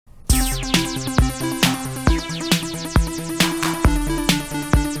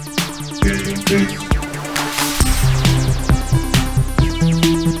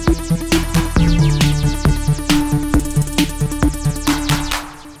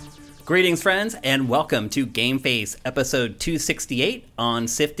Greetings, friends, and welcome to GameFace, episode 268 on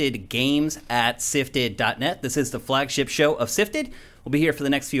Sifted Games at Sifted.net. This is the flagship show of Sifted. We'll be here for the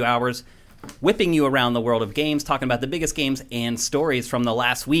next few hours, whipping you around the world of games, talking about the biggest games and stories from the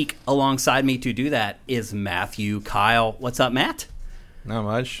last week. Alongside me to do that is Matthew Kyle. What's up, Matt? Not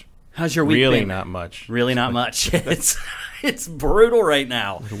much. How's your week been? Really not much. Really not much. It's brutal right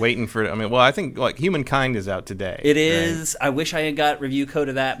now. Waiting for it. I think Humankind is out today. It is. Right? I wish I had got review code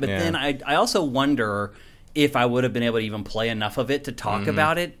of that, but then I also wonder if I would have been able to even play enough of it to talk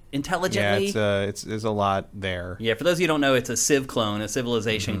about it intelligently. Yeah, there's a lot there. Yeah, for those of you who don't know, it's a Civ clone, a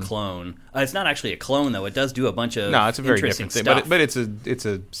Civilization clone. It's not actually a clone, though. It does do a bunch of it's a very different stuff. thing. But it's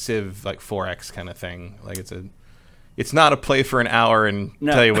a Civ 4X kind of thing. It's not a play for an hour and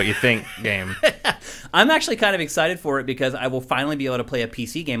tell you what you think game. I'm actually kind of excited for it because I will finally be able to play a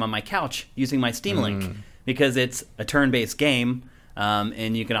PC game on my couch using my Steam Link because it's a turn-based game,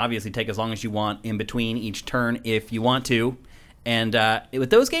 and you can obviously take as long as you want in between each turn if you want to. And with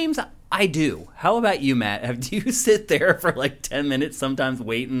those games, I do. How about you, Matt? Do you sit there for 10 minutes sometimes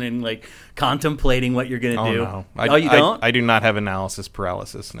waiting and contemplating what you're going to do? No. You don't? I do not have analysis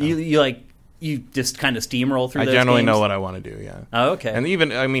paralysis. No. You just kind of steamroll through those games? I generally games? know what I want to do, yeah. Oh, okay. And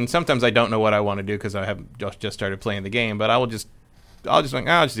even, sometimes I don't know what I want to do because I have just started playing the game, but I'll just do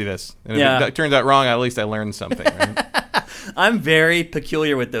this. And if it turns out wrong, at least I learned something, right? I'm very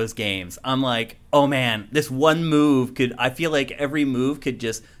peculiar with those games. I'm like, oh man, this one move I feel like every move could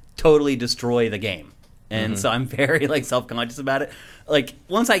just totally destroy the game. And so I'm very self-conscious about it.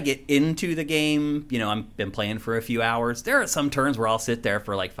 Once I get into the game, I've been playing for a few hours. There are some turns where I'll sit there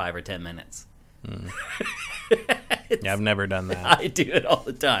for 5 or 10 minutes. Yeah, I've never done that. I do it all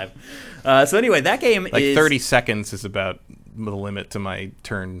the time. So anyway, that game is 30 seconds is about the limit to my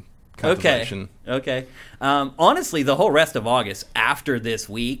turn contemplation. Okay. Honestly, the whole rest of August after this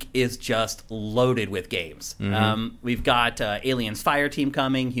week is just loaded with games. We've got Aliens Fireteam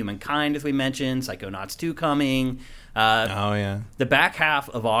coming, Humankind, as we mentioned, Psychonauts 2 coming. The back half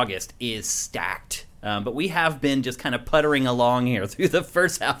of August is stacked. But we have been just kind of puttering along here through the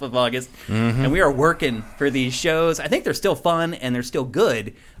first half of August, and we are working for these shows. I think they're still fun and they're still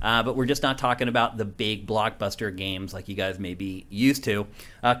good, but we're just not talking about the big blockbuster games like you guys may be used to.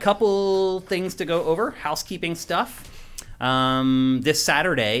 A couple things to go over, housekeeping stuff. This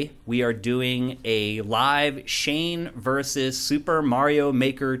Saturday, we are doing a live Shane versus Super Mario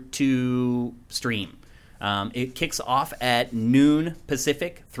Maker 2 stream. It kicks off at noon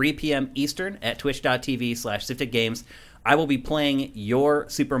Pacific, 3 p.m. Eastern at twitch.tv/SiftedGames. I will be playing your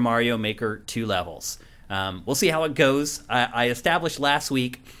Super Mario Maker 2 levels. We'll see how it goes. I established last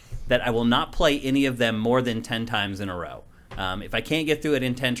week that I will not play any of them more than 10 times in a row. If I can't get through it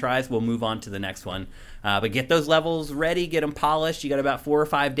in 10 tries, we'll move on to the next one. But get those levels ready, get them polished. You got about 4 or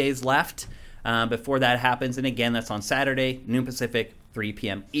 5 days left before that happens. And again, that's on Saturday, noon Pacific, 3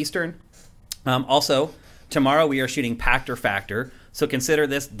 p.m. Eastern. Also, tomorrow we are shooting Pactor Factor, so consider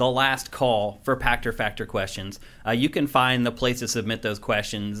this the last call for Pactor Factor questions. You can find the place to submit those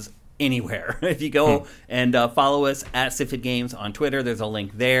questions anywhere. If you go and follow us at Sifted Games on Twitter, there's a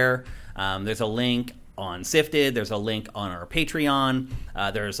link there. There's a link on Sifted. There's a link on our Patreon.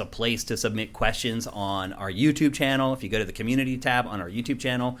 There's a place to submit questions on our YouTube channel. If you go to the community tab on our YouTube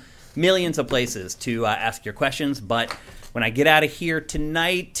channel, millions of places to ask your questions. But when I get out of here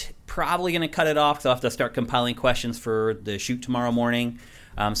tonight, probably going to cut it off because I'll have to start compiling questions for the shoot tomorrow morning.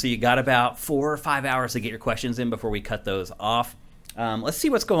 So you got about 4 or 5 hours to get your questions in before we cut those off. Let's see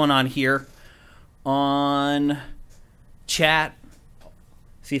what's going on here on chat.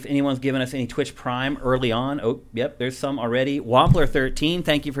 See if anyone's given us any Twitch Prime early on. Oh, yep, there's some already. Wampler13,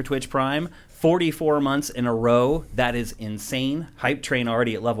 thank you for Twitch Prime. 44 months in a row. That is insane. Hype Train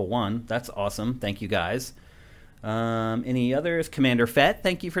already at level 1. That's awesome. Thank you, guys. Any others? Commander Fett,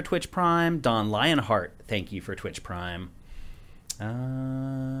 thank you for Twitch Prime. Don Lionheart, thank you for Twitch Prime.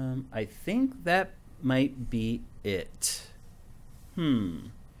 I think that might be it.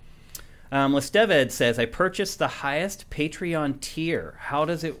 Lesteved says, I purchased the highest Patreon tier. How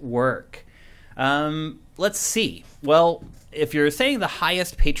does it work? Let's see. Well, if you're saying the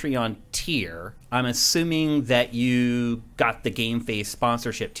highest Patreon tier, I'm assuming that you got the GameFace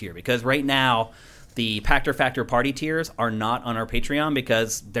sponsorship tier, because right now the Pactor Factor party tiers are not on our Patreon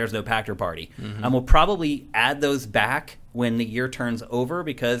because there's no Pactor party. We'll probably add those back when the year turns over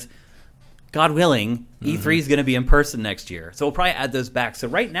because, God willing, E3 is going to be in person next year. So we'll probably add those back. So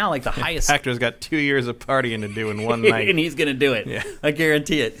right now, the highest... Pactor's got 2 years of partying to do in one night. And he's going to do it. Yeah. I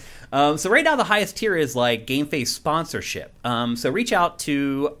guarantee it. So right now, the highest tier is GameFace sponsorship. So reach out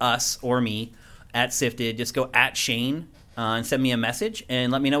to us or me at Sifted. Just go at Shane and send me a message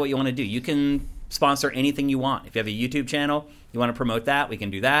and let me know what you want to do. You can sponsor anything you want. If you have a YouTube channel, you want to promote that, we can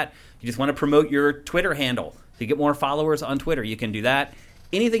do that. If you just want to promote your Twitter handle to get more followers on Twitter, you can do that.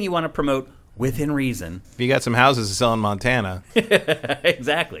 Anything you want to promote within reason. If you got some houses to sell in Montana.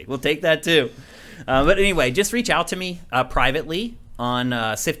 Exactly. We'll take that too. But anyway, just reach out to me privately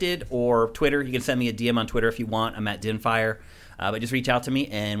on Sifted or Twitter. You can send me a DM on Twitter if you want. I'm at Dinfire. But just reach out to me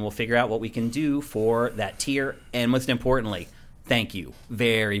and we'll figure out what we can do for that tier. And most importantly, thank you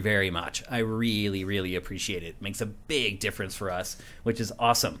very, very much. I really, really appreciate it. It makes a big difference for us, which is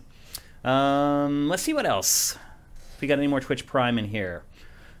awesome. Let's see what else. If we got any more Twitch Prime in here.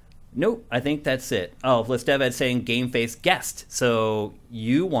 Nope, I think that's it. Oh, Let's Devad saying GameFace guest. So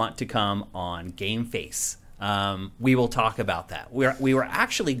you want to come on GameFace. We will talk about that. We were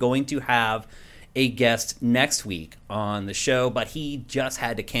actually going to have a guest next week on the show, but he just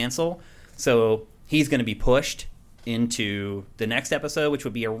had to cancel. So he's going to be pushed into the next episode, which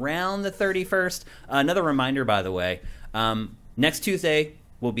would be around the 31st. Another reminder, by the way, next Tuesday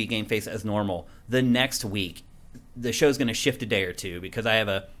will be GameFace as normal. The next week, the show's going to shift a day or two because I have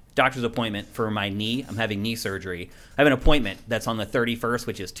a doctor's appointment for my knee. I'm having knee surgery. I have an appointment that's on the 31st,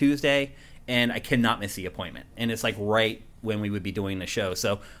 which is Tuesday, and I cannot miss the appointment. And it's like right when we would be doing the show.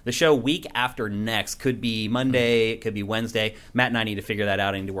 So the show week after next could be Monday, it could be Wednesday. Matt and I need to figure that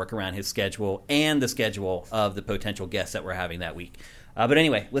out. I need to work around his schedule and the schedule of the potential guests that we're having that week. But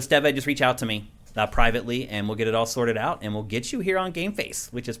anyway, let's just reach out to me privately, and we'll get it all sorted out, and we'll get you here on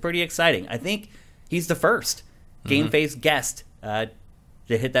GameFace, which is pretty exciting. I think he's the first GameFace guest to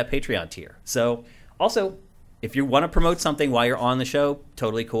hit that Patreon tier. So also, if you want to promote something while you're on the show,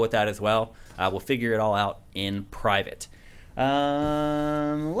 totally cool with that as well. We'll figure it all out in private.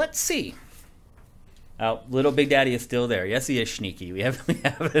 Let's see. Little Big Daddy is still there. Yes, he is sneaky. We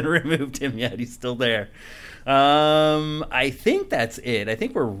haven't removed him yet. He's still there. I think that's it. I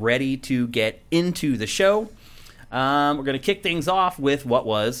think we're ready to get into the show. We're going to kick things off with what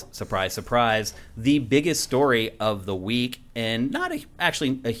was, surprise, surprise, the biggest story of the week, and not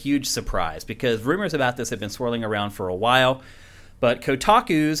actually a huge surprise because rumors about this have been swirling around for a while. But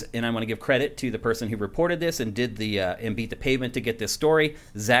Kotaku's, and I want to give credit to the person who reported this and did the and beat the pavement to get this story,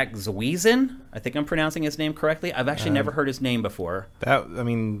 Zach Zwiesen. I think I'm pronouncing his name correctly. I've actually never heard his name before.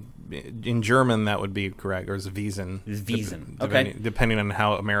 In German that would be correct, or Zwiesen. Zwiesen, okay. Depending on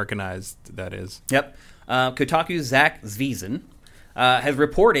how Americanized that is. Yep. Kotaku's Zach Zwiesen has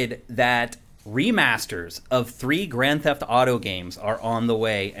reported that remasters of 3 Grand Theft Auto games are on the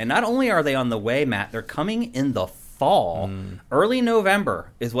way. And not only are they on the way, Matt, they're coming in the fall. Early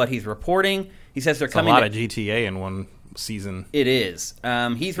November is what he's reporting. He says they're coming. A lot of GTA in one season. It is.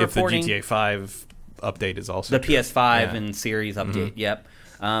 He's reporting. If the GTA 5 update is also the PS5 and series update. Yep.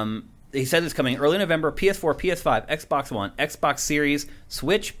 He said it's coming early November. PS4, PS5, Xbox One, Xbox Series,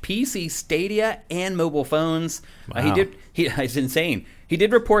 Switch, PC, Stadia, and mobile phones. Wow. It's insane. He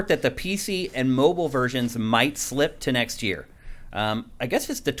did report that the PC and mobile versions might slip to next year. I guess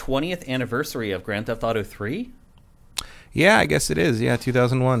it's the 20th anniversary of Grand Theft Auto 3. Yeah, I guess it is. Yeah,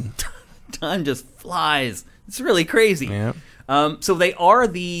 2001. Time just flies. It's really crazy. Yeah. So they are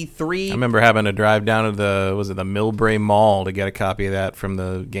the 3. I remember having to drive down to the Millbrae Mall to get a copy of that from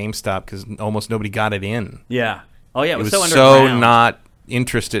the GameStop because almost nobody got it in. Yeah. Oh yeah, it was so underground. Not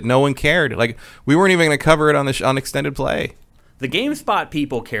interested. No one cared. Like we weren't even going to cover it on Extended Play. The GameSpot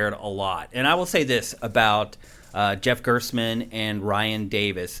people cared a lot, and I will say this about Jeff Gerstmann and Ryan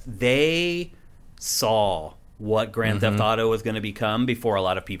Davis: they saw what Grand Theft Auto was going to become before a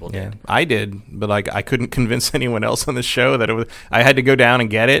lot of people did. Yeah, I did, but I couldn't convince anyone else on the show that it was. I had to go down and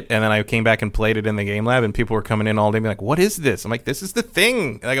get it, and then I came back and played it in the game lab, and people were coming in all day, and be like, "What is this?" I'm like, "This is the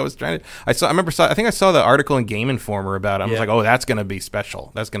thing." Like I was trying to. I think I saw the article in Game Informer about it. I was like, "Oh, that's going to be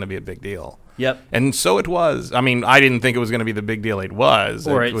special. That's going to be a big deal." Yep. And so it was. I mean, I didn't think it was going to be the big deal it was.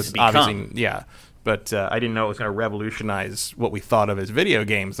 Or it was obviously, yeah. But I didn't know it was going to revolutionize what we thought of as video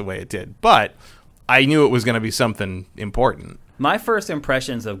games the way it did. But I knew it was going to be something important. My first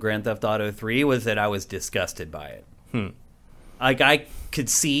impressions of Grand Theft Auto 3 was that I was disgusted by it. Like, I could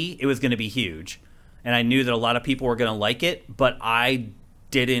see it was going to be huge, and I knew that a lot of people were going to like it, but I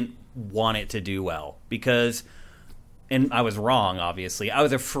didn't want it to do well because, and I was wrong, obviously. I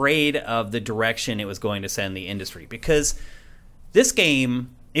was afraid of the direction it was going to send the industry because this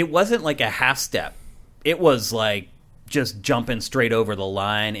game, it wasn't like a half step. It was like just jumping straight over the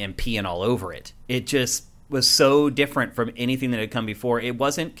line and peeing all over it. It just was so different from anything that had come before. It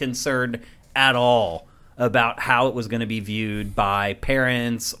wasn't concerned at all about how it was going to be viewed by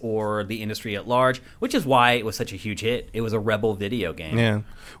parents or the industry at large, which is why it was such a huge hit. It was a rebel video game. Yeah,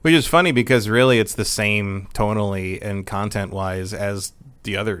 which is funny because really it's the same tonally and content-wise as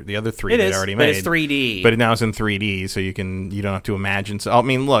the other three they already made. But it's 3D. But now it's in 3D, so you don't have to imagine. So I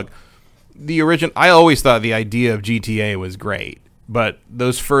mean, look, the original. I always thought the idea of GTA was great. But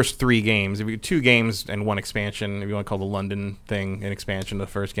those first 3 games, if you 2 games and 1 expansion, if you want to call the London thing an expansion of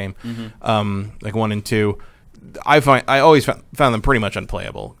the first game, like 1 and 2, I always found them pretty much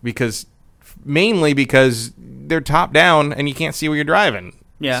unplayable mainly because they're top down and you can't see where you're driving.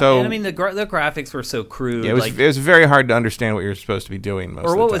 Yeah, so, and I mean the graphics were so crude. Yeah, it was very hard to understand what you're supposed to be doing most of the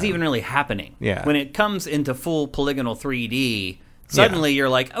time. Or what was even really happening. Yeah. When it comes into full polygonal 3D. Suddenly you're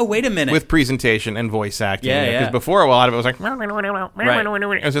like, oh, wait a minute. With presentation and voice acting. Yeah. Because before, a lot of it was like... Right.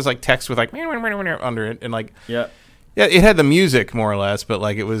 It was just like text with like... under it. And like... Yeah. Yeah, it had the music, more or less, but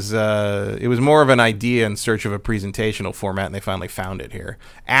like it was more of an idea in search of a presentational format, and they finally found it here.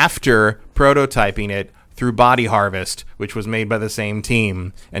 After prototyping it through Body Harvest, which was made by the same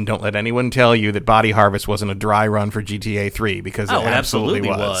team. And don't let anyone tell you that Body Harvest wasn't a dry run for GTA 3, because it absolutely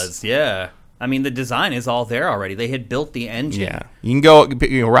was. Yeah. I mean, the design is all there already. They had built the engine. Yeah, you can go.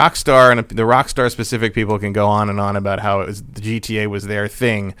 Rockstar and the Rockstar specific people can go on and on about how the GTA was their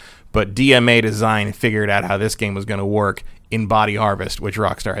thing, but DMA Design figured out how this game was going to work in Body Harvest, which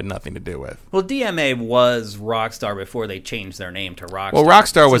Rockstar had nothing to do with. Well, DMA was Rockstar before they changed their name to Rockstar. Well,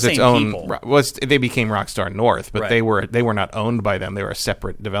 Rockstar was its own. People. They became Rockstar North, but right. they were not owned by them. They were a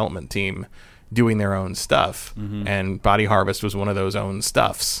separate development team doing their own stuff, and Body Harvest was one of those own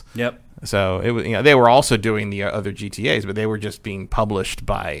stuffs. Yep. So it was, they were also doing the other GTAs, but they were just being published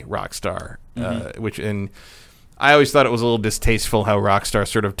by Rockstar, and I always thought it was a little distasteful how Rockstar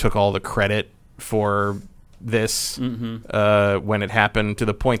sort of took all the credit for this when it happened, to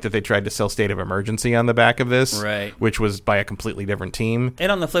the point that they tried to sell State of Emergency on the back of this, right, which was by a completely different team.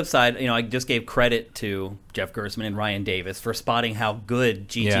 And on the flip side, I just gave credit to Jeff Gerstmann and Ryan Davis for spotting how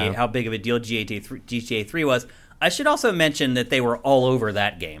good how big of a deal GTA 3 was. I should also mention that they were all over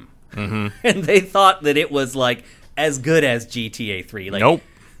that game. And they thought that it was like as good as GTA 3. Like, nope.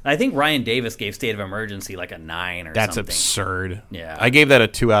 I think Ryan Davis gave State of Emergency like a 9 or That's something. That's absurd. Yeah. I gave that a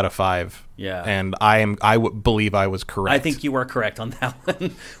 2 out of 5. Yeah. And I believe I was correct. I think you were correct on that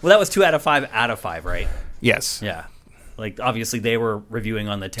one. Well, that was 2 out of 5, right? Yes. Yeah. Like, obviously, they were reviewing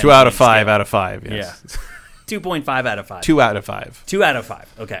on the 10. 2 out of 5 out of 5, yes. Yeah. 2.5 out of 5. 2 out of 5. 2 out of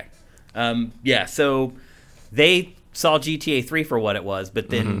 5, okay. So they saw GTA 3 for what it was, but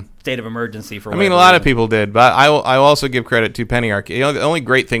then State of Emergency for what it was. I mean, a lot of people did, but I will also give credit to Penny Arcade. The only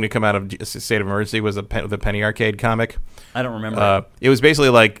great thing to come out of State of Emergency was the Penny Arcade comic. I don't remember. It was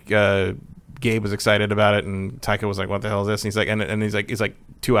basically like Gabe was excited about it, and Taika was like, "What the hell is this?" And he's like, and he's like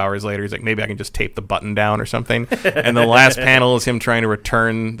 2 hours later, he's like, "Maybe I can just tape the button down or something." And the last panel is him trying to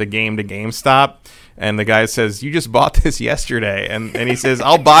return the game to GameStop. And the guy says, "You just bought this yesterday." And he says,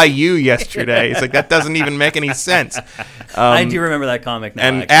 "I'll buy you yesterday." He's like, that doesn't even make any sense. I do remember that comic now.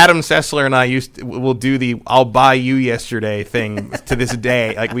 And actually, Adam Sessler and I will do the "I'll buy you yesterday" thing to this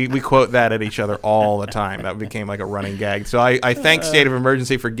day. Like we quote that at each other all the time. That became like a running gag. So I thank State of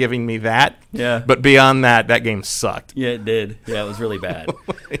Emergency for giving me that. Yeah. But beyond that game sucked. Yeah, it did. Yeah, it was really bad.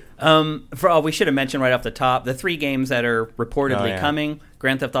 We should have mentioned right off the top the 3 games that are reportedly coming: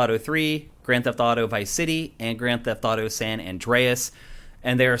 Grand Theft Auto 3, Grand Theft Auto Vice City, and Grand Theft Auto San Andreas.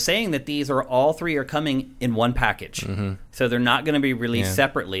 And they're saying that these are all 3 are coming in one package. So they're not going to be released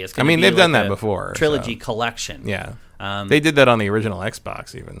separately. It's going to be they've like done that before. Trilogy collection. Yeah. They did that on the original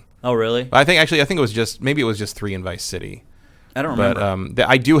Xbox even. Oh, really? I think it was just 3 in Vice City. I don't remember. But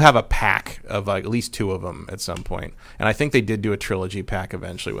I do have a pack of like at least 2 of them at some point, and I think they did do a trilogy pack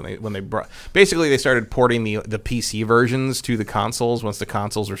eventually when they brought. Basically, they started porting the PC versions to the consoles once the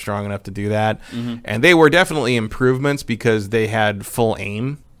consoles were strong enough to do that, and they were definitely improvements because they had full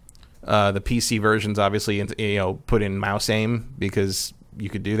aim. The PC versions obviously put in mouse aim because you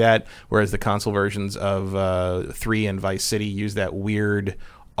could do that, whereas the console versions of 3 and Vice City use that weird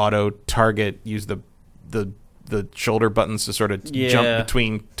auto target, use the shoulder buttons to sort of jump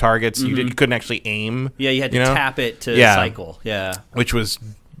between targets. You couldn't actually aim. Yeah, you had to tap it to cycle. Yeah, which was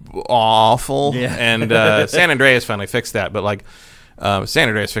awful. Yeah. And San Andreas finally fixed that. But like San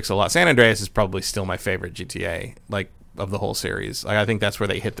Andreas fixed a lot. San Andreas is probably still my favorite GTA, like of the whole series. Like, I think that's where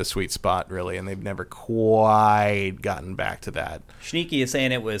they hit the sweet spot, really, and they've never quite gotten back to that. Sneaky is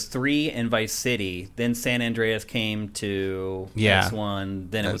saying it was 3 in Vice City, then San Andreas came to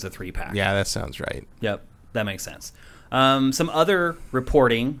X1, then it was a 3-pack. Yeah, that sounds right. Yep. That makes sense. Some other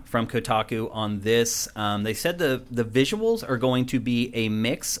reporting from Kotaku on this. They said the visuals are going to be a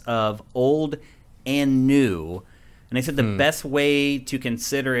mix of old and new. And they said the best way to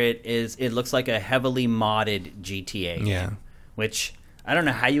consider it is it looks like a heavily modded GTA game, which I don't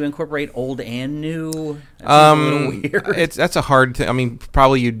know how you incorporate old and new. That seems a little weird. That's a hard thing. I mean,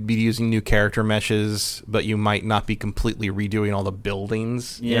 probably you'd be using new character meshes, but you might not be completely redoing all the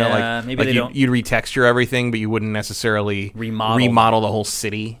buildings. Maybe you'd retexture everything, but you wouldn't necessarily remodel the whole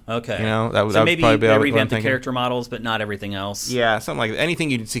city. Okay, that would maybe probably be they what I'm revamp the thinking. character models, but not everything else. Yeah, something like that.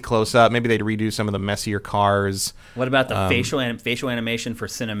 Anything you'd see close up. Maybe they'd redo some of the messier cars. What about the facial animation for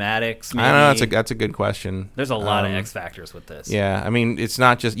cinematics? Maybe? I don't know. That's a good question. There's a lot of X factors with this. Yeah, I mean, it's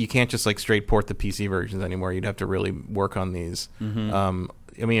not just you can't just like straight port the PC versions anymore. You'd have to really work on these. I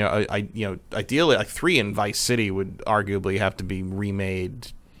mean, ideally, like 3 in Vice City would arguably have to be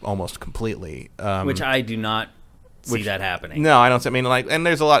remade almost completely. Which I do not see that happening. No, I don't. I mean, and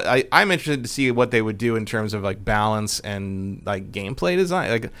there's a lot. I'm interested to see what they would do in terms of like balance and like gameplay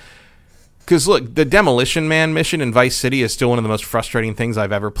design. Because look, the Demolition Man mission in Vice City is still one of the most frustrating things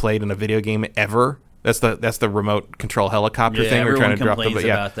I've ever played in a video game ever. That's the remote control helicopter thing we're trying to drop.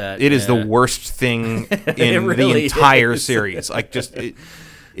 But it is the worst thing in the entire series. Like it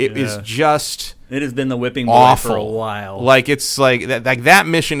is just. It has been the whipping boy awful for a while. Like it's like that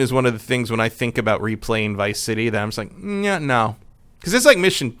mission is one of the things when I think about replaying Vice City that I'm just like, no. Because it's like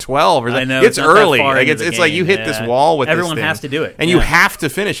mission 12 or I know, it's early. Like it's like you hit this wall with everyone this thing, has to do it, and you have to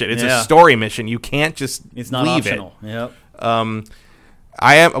finish it. It's a story mission. You can't just it's not leave optional. it. Yep.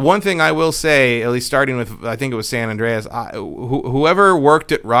 One thing I will say, at least starting with, I think it was San Andreas, whoever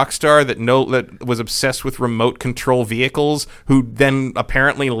worked at Rockstar that was obsessed with remote control vehicles, who then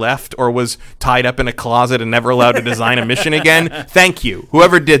apparently left or was tied up in a closet and never allowed to design a mission again, thank you.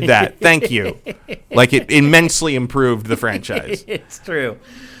 Whoever did that, thank you. Like, it immensely improved the franchise. It's true.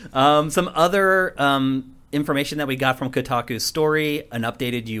 Some other information that we got from Kotaku's story, an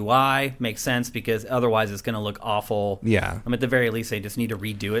updated UI makes sense because otherwise it's going to look awful. Yeah. At the very least, they just need to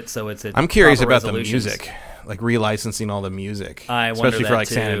redo it so it's. I'm curious about the music, like relicensing all the music, especially for like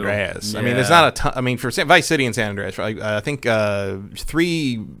too. San Andreas. Yeah. I mean, there's not a ton. I mean, for Vice City and San Andreas, I think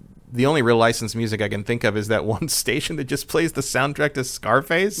 3. The only real licensed music I can think of is that one station that just plays the soundtrack to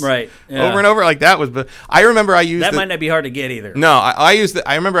Scarface, right? Yeah. Over and over. Like that was. But I remember I used that might not be hard to get either. No, I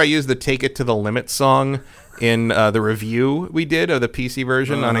remember I used the "Take It to the Limit" song in the review we did of the PC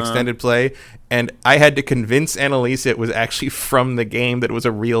version on Extended Play, and I had to convince Annalise it was actually from the game, that it was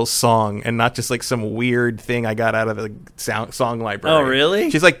a real song and not just like some weird thing I got out of the song library. Oh, really?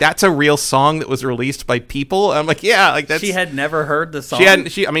 She's like, that's a real song that was released by people. I'm like, yeah, like that's. She had never heard the song.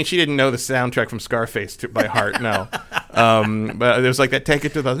 She didn't know the soundtrack from Scarface by heart. No, but it was like that "Take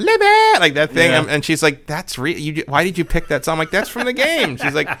It to the Limit," like that thing, and she's like, that's real. Why did you pick that song? I'm like, that's from the game.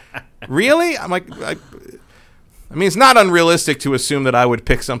 She's like, really? I'm like. I mean, it's not unrealistic to assume that I would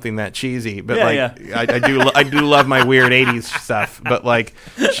pick something that cheesy, but I do love my weird '80s stuff. But like,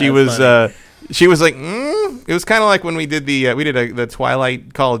 she was like, it was kind of like when we did the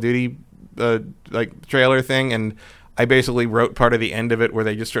Twilight Call of Duty like trailer thing, and I basically wrote part of the end of it where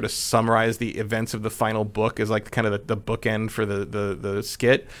they just sort of summarize the events of the final book as like kind of the bookend for the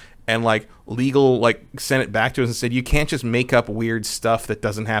skit. And like legal like sent it back to us and said, you can't just make up weird stuff that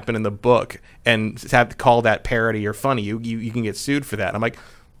doesn't happen in the book and have to call that parody or funny. You can get sued for that. And I'm like,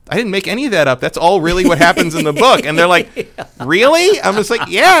 I didn't make any of that up. That's all really what happens in the book. And they're like, really? I'm just like,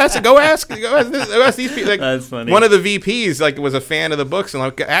 yeah. So go ask these people. Like, that's funny. One of the VPs like was a fan of the books, and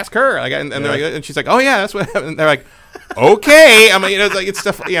like ask her. Like, and they're like, and she's like, oh yeah, that's what happened. And they're like, okay. I mean, it's like it's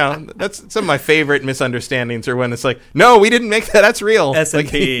stuff. That's some of my favorite misunderstandings are when it's like, no, we didn't make that. That's real.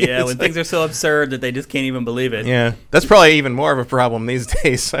 S&P. Like, when things are so absurd that they just can't even believe it. Yeah, that's probably even more of a problem these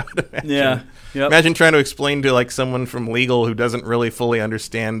days, I would imagine. Yeah. Yep. Imagine trying to explain to like someone from legal who doesn't really fully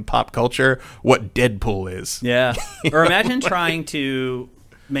understand pop culture what Deadpool is. Yeah. Or imagine trying to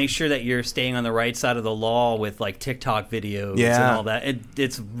make sure that you're staying on the right side of the law with like TikTok videos and all that.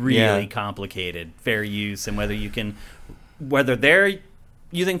 It's really complicated, fair use, and whether they're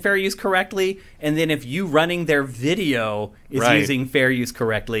using fair use correctly, and then if you running their video is using fair use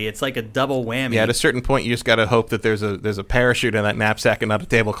correctly, it's like a double whammy. Yeah, at a certain point, you just got to hope that there's a parachute in that knapsack and not a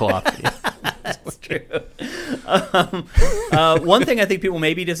tablecloth. That's true. One thing I think people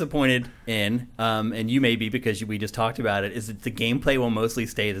may be disappointed in, and you may be because we just talked about it, is that the gameplay will mostly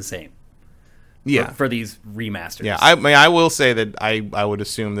stay the same. Yeah, for these remasters. Yeah, I will say that I would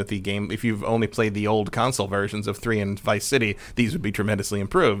assume that the game, if you've only played the old console versions of 3 and Vice City, these would be tremendously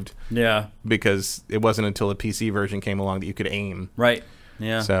improved. Yeah, because it wasn't until the PC version came along that you could aim. Right.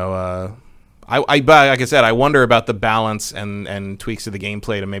 Yeah. So, like I said, I wonder about the balance and tweaks to the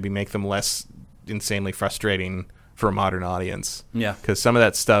gameplay to maybe make them less insanely frustrating for a modern audience. Yeah, because some of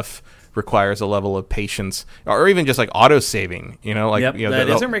that stuff requires a level of patience, or even just like auto saving. That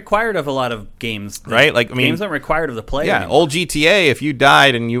isn't required of a lot of games, right? Games aren't required of the player. Yeah, anymore. old GTA. If you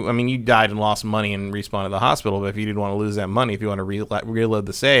died and you died and lost money and respawned at the hospital, but if you didn't want to lose that money, if you want to reload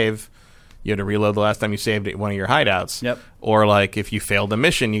the save, you had to reload the last time you saved at one of your hideouts. Yep. Or like if you failed a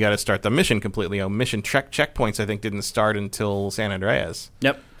mission, you got to start the mission completely. Mission checkpoints I think didn't start until San Andreas.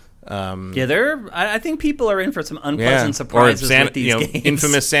 Yep. I think people are in for some unpleasant surprises with these games.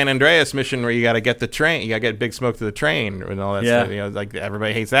 Infamous San Andreas mission where you got to get the train, you got to get Big Smoke to the train and all that stuff. Like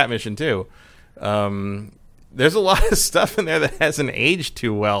everybody hates that mission too. There's a lot of stuff in there that hasn't aged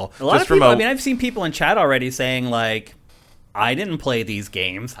too well. A lot of people. I've seen people in chat already saying like, I didn't play these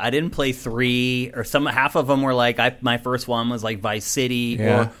games. I didn't play 3, or half of them were like my first one was like Vice City,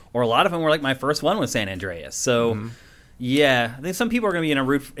 or a lot of them were like my first one was San Andreas. So. Mm-hmm. Yeah, I think some people are going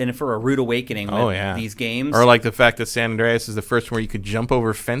to be in for a rude awakening with these games. Or like the fact that San Andreas is the first one where you could jump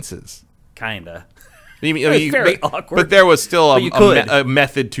over fences. Kinda. It's very awkward. But there was still a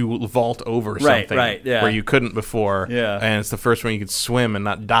method to vault over something where you couldn't before. Yeah. And it's the first one you could swim and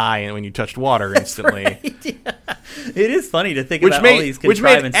not die when you touched water instantly. Right, yeah. It is funny to think about all these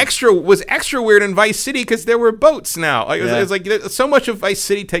contrivances. Which was extra weird in Vice City because there were boats now. It was like so much of Vice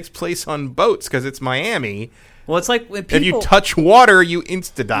City takes place on boats because it's Miami. Well, it's like when if you touch water, you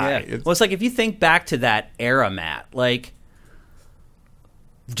insta-die. Yeah. Well, it's like if you think back to that era, Matt, like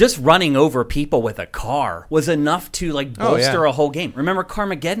just running over people with a car was enough to like bolster a whole game. Remember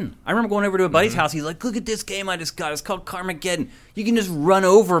Carmageddon? I remember going over to a buddy's house. He's like, look at this game I just got. It's called Carmageddon. You can just run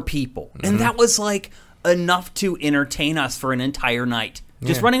over people. Mm-hmm. And that was like enough to entertain us for an entire night.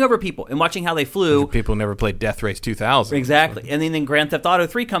 Just running over people and watching how they flew. People never played Death Race 2000. Exactly. And then Grand Theft Auto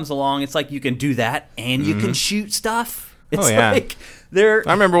 3 comes along. It's like you can do that and you can shoot stuff. It's like they're...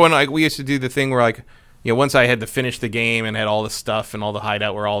 I remember when we used to do the thing where once I had to finish the game and had all the stuff and all the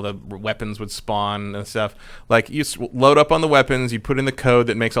hideout where all the weapons would spawn and stuff, like you load up on the weapons, you put in the code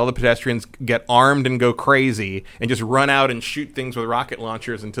that makes all the pedestrians get armed and go crazy and just run out and shoot things with rocket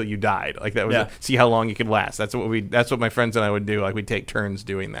launchers until you died. Like that was see how long you could last. That's what my friends and I would do. Like we'd take turns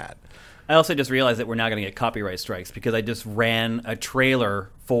doing that. I also just realized that we're not going to get copyright strikes because I just ran a trailer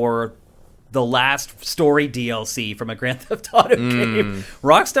for the last story DLC from a Grand Theft Auto game.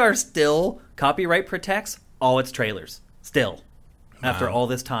 Rockstar still copyright protects all its trailers. Still. After all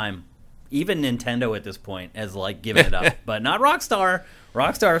this time. Even Nintendo at this point has like given it up. But not Rockstar.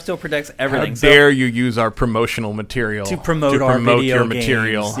 Rockstar still protects everything. How dare you use our promotional material to promote our video your games.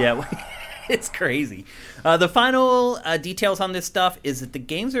 material. Yeah, it's crazy. The final details on this stuff is that the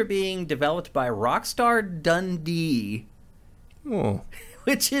games are being developed by Rockstar Dundee. Oh.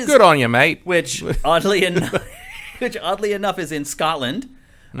 Which is good on you, mate. Which oddly enough is in Scotland,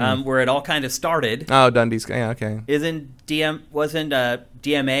 where it all kind of started. Oh, Dundee's, okay. Wasn't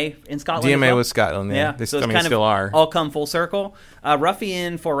DMA in Scotland? DMA as well? was Scotland. Yeah, they so still are. All come full circle.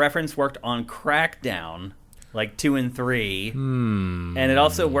 Ruffian, for reference, worked on Crackdown, like 2 and 3, and it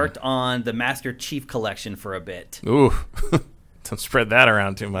also worked on the Master Chief Collection for a bit. Ooh. Don't spread that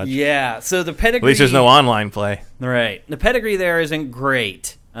around too much. Yeah, so the pedigree... At least there's no online play. Right. The pedigree there isn't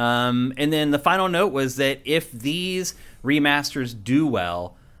great. And then the final note was that if these remasters do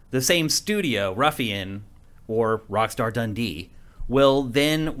well, the same studio, Ruffian, or Rockstar Dundee, will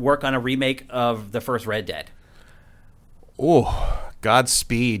then work on a remake of the first Red Dead. Oh,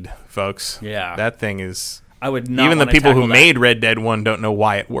 Godspeed, folks. Yeah. That thing is... I would not. Even the people who made Red Dead 1 don't know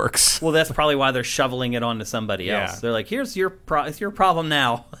why it works. Well, that's probably why they're shoveling it onto somebody else. They're like, "Here's it's your problem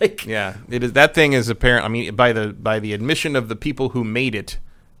now." Like, yeah, it is. That thing is apparent. I mean, by the admission of the people who made it,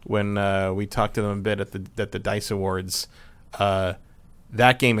 when we talked to them a bit at the DICE Awards,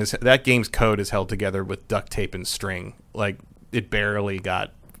 that game's code is held together with duct tape and string. Like it barely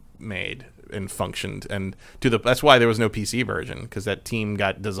got made and functioned, and that's why there was no PC version, because that team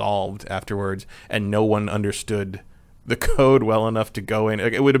got dissolved afterwards and no one understood the code well enough to go in.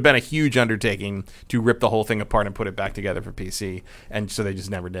 It would have been a huge undertaking to rip the whole thing apart and put it back together for PC, and so they just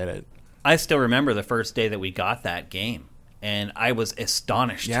never did it. I still remember the first day that we got that game, and I was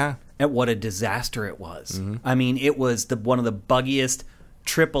astonished at what a disaster it was. Mm-hmm. I mean, it was one of the buggiest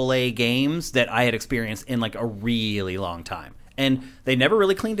AAA games that I had experienced in like a really long time. And they never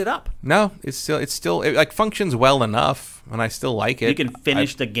really cleaned it up. No, it like functions well enough, and I still like it. You can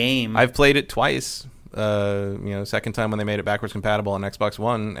finish the game. I've played it twice. Second time when they made it backwards compatible on Xbox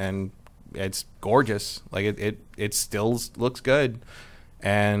One, and it's gorgeous. Like it still looks good,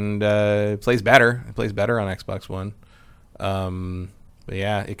 and it plays better. It plays better on Xbox One. But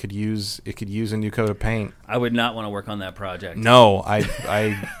yeah, it could use a new coat of paint. I would not want to work on that project. No, I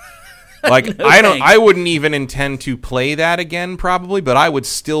Like No I thanks. wouldn't even intend to play that again probably, but I would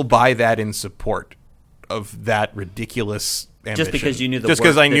still buy that in support of that ridiculous ambition. Just because you knew the just work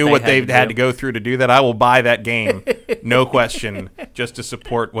because I that knew they what had they to had do. to go through to do that, I will buy that game, no question, just to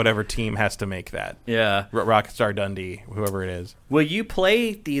support whatever team has to make that. Yeah. Rockstar Dundee, whoever it is. Will you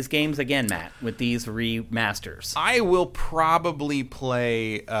play these games again, Matt, with these remasters? I will probably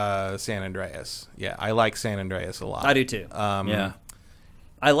play San Andreas. Yeah, I like San Andreas a lot. I do too. Yeah.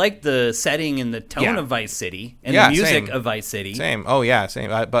 I like the setting and the tone of Vice City and the music of Vice City. Same. Oh yeah, same.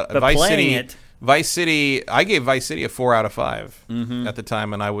 But Vice playing City, it, Vice City. I gave Vice City a 4 out of 5 at the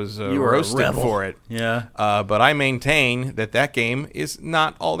time, and I was you were roasted a rebel. for it. Yeah. But I maintain that game is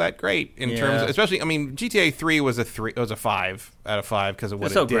not all that great in terms, especially. I mean, GTA 3 was a 5 out of 5 because of what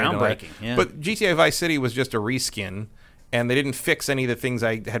It's it so did. groundbreaking. Yeah. But GTA Vice City was just a reskin. And they didn't fix any of the things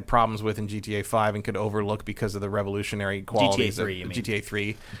I had problems with in GTA 5 and could overlook because of the revolutionary qualities GTA 3, of you mean. GTA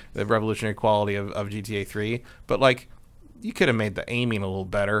 3, the revolutionary quality of GTA 3. But, like, you could have made the aiming a little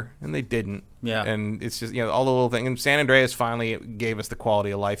better, and they didn't. Yeah. And it's just, all the little things. And San Andreas finally gave us the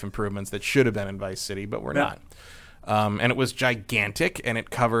quality of life improvements that should have been in Vice City, but we're not. And it was gigantic, and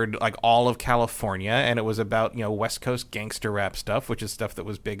it covered like all of California, and it was about West Coast gangster rap stuff, which is stuff that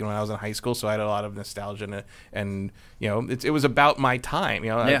was big when I was in high school. So I had a lot of nostalgia, and it was about my time.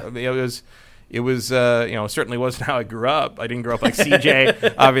 It was certainly wasn't how I grew up. I didn't grow up like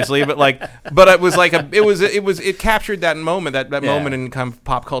CJ, obviously, but it was like it captured that moment, that moment in kind of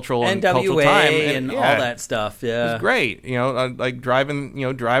pop cultural and cultural NWA time, and all that stuff. Yeah, it was great. Like driving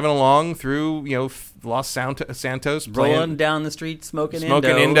along through Los Santos, rolling down the street, smoking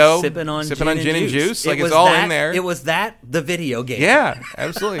Indo, Indo, sipping on gin and juice. Like it's all in there. It was the video game. Yeah,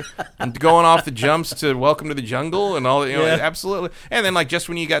 absolutely. And going off the jumps to Welcome to the Jungle and all that, absolutely. And then just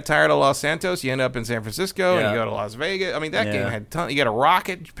when you got tired of Los Santos, you end up in San Francisco and you go to Las Vegas. I mean, that game had you got a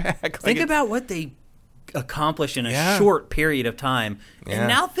rocket pack. Think about what they accomplished in a short period of time. And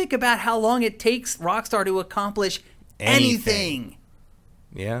now think about how long it takes Rockstar to accomplish anything.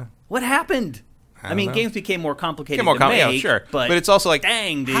 Yeah. What happened? I mean, know. games became more complicated to make, sure. but it's also like,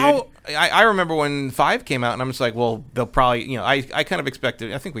 dang, dude. I remember when 5 came out, and I'm just like, well, they'll probably, I kind of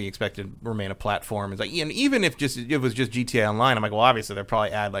expected, I think we expected remain a platform. It's like, and even if it was just GTA Online, I'm like, well, obviously they'll probably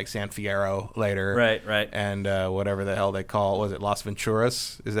add like San Fierro later. Right. And whatever the hell they call, was it Las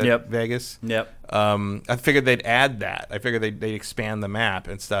Venturas? Is that Vegas? Yep. I figured they'd add that. I figured they'd expand the map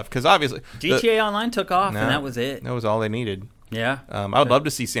and stuff, because obviously GTA Online took off, and that was it. That was all they needed. Yeah. I would love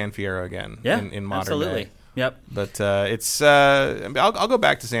to see San Fierro again in modern absolutely. day. Yep. But I'll go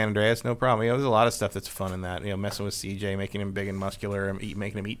back to San Andreas, no problem. There's a lot of stuff that's fun in that. Messing with CJ, making him big and muscular, and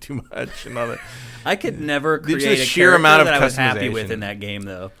making him eat too much, and all that. I could never create just a sheer character amount of that I was happy with customization. in that game,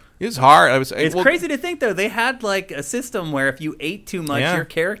 though. It was hard. It's crazy to think, though. They had like a system where if you ate too much, your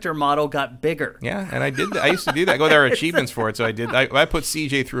character model got bigger. Yeah, and I did. I used to do that. There were achievements for it, so I did. I put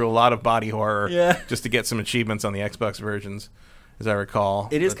CJ through a lot of body horror just to get some achievements on the Xbox versions, as I recall.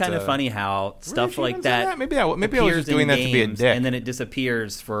 It is kind of funny how stuff like that. Maybe I was just doing that to be a dick, and then it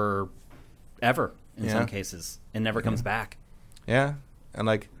disappears forever in some cases and never comes back. Yeah, and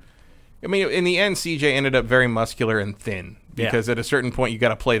in the end, CJ ended up very muscular and thin. Because at a certain point, you got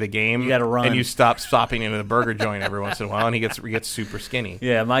to play the game. You got to run, and you stop stopping into the burger joint every once in a while, and he gets super skinny.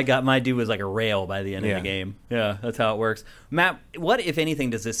 Yeah, my dude was like a rail by the end of the game. Yeah, that's how it works. Matt, what if anything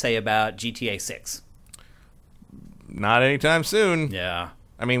does this say about GTA 6? Not anytime soon. Yeah,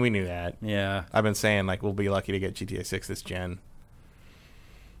 I mean, we knew that. Yeah, I've been saying we'll be lucky to get GTA 6 this gen.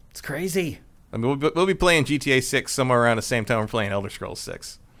 It's crazy. I mean, we'll be playing GTA 6 somewhere around the same time we're playing Elder Scrolls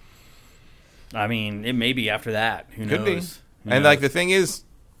 6. I mean, it may be after that. Who knows? Could be. And the thing is,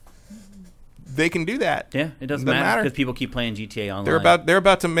 they can do that. Yeah, it doesn't matter because people keep playing GTA Online. They're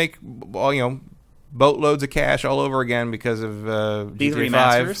about to make boatloads of cash all over again because of these GTA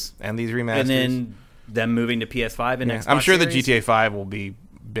remasters 5 and these remasters, and then them moving to PS5 and Xbox. I'm sure Series. the GTA 5 will be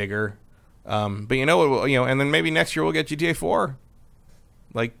bigger, but and then maybe next year we'll get GTA 4.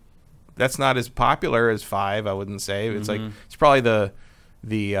 Like, that's not as popular as 5, I wouldn't say. It's it's probably the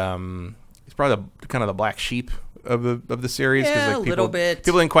kind of the black sheep of the series. Yeah, a little bit.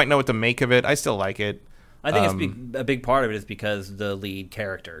 People didn't quite know what to make of it. I still like it. I think a big part of it is because the lead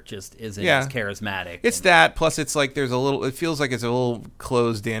character just isn't as charismatic. It's that, plus it's like there's a little. It feels like it's a little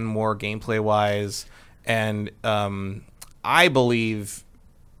closed in, more gameplay wise, and I believe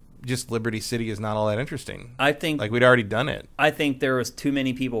just Liberty City is not all that interesting. I think we'd already done it. I think there was too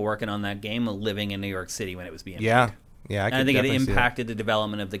many people working on that game living in New York City when it was being made. Yeah, I think it impacted the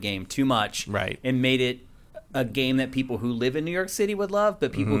development of the game too much, right? And made it a game that people who live in New York City would love,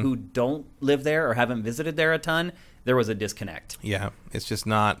 but people who don't live there or haven't visited there a ton Yeah. there was a disconnect. Yeah, it's just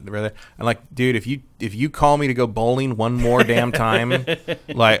not really. And like, dude, if you call me to go bowling one more damn time,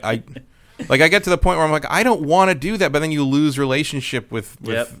 I get to the point where I'm like, I don't want to do that, but then you lose relationship with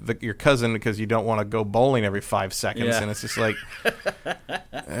your cousin because you don't want to go bowling every 5 seconds, and it's just like,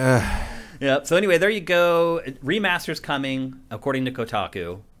 Yep. So anyway, there you go. Remasters coming, according to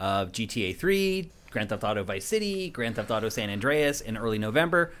Kotaku, of GTA 3, Grand Theft Auto Vice City, Grand Theft Auto San Andreas in early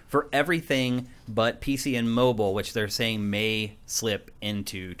November for everything but PC and mobile, which they're saying may slip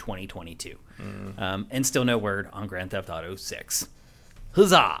into 2022. And still no word on Grand Theft Auto 6.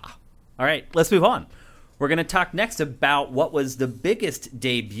 Huzzah! All right, let's move on. We're going to talk next about what was the biggest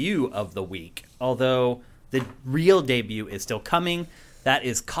debut of the week, although the real debut is still coming. That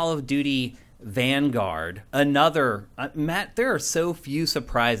is Call of Duty Vanguard. Another, Matt, there are so few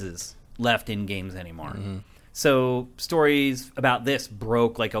surprises left in games anymore. So stories about this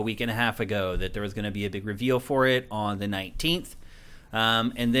broke like a week and a half ago that there was going to be a big reveal for it on the 19th.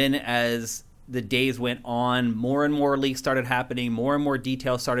 And then as the days went on, more and more leaks started happening, more and more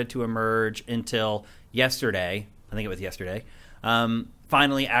details started to emerge until yesterday. I think it was yesterday.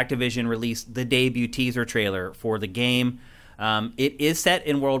 Finally, Activision released the debut teaser trailer for the game. It is set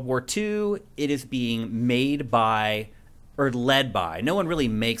in World War II. It is being made by, or led by, no one really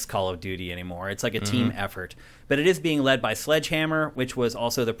makes Call of Duty anymore. It's like a team effort. But it is being led by Sledgehammer, which was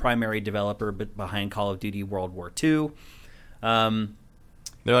also the primary developer behind Call of Duty World War II.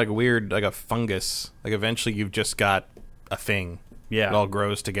 They're like weird, like a fungus. Like eventually you've just got a thing. Yeah. It all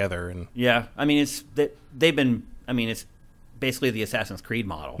grows together. And yeah. I mean, it's basically the Assassin's Creed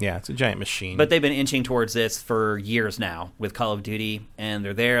model. Yeah, it's a giant machine. But they've been inching towards this for years now with Call of Duty, and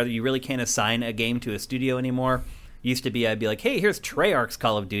they're there. You really can't assign a game to a studio anymore. Used to be, I'd be like, hey, here's Treyarch's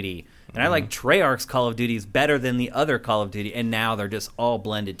Call of Duty, and I like Treyarch's Call of Duties better than the other Call of Duty, and now they're just all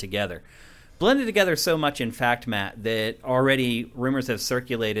blended together. Blended together so much, in fact, Matt, that already rumors have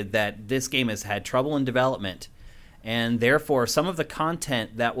circulated that this game has had trouble in development, and therefore some of the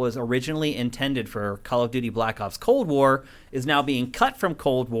content that was originally intended for Call of Duty Black Ops Cold War is now being cut from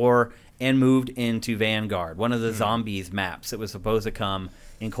Cold War and moved into Vanguard. One of the zombies maps that was supposed to come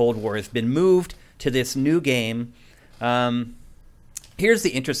in Cold War has been moved to this new game. Here's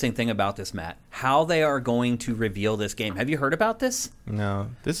the interesting thing about this, Matt. How they are going to reveal this game. Have you heard about this? No.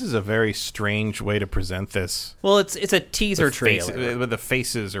 This is a very strange way to present this. Well, it's a teaser trailer. But the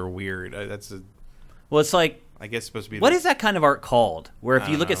faces are weird. Well, it's like, I guess it's supposed to be... What is that kind of art called? Where if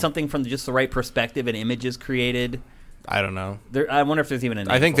you look at something from just the right perspective, an image is created. I don't know. I wonder if there's even a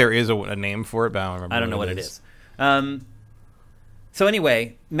name I think for there is a name for it, but I don't remember. I don't know what it is. So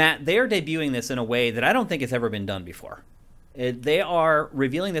anyway, Matt, they are debuting this in a way that I don't think has ever been done before. They are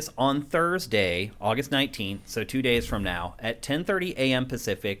revealing this on Thursday, August 19th, so 2 days from now, at 10:30 a.m.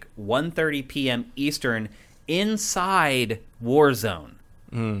 Pacific, 1:30 p.m. Eastern, inside Warzone.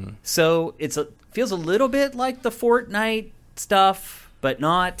 So it feels a little bit like the Fortnite stuff, but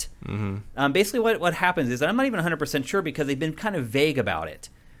not. Basically what happens is, and I'm not even 100% sure because they've been kind of vague about it,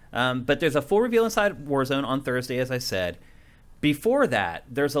 but there's a full reveal inside Warzone on Thursday, as I said. Before that,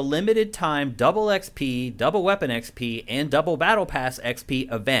 there's a limited time double XP, double weapon XP, and double battle pass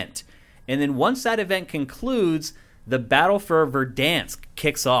XP event. And then once that event concludes, the battle for Verdansk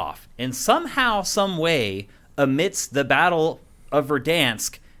kicks off. And somehow, some way, amidst the battle of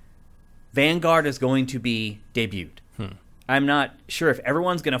Verdansk, Vanguard is going to be debuted. I'm not sure if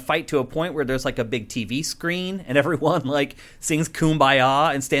everyone's going to fight to a point where there's like a big TV screen and everyone like sings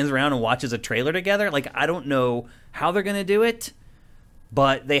Kumbaya and stands around and watches a trailer together. Like, I don't know how they're going to do it,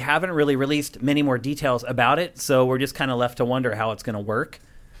 but they haven't really released many more details about it, so we're just kind of left to wonder how it's going to work.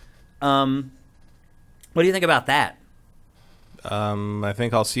 What do you think about that? I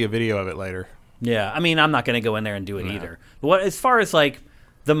think I'll see a video of it later. Yeah, I mean, I'm not going to go in there and do it either. But as far as like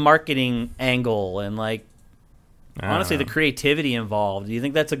the marketing angle and like honestly the creativity involved, do you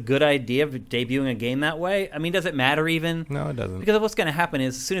think that's a good idea of debuting a game that way? I mean, does it matter even? No, it doesn't. Because what's going to happen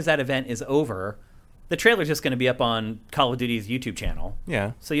is as soon as that event is over, the trailer's just going to be up on Call of Duty's YouTube channel.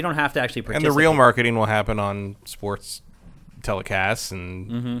 Yeah. So you don't have to actually participate. And the real marketing will happen on sports telecasts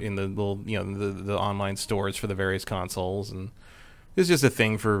and in the little, the online stores for the various consoles, and it's just a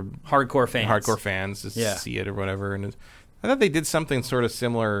thing for hardcore fans to see it or whatever. And I thought they did something sort of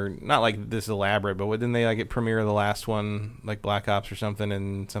similar, not like this elaborate, but didn't they like it premiere the last one, like Black Ops or something,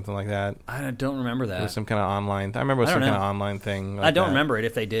 and something like that? I don't remember that. It was some kind of online. I remember it was some kind of online thing. Like I don't remember it.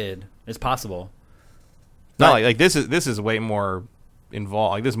 If they did, it's possible. Not like this is way more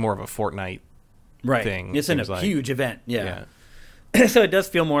involved. Like this is more of a Fortnite thing. It's in a huge event. Yeah. So it does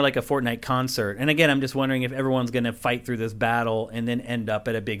feel more like a Fortnite concert. And again, I'm just wondering if everyone's going to fight through this battle and then end up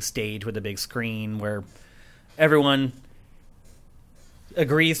at a big stage with a big screen where everyone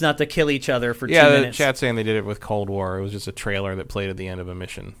agrees not to kill each other for 2 Yeah, minutes. the chat's saying they did it with Cold War. It was just a trailer that played at the end of a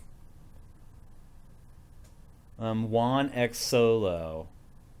mission. Juan X Solo.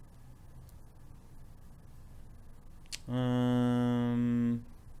 I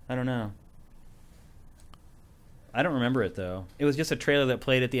don't know. I don't remember it, though. It was just a trailer that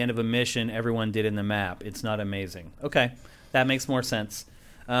played at the end of a mission everyone did in the map. It's not amazing. Okay, that makes more sense.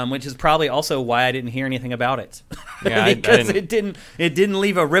 Which is probably also why I didn't hear anything about it. Yeah, because it didn't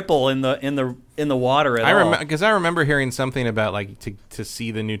leave a ripple in the water at all. Because I remember hearing something about like to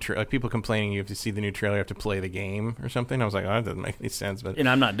see the new like people complaining you have to see the new trailer, you have to play the game or something. I was like, oh, that doesn't make any sense. But and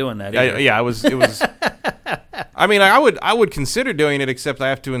I'm not doing that either. It was. I mean, I would consider doing it, except I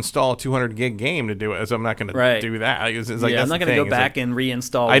have to install a 200 gig game to do it, so I'm not going to do that. It's like, I'm not going to go back and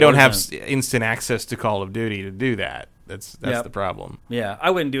reinstall. I don't have instant access to Call of Duty to do that. That's the problem. Yeah, I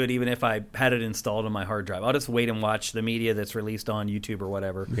wouldn't do it even if I had it installed on my hard drive. I'll just wait and watch the media that's released on YouTube or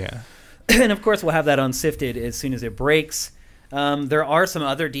whatever. Yeah. And of course, we'll have that unsifted as soon as it breaks. There are some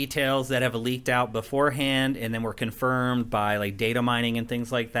other details that have leaked out beforehand and then were confirmed by like data mining and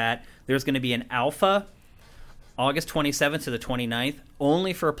things like that. There's going to be an alpha August 27th to the 29th,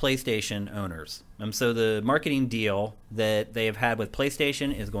 only for PlayStation owners. So the marketing deal that they have had with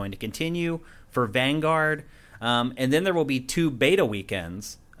PlayStation is going to continue for Vanguard. And then there will be 2 beta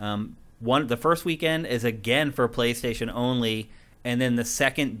weekends. The first weekend is again for PlayStation only, and then the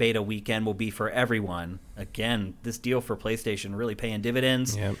second beta weekend will be for everyone. Again, this deal for PlayStation really paying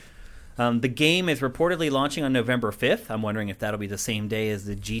dividends. Yep. The game is reportedly launching on November 5th. I'm wondering if that'll be the same day as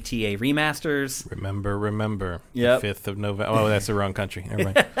the GTA remasters. Remember. Yep. The 5th of November. Oh, that's the wrong country.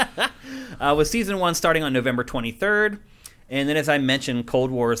 Never mind. With Season 1 starting on November 23rd. And then, as I mentioned, Cold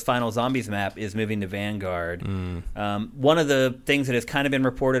War's final Zombies map is moving to Vanguard. One of the things that has kind of been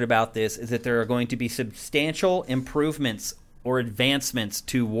reported about this is that there are going to be substantial improvements or advancements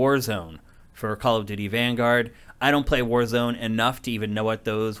to Warzone for Call of Duty Vanguard. I don't play Warzone enough to even know what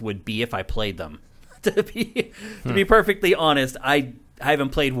those would be if I played them. to be perfectly honest, I haven't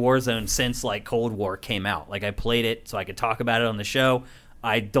played Warzone since like Cold War came out. Like I played it so I could talk about it on the show.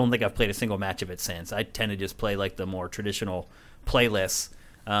 I don't think I've played a single match of it since. I tend to just play like the more traditional playlists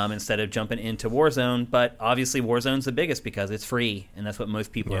instead of jumping into Warzone. But obviously Warzone's the biggest because it's free, and that's what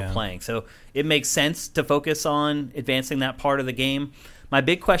most people are playing. So it makes sense to focus on advancing that part of the game. My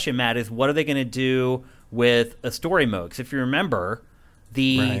big question, Matt, is what are they going to do with a story mode? Because if you remember,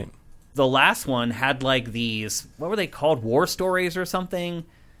 the last one had like these, what were they called, war stories or something?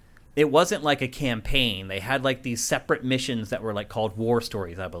 It wasn't like a campaign. They had like these separate missions that were like called war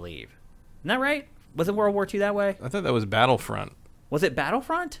stories, I believe. Isn't that right? Was it World War II that way? I thought that was Battlefront. Was it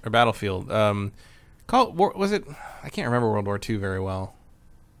Battlefront? Or Battlefield. Was it? I can't remember World War II very well.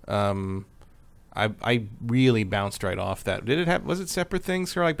 I really bounced right off that. Did it have? Was it separate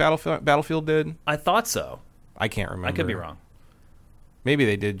things or like Battlefield did? I thought so. I can't remember. I could be wrong. Maybe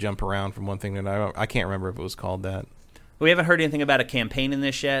they did jump around from one thing to another. I can't remember if it was called that. We haven't heard anything about a campaign in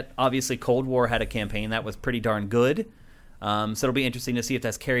this yet. Obviously, Cold War had a campaign that was pretty darn good. So it'll be interesting to see if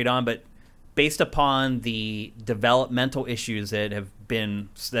that's carried on. But based upon the developmental issues that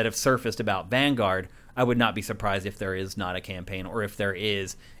have surfaced about Vanguard, I would not be surprised if there is not a campaign, or if there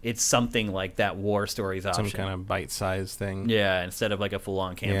is, it's something like that War Stories option. Some kind of bite-sized thing. Yeah, instead of like a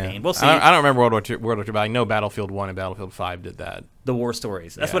full-on campaign. Yeah. We'll see. I don't remember World War II, but I know Battlefield 1 and Battlefield 5 did that. The War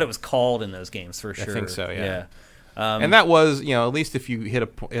Stories. That's what it was called in those games, for sure. I think so, yeah. And that was, at least if you hit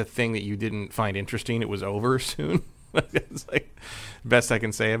a thing that you didn't find interesting, it was over soon. That's like best I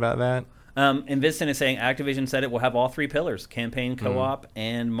can say about that. And Vincent is saying Activision said it will have all 3 pillars, campaign, co-op,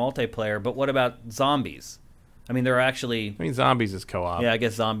 and multiplayer. But what about zombies? I mean, there are actually... zombies is co-op. Yeah, I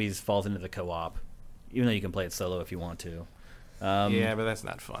guess zombies falls into the co-op, even though you can play it solo if you want to. Yeah, but that's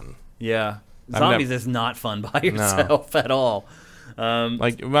not fun. Yeah. Zombies is not fun by yourself at all. You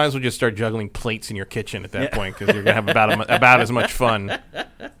might as well just start juggling plates in your kitchen at that point, because you're going to have about as much fun.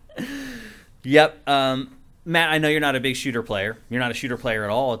 Yep. Matt, I know you're not a big shooter player. You're not a shooter player at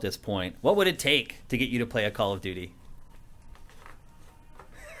all at this point. What would it take to get you to play a Call of Duty?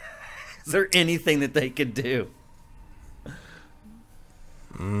 Is there anything that they could do?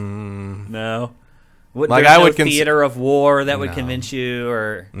 No. I would theater of war that would convince you,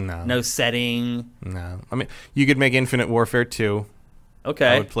 or no setting? No. I mean, you could make Infinite Warfare 2. Okay.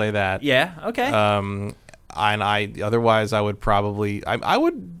 I would play that. Yeah, okay. And otherwise I would probably...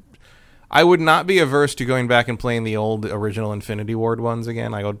 I would not be averse to going back and playing the old original Infinity Ward ones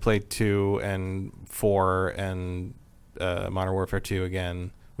again. I would play 2 and 4 and Modern Warfare 2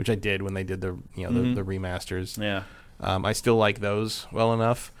 again, which I did when they did the remasters. Yeah. I still like those well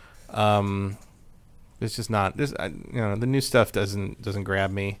enough. It's just not this. The new stuff doesn't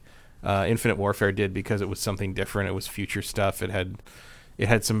grab me. Infinite Warfare did because it was something different. It was future stuff. It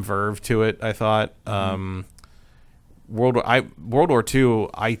had some verve to it, I thought. World War II,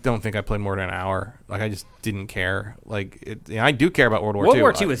 I don't think I played more than an hour. Like, I just didn't care. Like, I do care about World War II.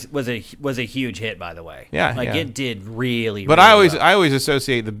 World War II was a huge hit, by the way. Yeah, it did really. But really I always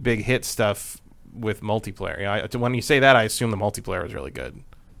associate the big hit stuff with multiplayer. When you say that, I assume the multiplayer is really good.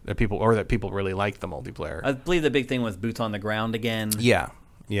 That people really like the multiplayer. I believe the big thing was boots on the ground again. Yeah.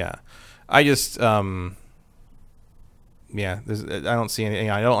 I just I don't see anything.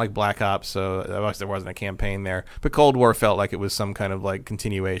 I don't like Black Ops, so there wasn't a campaign there. But Cold War felt like it was some kind of like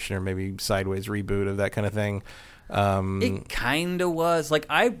continuation or maybe sideways reboot of that kind of thing. It kind of was. Like,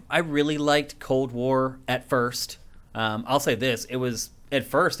 I really liked Cold War at first. I'll say this: at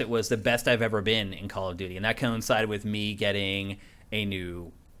first it was the best I've ever been in Call of Duty, and that coincided with me getting a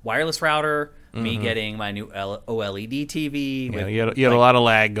new wireless router, me getting my new OLED TV. You had a lot of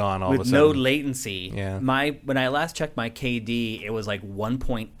lag gone all of a sudden. With no latency. Yeah. When I last checked my KD, it was like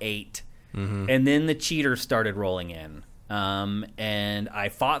 1.8. And then the cheaters started rolling in. And I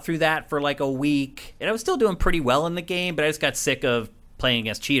fought through that for like a week. And I was still doing pretty well in the game, but I just got sick of playing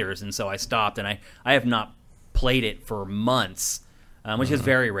against cheaters. And so I stopped, and I have not played it for months, which is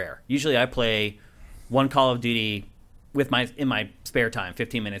very rare. Usually I play one Call of Duty in my spare time,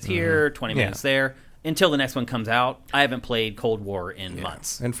 15 minutes here, 20 minutes there, until the next one comes out. I haven't played Cold War in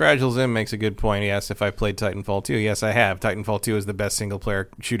months. And Fragile Zim makes a good point. He asked if I played Titanfall 2. Yes, I have. Titanfall 2 is the best single-player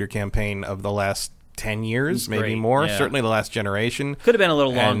shooter campaign of the last 10 years, maybe more. Yeah. Certainly the last generation. Could have been a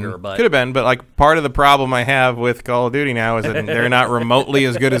little longer, but... Could have been, but like part of the problem I have with Call of Duty now is that they're not remotely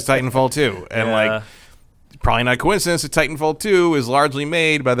as good as Titanfall 2. And like... Probably not a coincidence that Titanfall 2 is largely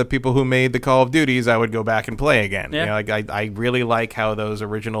made by the people who made the Call of Duties I would go back and play again. Yeah. I really like how those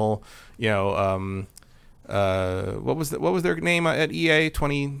original, what was their name at EA?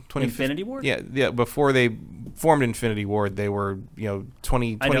 20 Infinity Ward? Yeah. Before they formed Infinity Ward, they were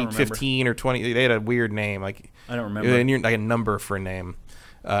 2015 or 20. They had a weird name. Like, I don't remember. Like a number for a name,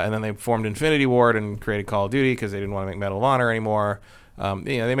 and then they formed Infinity Ward and created Call of Duty because they didn't want to make Medal of Honor anymore.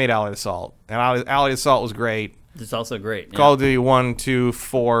 They made Allied Assault, and Allied Assault was great. It's also great. Yeah. Call of Duty 1, 2,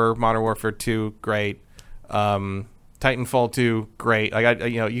 4, Modern Warfare 2, great. Titanfall 2, great.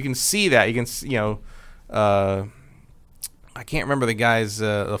 You can see that. You can, I can't remember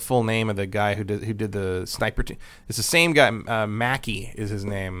the full name of the guy who did the sniper. It's the same guy. Mackey is his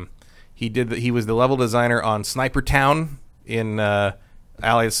name. He was the level designer on Sniper Town in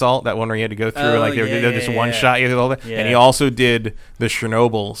Allied Assault, that one where you had to go through one shot, and he also did the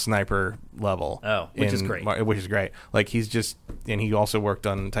Chernobyl sniper level. Which is great. Which is great. Like, he also worked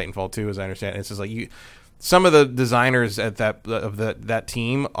on Titanfall 2, as I understand. It's just like some of the designers at that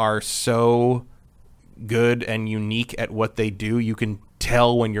team are so good and unique at what they do. You can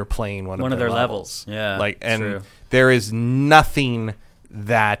tell when you're playing one of their levels. Yeah, true. There is nothing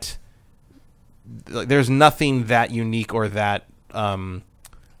that unique or that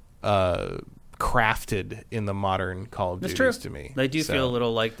crafted in the modern Call of Duty to me. They do feel a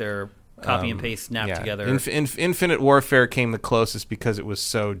little like they're copy and paste snapped together. Infinite Warfare came the closest because it was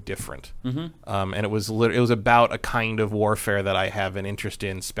so different, and it was about a kind of warfare that I have an interest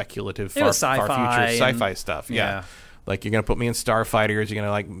in, speculative, far future sci-fi stuff. Yeah. Like, you're gonna put me in starfighters. You're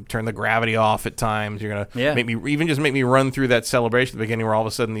gonna like turn the gravity off at times. You're gonna make me run through that celebration at the beginning where all of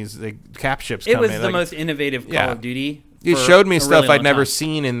a sudden these cap ships come in. It was the most innovative Call of Duty. It showed me stuff I'd never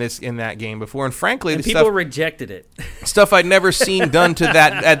seen in that game before, and frankly, people rejected it. Stuff I'd never seen done to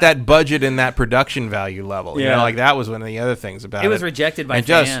that at that budget and that production value level. Like, that was one of the other things about it. It was rejected by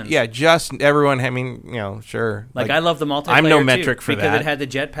fans. Just everyone. I mean, sure. Like, I love the multiplayer. I'm no metric for that because it had the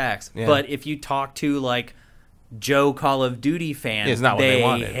jetpacks. Yeah. But if you talk to like Joe Call of Duty fans, it's not what they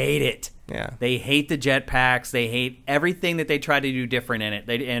wanted. Hate it. Yeah, they hate the jetpacks. They hate everything that they try to do different in it.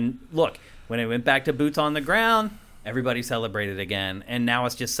 And look, when it went back to boots on the ground, everybody celebrated again, and now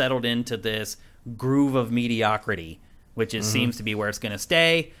it's just settled into this groove of mediocrity, which seems to be where it's going to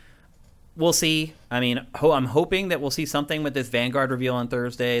stay. We'll see. I mean, I'm hoping that we'll see something with this Vanguard reveal on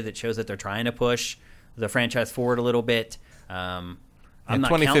Thursday that shows that they're trying to push the franchise forward a little bit. I'm not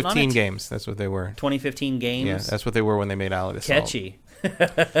 2015 games, that's what they were. 2015 games? Yeah, that's what they were when they made Allied Assault. Catchy.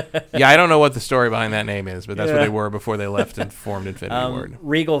 Yeah, I don't know what the story behind that name is, but that's what they were before they left and formed Infinity Ward.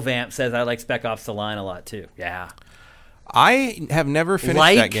 Regal Vamp says, I like Spec Ops The Line a lot, too. Yeah. I have never finished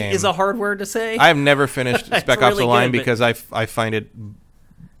that game. Is a hard word to say. I have never finished Spec Ops The Line because I find it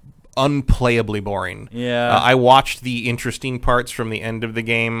unplayably boring. Yeah. I watched the interesting parts from the end of the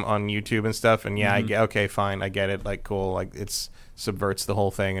game on YouTube and stuff, and I get, okay, fine, I get it, like, cool, like, it's subverts the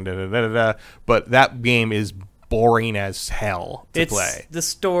whole thing, and da-da-da-da-da, but that game is boring as hell to play. It's the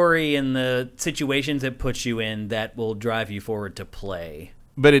story and the situations it puts you in that will drive you forward to play.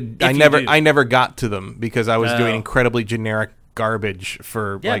 But I never got to them because I was doing incredibly generic garbage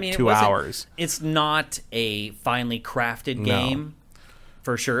for 2 hours. It's not a finely crafted game,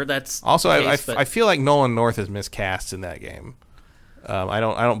 for sure. That's also I feel like Nolan North is miscast in that game. I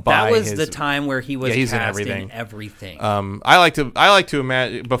don't buy. That was the time where he was he's cast in everything. I like to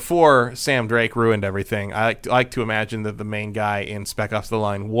imagine before Sam Drake ruined everything. I like to imagine that the main guy in Spec Ops: The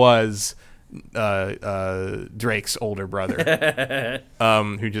Line was Drake's older brother,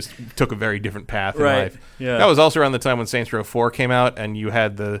 who just took a very different path in life. Yeah. That was also around the time when Saints Row 4 came out, and you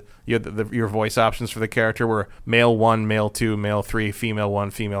had your voice options for the character were male 1, male 2, male 3, female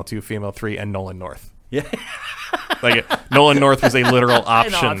 1, female 2, female 3, and Nolan North. Yeah. Like Nolan North was a literal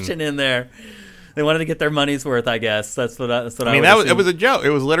option. An option in there. They wanted to get their money's worth, I guess. That's what I mean. It was a joke. It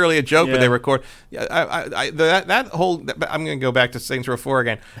was literally a joke, but they record. That whole. I'm going to go back to Saints Row 4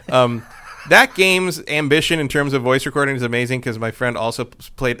 again. That game's ambition in terms of voice recording is amazing because my friend also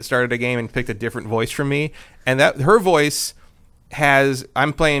started a game and picked a different voice from me, and that her voice has.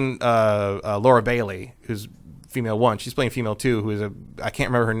 I'm playing Laura Bailey, who's female 1. She's playing female 2, who is I can't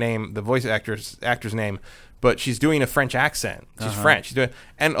remember her name, the voice actor's name. But she's doing a French accent. She's French.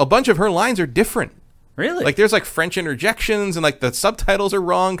 And a bunch of her lines are different. Really? Like there's like French interjections and like the subtitles are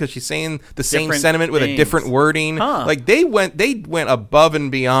wrong because she's saying the same Different sentiment with a different wording. Huh. Like they went above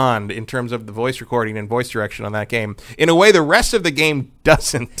and beyond in terms of the voice recording and voice direction on that game in a way the rest of the game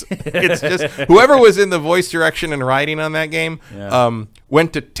doesn't. It's just whoever was in the voice direction and writing on that game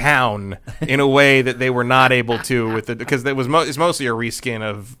went to town in a way that they were not able to with it because it's mostly a reskin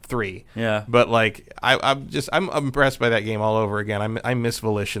of 3. Yeah. But like I'm impressed by that game all over again. I miss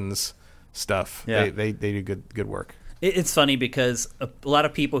Volition's stuff. Yeah. They do good work. It's funny because a lot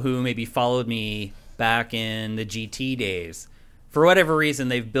of people who maybe followed me back in the GT days, for whatever reason,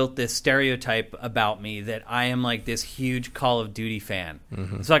 they've built this stereotype about me that I am like this huge Call of Duty fan.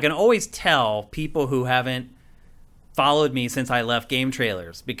 Mm-hmm. So I can always tell people who haven't followed me since I left Game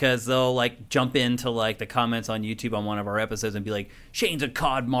Trailers because they'll like jump into like the comments on YouTube on one of our episodes and be like, Shane's a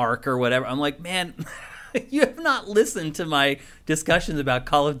COD mark or whatever. I'm like, man, you have not listened to my discussions about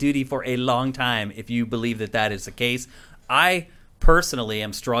Call of Duty for a long time if you believe that is the case. I personally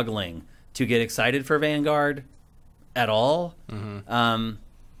am struggling to get excited for Vanguard at all. Mm-hmm.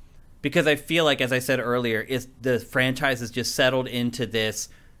 Because I feel like, as I said earlier, the franchise has just settled into this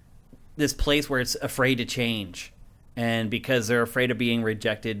place where it's afraid to change. And because they're afraid of being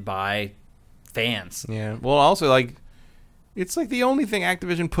rejected by fans. Yeah. Well, also, like, it's like the only thing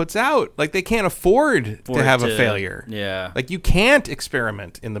Activision puts out. Like, they can't afford to have a failure. Yeah. Like, you can't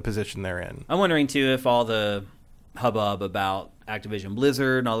experiment in the position they're in. I'm wondering, too, if all the hubbub about Activision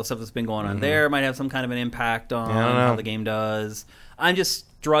Blizzard and all the stuff that's been going on there might have some kind of an impact on how the game does. I'm just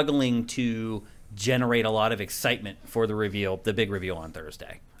struggling to generate a lot of excitement for the big reveal on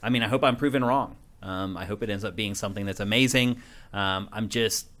Thursday. I mean, I hope I'm proven wrong. I hope it ends up being something that's amazing. I'm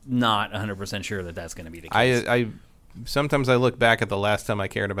just not 100% sure that that's going to be the case. Sometimes I look back at the last time I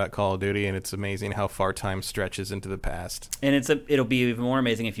cared about Call of Duty, and it's amazing how far time stretches into the past. And it'll be even more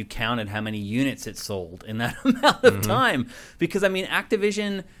amazing if you counted how many units it sold in that amount of time. Because, I mean,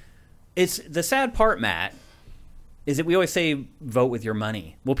 Activision, it's the sad part, Matt, is that we always say vote with your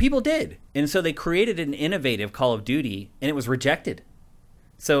money. Well, people did. And so they created an innovative Call of Duty, and it was rejected.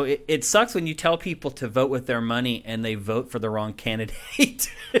 So it sucks when you tell people to vote with their money and they vote for the wrong candidate.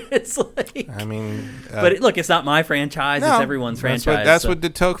 It's like, I mean, but look, it's not my franchise; it's everyone's franchise. That's what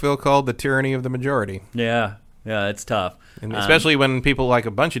de Tocqueville called the tyranny of the majority. Yeah, it's tough, and especially when people like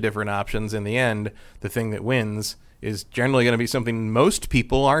a bunch of different options. In the end, the thing that wins is generally going to be something most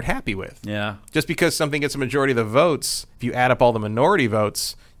people aren't happy with. Yeah, just because something gets a majority of the votes, if you add up all the minority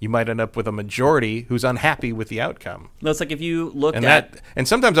votes, you might end up with a majority who's unhappy with the outcome. No, it's like if you look and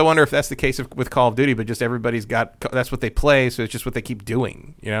sometimes I wonder if that's the case with Call of Duty, but just everybody's that's what they play, so it's just what they keep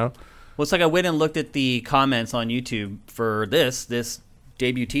doing, you know? Well, it's like I went and looked at the comments on YouTube for this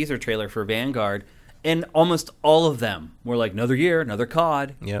debut teaser trailer for Vanguard, and almost all of them were like, another year, another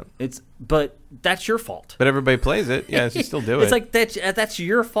COD. Yep. But that's your fault. But everybody plays it. Yeah, you still do it. It's like that's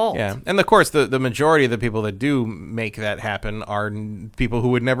your fault. Yeah, and of course, the majority of the people that do make that happen are people who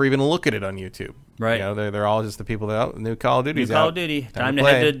would never even look at it on YouTube. Right. They're all just the people that new Call of Duty's New Call out. of Duty. Time to to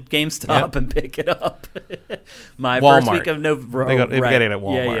head to GameStop and pick it up. My Walmart. first week of November. They get it at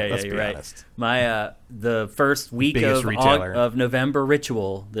Walmart. Yeah, let's be right. honest. My the first week of November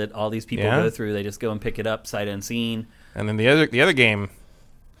ritual that all these people go through. They just go and pick it up sight unseen. And then the other game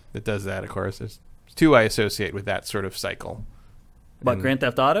that does that, of course, there's two I associate with that sort of cycle. What, Grand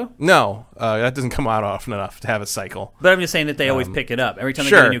Theft Auto? No, that doesn't come out often enough to have a cycle. But I'm just saying that they always pick it up. Every time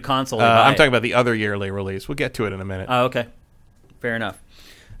they get a new console, they buy I'm talking about the other yearly release. We'll get to it in a minute. Oh, okay. Fair enough.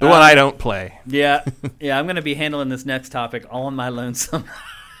 The one I don't play. Yeah. I'm going to be handling this next topic all on my lonesome,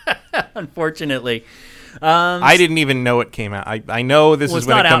 unfortunately. I didn't even know it came out. I know this is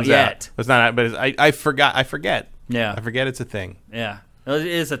when it comes out. It's not out, but I forget. Yeah. I forget it's a thing. Yeah. It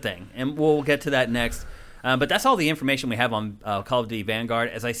is a thing. And we'll get to that next. But that's all the information we have on Call of Duty Vanguard.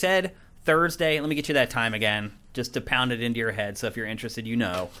 As I said, Thursday, let me get you that time again, just to pound it into your head. So if you're interested,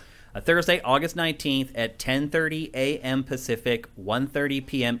 Thursday, August 19th at 10:30 a.m. Pacific, 1:30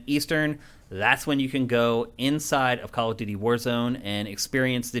 p.m. Eastern. That's when you can go inside of Call of Duty Warzone and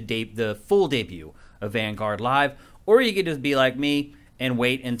experience the full debut of Vanguard Live. Or you could just be like me and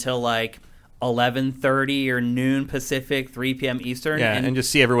wait until 11:30 or noon Pacific, 3 p.m. Eastern. Yeah, and just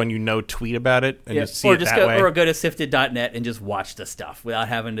see everyone tweet about it and just see or it just that way. Or go to sifted.net and just watch the stuff without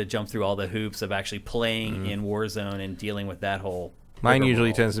having to jump through all the hoops of actually playing in Warzone and dealing with that whole... Mine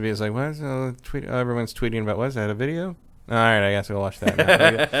usually tends to be everyone's tweeting about, was that a video? All right, I guess I'll watch that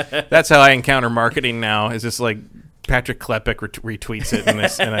now. That's how I encounter marketing now, is just Patrick Klepek retweets it and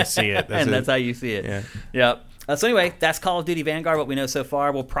I see it. That's how you see it. Yeah. Yep. So anyway, that's Call of Duty Vanguard, what we know so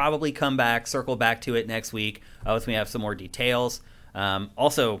far. We'll probably circle back to it next week once we have some more details.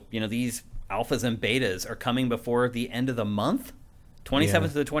 Also, these alphas and betas are coming before the end of the month. 27th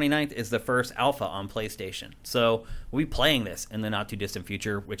to the 29th is the first alpha on PlayStation. So we'll be playing this in the not-too-distant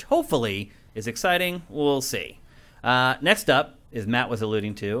future, which hopefully is exciting. We'll see. Next up, as Matt was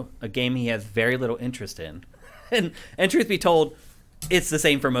alluding to, a game he has very little interest in. and truth be told, it's the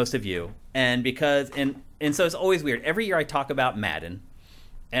same for most of you. And so it's always weird. Every year I talk about Madden,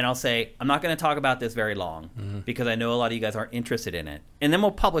 and I'll say, I'm not going to talk about this very long because I know a lot of you guys aren't interested in it. And then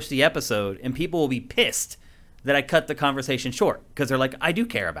we'll publish the episode, and people will be pissed that I cut the conversation short because they're like, I do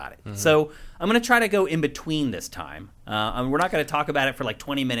care about it. So I'm going to try to go in between this time. We're not going to talk about it for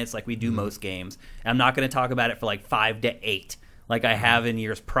 20 minutes like we do most games. I'm not going to talk about it for 5 to 8 like I have in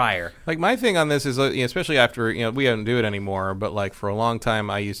years prior. My thing on this is, especially after, we don't do it anymore, but for a long time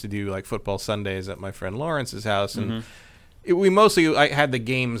I used to do football Sundays at my friend Lawrence's house, and I had the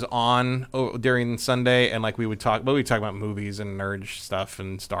games on during Sunday, and we would talk about movies and nerd stuff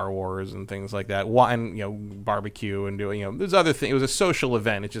and Star Wars and things like that, and barbecue and doing there's other things. It was a social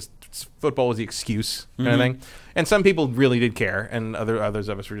event. It just football was the excuse kind of thing, and some people really did care, and others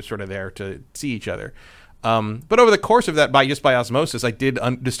of us were just sort of there to see each other. But over the course of that, by osmosis, I did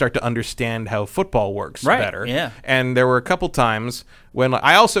just start to understand how football works better. Yeah. And there were a couple times when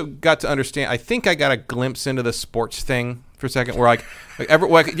I also got to understand. I think I got a glimpse into the sports thing for a second, where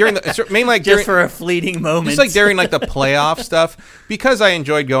during the mainly just for a fleeting moment, just during the playoff stuff, because I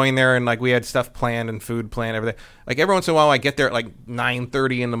enjoyed going there and we had stuff planned and food planned, everything. Every once in a while, I get there at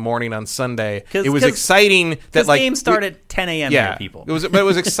 9:30 in the morning on Sunday. It was exciting that games start at 10 a.m. Yeah, people. It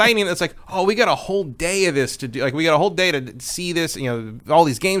was exciting. It's we got a whole day of this to do. We got a whole day to see this. All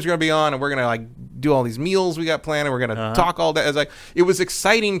these games are going to be on, and we're going to do all these meals we got planned, and we're going to talk all day. It was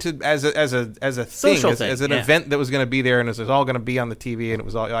exciting to as a thing, as an event that was going to be there, and it was all going to be on the TV, and it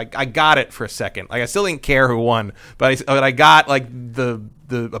was all I got it for a second. I still didn't care who won, but I got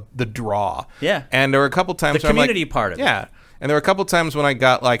the draw. Yeah. And there were a couple times the community part of it. Yeah. And there were a couple times when I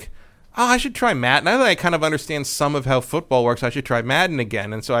got I should try Madden. Now that I kind of understand some of how football works, I should try Madden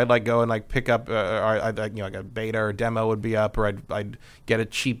again. And so I'd go and pick up, a beta or demo would be up, or I'd get a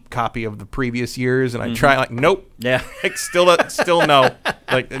cheap copy of the previous years, and I'd try. Nope. Yeah. Still no.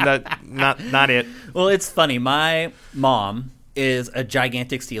 Not it. Well, it's funny. My mom is a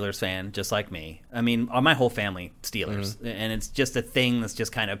gigantic Steelers fan, just like me. I mean, my whole family Steelers, and it's just a thing that's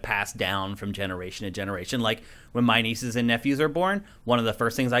just kind of passed down from generation to generation. When my nieces and nephews are born, one of the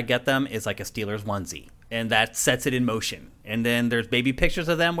first things I get them is a Steelers onesie, and that sets it in motion. And then there's baby pictures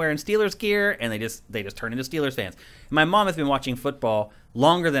of them wearing Steelers gear, and they just turn into Steelers fans. And my mom has been watching football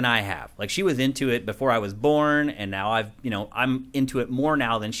longer than I have. She was into it before I was born, and now I'm into it more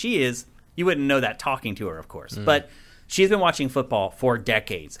now than she is. You wouldn't know that talking to her, of course, but she's been watching football for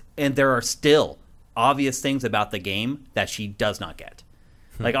decades, and there are still obvious things about the game that she does not get.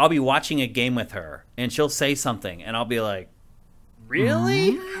 I'll be watching a game with her, and she'll say something, and I'll be like,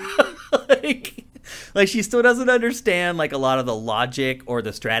 really? Like, she still doesn't understand, like, a lot of the logic or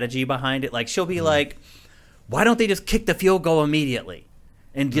the strategy behind it. Like, she'll be like, why don't they just kick the field goal immediately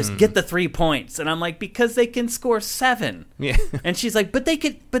and just get the 3 points? And I'm like, because they can score 7. Yeah. And she's like, but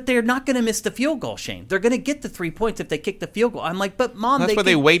they're not going to miss the field goal, Shane. They're going to get the 3 points if they kick the field goal. I'm like, but Mom, that's why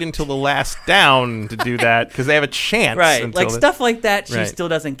they wait until the last down to do that, because they have a chance. Right. Like, stuff like that she still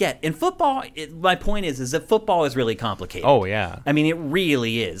doesn't get. In football, my point is that football is really complicated. Oh, yeah. I mean, it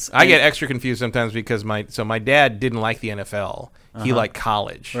really is. I get extra confused sometimes because my dad didn't like the NFL. He liked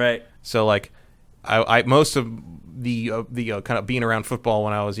college. Right. So, like, I most of the kind of being around football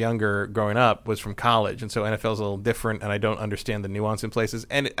when I was younger, growing up, was from college, and so NFL is a little different, and I don't understand the nuance in places.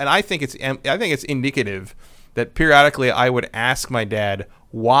 And I think it's indicative that periodically I would ask my dad,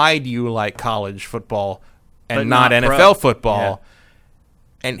 "Why do you like college football and not NFL football?" Yeah.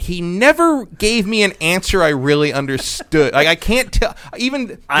 And he never gave me an answer I really understood. Like, I can't tell.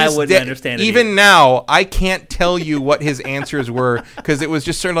 I wouldn't understand it. Even now, I can't tell you what his answers were, because it was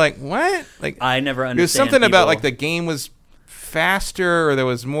just sort of like, what? Like, I never understand. There's something about, like, the game was faster, or there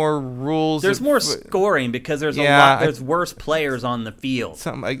was more rules. There's more scoring because there's there's worse players on the field.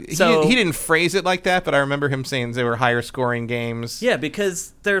 He didn't phrase it like that, but I remember him saying they were higher scoring games. Yeah,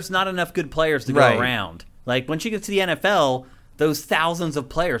 because there's not enough good players to go around. Like, once you get to the NFL, those thousands of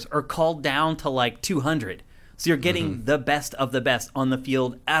players are called down to like 200. So you're getting the best of the best on the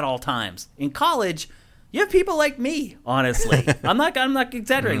field at all times. In college, you have people like me, honestly. I'm not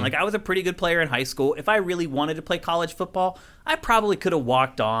exaggerating. Like, I was a pretty good player in high school. If I really wanted to play college football, I probably could have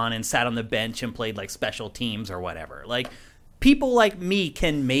walked on and sat on the bench and played like special teams or whatever. Like, people like me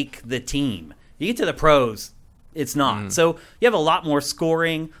can make the team. You get to the pros, it's not. So you have a lot more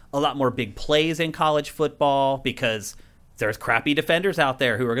scoring, a lot more big plays in college football, because there's crappy defenders out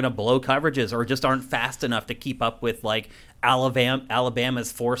there who are going to blow coverages or just aren't fast enough to keep up with, like, Alabama's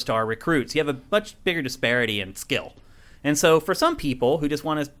 4-star recruits. You have a much bigger disparity in skill. And so for some people who just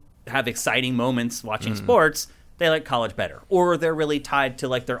want to have exciting moments watching sports, they like college better, or they're really tied to,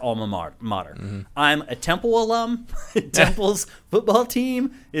 like, their alma mater. I'm a Temple alum. Temple's football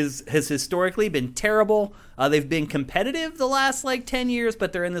team has historically been terrible. They've been competitive the last, like, 10 years,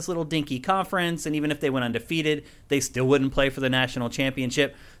 but they're in this little dinky conference, and even if they went undefeated, they still wouldn't play for the national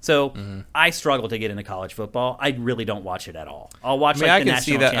championship. So I struggle to get into college football. I really don't watch it at all. I'll watch, the national championship. I can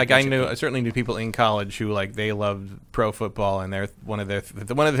see that. Like, I certainly knew people in college who, like, they loved pro football, and they're one of the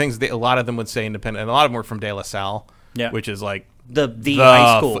things a lot of them would say independent, and a lot of them were from De La Salle, which is like the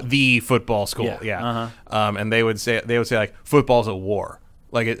high school, the football school, and they would say like, football's a war.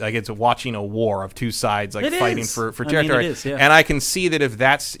 Like it's watching a war of two sides, like, fighting for territory. It is, yeah. And I can see that if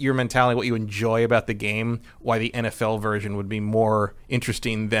that's your mentality, what you enjoy about the game, why the NFL version would be more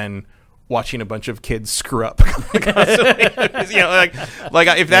interesting than watching a bunch of kids screw up. Like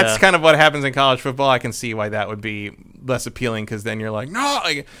if that's kind of what happens in college football, I can see why that would be less appealing, because then you're like, no,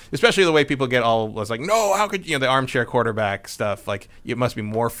 like, especially the way people get all like, no, how could the armchair quarterback stuff? Like, it must be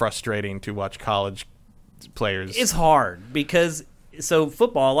more frustrating to watch college players. It's hard because. So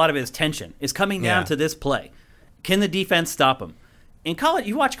football, a lot of it is tension. It's coming down to this play. Can the defense stop them? In college,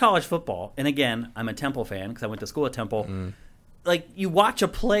 you watch college football, and again, I'm a Temple fan because I went to school at Temple. Like, you watch a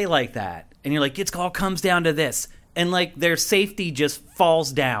play like that, and you're like, it all comes down to this. And, like, their safety just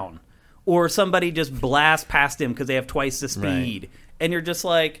falls down. Or somebody just blasts past him because they have twice the speed. Right. And you're just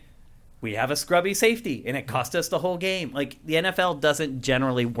like, we have a scrubby safety, and it cost us the whole game. Like, the NFL doesn't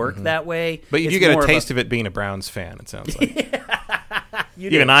generally work that way. But you do get a taste of it being a Browns fan, it sounds like.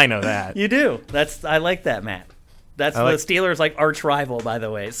 Even I know that. You do. I like that, Matt. That's the Steelers' like arch rival, by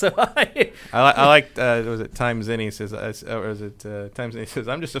the way. So I like. Was it Time Zinni says? Or is it Time Zinni says?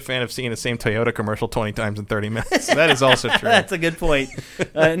 I'm just a fan of seeing the same Toyota commercial 20 times in 30 minutes. That is also true. That's a good point.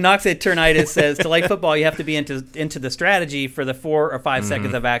 Noxid says, to like football, you have to be into the strategy for the 4 or 5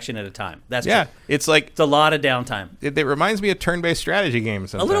 seconds of action at a time. That's true. It's like it's a lot of downtime. It reminds me of turn-based strategy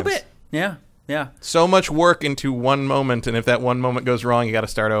games. Sometimes. A little bit. Yeah. Yeah. So much work into one moment, and if that one moment goes wrong, you got to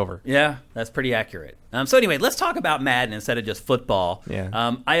start over. Yeah, that's pretty accurate. So anyway, let's talk about Madden instead of just football.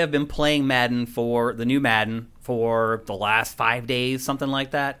 Yeah. I have been playing the new Madden for the last 5 days, something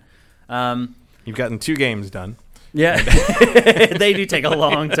like that. You've gotten 2 games done. Yeah. They do take a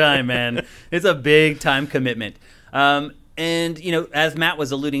long time, man. It's a big time commitment. And, as Matt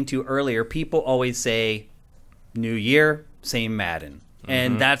was alluding to earlier, people always say, new year, same Madden.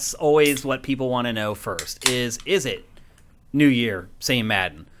 And that's always what people want to know first, is it new year, same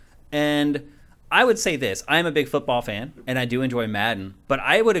Madden? And I would say this. I'm a big football fan, and I do enjoy Madden, but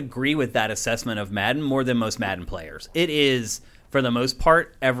I would agree with that assessment of Madden more than most Madden players. It is, for the most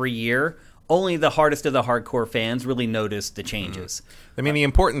part, every year. Only the hardest of the hardcore fans really notice the changes. I mean, the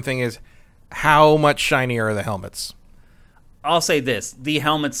important thing is, how much shinier are the helmets? I'll say this. The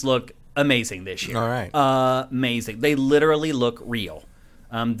helmets look amazing this year. All right. Amazing. They literally look real.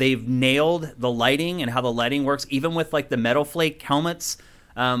 They've nailed the lighting and how the lighting works, even with like the Metal Flake helmets.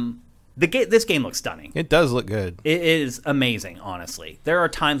 This game looks stunning. It does look good. It is amazing, honestly. There are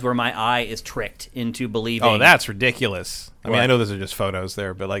times where my eye is tricked into believing... Oh, that's ridiculous. I mean, I know those are just photos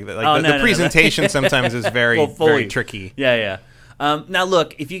there, but the presentation sometimes is very, very tricky. Yeah. Now,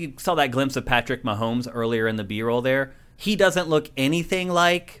 look, if you saw that glimpse of Patrick Mahomes earlier in the B-roll there, he doesn't look anything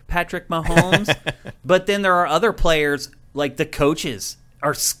like Patrick Mahomes. But then there are other players, like the coaches,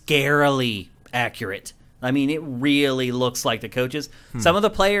 are scarily accurate. I mean, it really looks like the coaches. Some of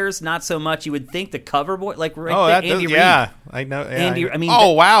the players, not so much. You would think the cover boy, like Andy Reid. Yeah, I know.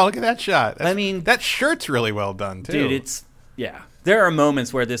 Yeah, wow, look at that shot. That shirt's really well done too, dude. There are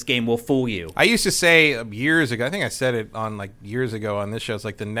moments where this game will fool you. I used to say years ago. I think I said it on years ago on this show. It's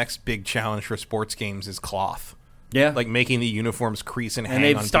like the next big challenge for sports games is cloth. Yeah, like making the uniforms crease and hang on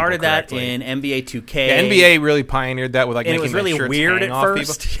people correctly. And they've started that in NBA 2K. Yeah, NBA really pioneered that with and making it was really shirts weird hang at off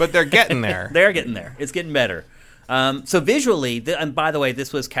first. People. But they're getting there. They're getting there. It's getting better. So visually, and by the way,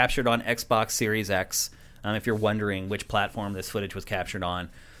 this was captured on Xbox Series X. If you're wondering which platform this footage was captured on,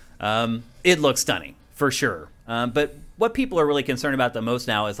 it looks stunning for sure. But what people are really concerned about the most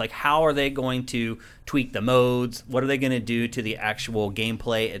now is like, how are they going to tweak the modes? What are they going to do to the actual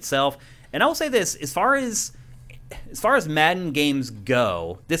gameplay itself? And I will say this: as far as Madden games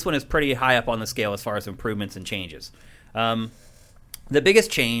go, this one is pretty high up on the scale as far as improvements and changes. The biggest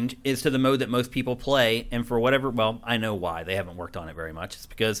change is to the mode that most people play, and for whatever, well, I know why. They haven't worked on it very much. It's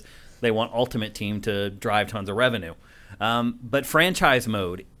because they want Ultimate Team to drive tons of revenue. But franchise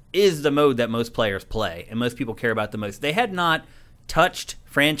mode is the mode that most players play, and most people care about the most. They had not touched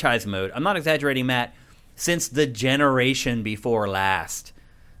franchise mode, I'm not exaggerating, Matt, since the generation before last.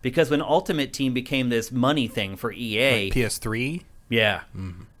 Because when Ultimate Team became this money thing for EA... Like PS3? Yeah.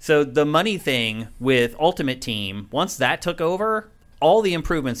 Mm-hmm. So the money thing with Ultimate Team, once that took over, all the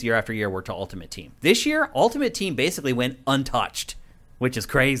improvements year after year were to Ultimate Team. This year, Ultimate Team basically went untouched, which is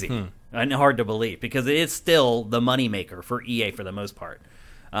crazy and hard to believe because it is still the moneymaker for EA for the most part.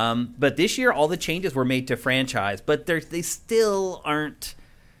 But this year, all the changes were made to franchise, but they still aren't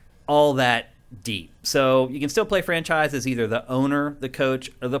all that deep. So you can still play franchise as either the owner, the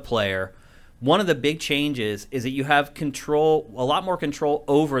coach, or the player. One of the big changes is that you have control, a lot more control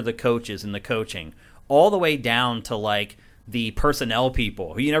over the coaches and the coaching, all the way down to like the personnel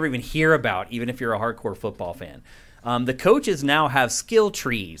people who you never even hear about, even if you're a hardcore football fan. The coaches now have skill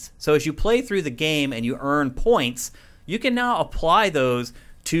trees. So as you play through the game and you earn points, you can now apply those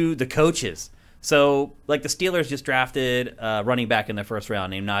to the coaches. So, like the Steelers just drafted a running back in the first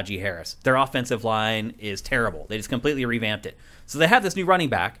round named Najee Harris. Their offensive line is terrible. They just completely revamped it. So they have this new running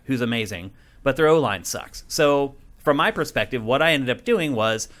back who's amazing, but their O-line sucks. So, from my perspective, what I ended up doing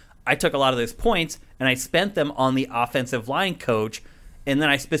was I took a lot of those points and I spent them on the offensive line coach, and then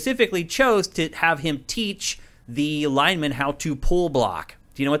I specifically chose to have him teach the lineman how to pull block.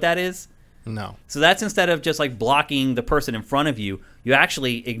 Do you know what that is? No. So that's instead of just like blocking the person in front of you, you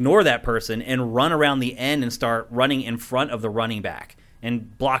actually ignore that person and run around the end and start running in front of the running back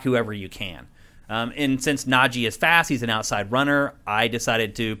and block whoever you can. And since Najee is fast, he's an outside runner, I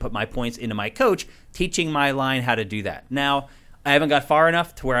decided to put my points into my coach, teaching my line how to do that. Now, I haven't got far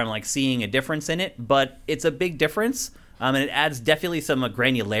enough to where I'm like seeing a difference in it, but it's a big difference, and it adds definitely some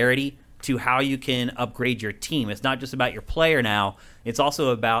granularity to how you can upgrade your team. It's not just about your player now. It's also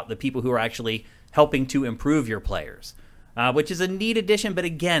about the people who are actually helping to improve your players, which is a neat addition, but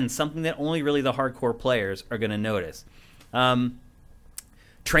again, something that only really the hardcore players are going to notice.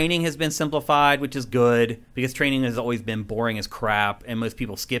 Training has been simplified, which is good, because training has always been boring as crap, and most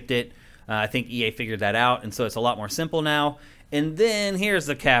people skipped it. I think EA figured that out, and so it's a lot more simple now. And then here's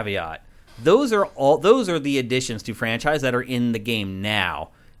the caveat. Those are the additions to franchise that are in the game now.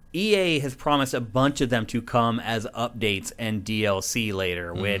 EA has promised a bunch of them to come as updates and DLC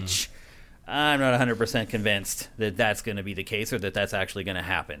later, which I'm not 100% convinced that that's going to be the case or that that's actually going to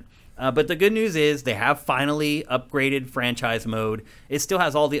happen. But the good news is they have finally upgraded franchise mode. It still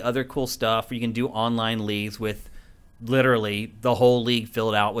has all the other cool stuff where you can do online leagues with literally the whole league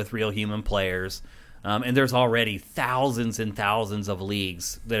filled out with real human players. And there's already thousands and thousands of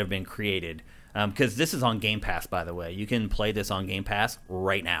leagues that have been created. Because this is on Game Pass, by the way. You can play this on Game Pass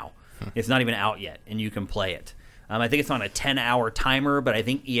right now. It's not even out yet, and you can play it. I think it's on a 10-hour timer, but I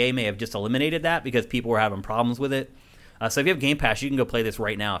think EA may have just eliminated that because people were having problems with it. So if you have Game Pass, you can go play this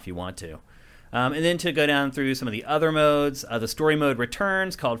right now if you want to. And then to go down through some of the other modes, the story mode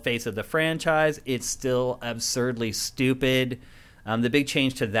returns, called Face of the Franchise. It's still absurdly stupid. The big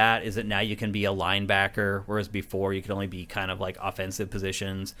change to that is that now you can be a linebacker, whereas before you could only be kind of like offensive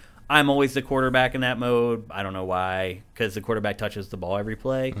positions. I'm always the quarterback in that mode. I don't know why, because the quarterback touches the ball every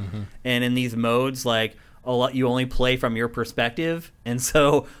play. And in these modes, like, you only play from your perspective, and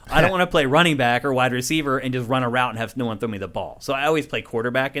so I don't want to play running back or wide receiver and just run a route and have no one throw me the ball. So I always play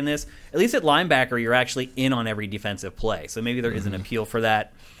quarterback in this. At least at linebacker, you're actually in on every defensive play, so maybe there is an appeal for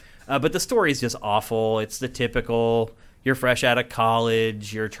that. But the story is just awful. It's the typical, you're fresh out of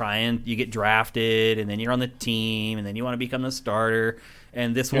college, you get drafted, and then you're on the team, and then you want to become the starter.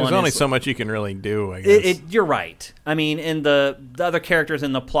 And this one, there's only so much you can really do, I guess. You're right. I mean, and the other characters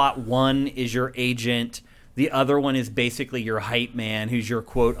in the plot, one is your agent. The other one is basically your hype man, who's your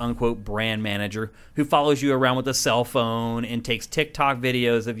quote-unquote brand manager, who follows you around with a cell phone and takes TikTok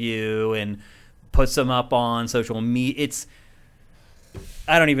videos of you and puts them up on social media.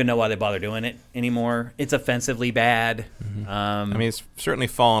 I don't even know why they bother doing it anymore. It's offensively bad. I mean, it's certainly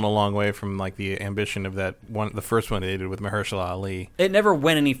fallen a long way from like the ambition of the first one they did with Mahershala Ali. It never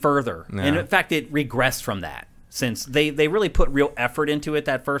went any further. No. And in fact, it regressed from that. Since they really put real effort into it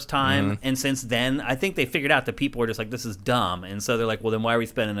that first time, and since then, I think they figured out that people were just like, this is dumb, and so they're like, well, then why are we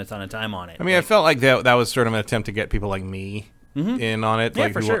spending a ton of time on it? I mean, I felt like that was sort of an attempt to get people like me in on it,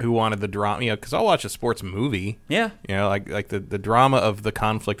 like who wanted the drama, because I'll watch a sports movie. Yeah. Like the drama of the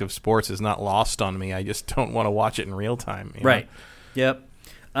conflict of sports is not lost on me. I just don't want to watch it in real time. Right. Yep.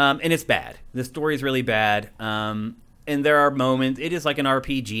 And it's bad. The story's really bad. And there are moments, it is like an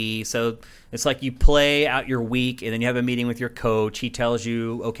RPG, so it's like you play out your week, and then you have a meeting with your coach. He tells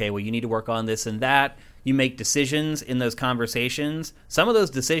you, okay, well, you need to work on this and that. You make decisions in those conversations. Some of those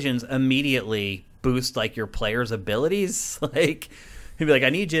decisions immediately boost, like, your player's abilities. Like, he'd be like,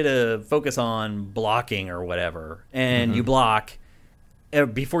 I need you to focus on blocking or whatever. And you block.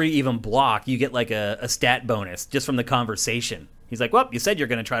 Before you even block, you get, like, a stat bonus just from the conversation. He's like, well, you said you're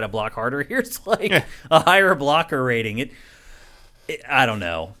going to try to block harder. Here's like a higher blocker rating. I don't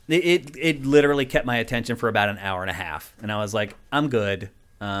know. It literally kept my attention for about an hour and a half. And I was like, I'm good.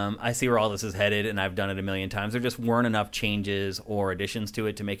 I see where all this is headed, and I've done it a million times. There just weren't enough changes or additions to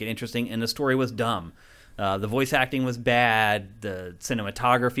it to make it interesting, and the story was dumb. The voice acting was bad. The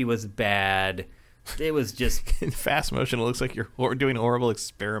cinematography was bad. It was just in fast motion. It looks like you're doing horrible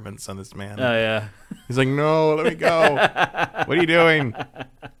experiments on this man. Oh yeah. He's like, no, let me go. What are you doing?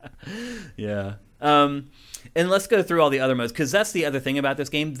 Yeah. And let's go through all the other modes, because that's the other thing about this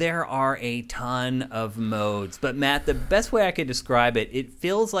game. There are a ton of modes, but Matt, the best way I could describe it, it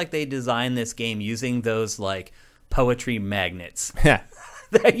feels like they designed this game using those like poetry magnets. Yeah.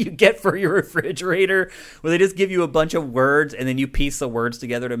 That you get for your refrigerator, where they just give you a bunch of words and then you piece the words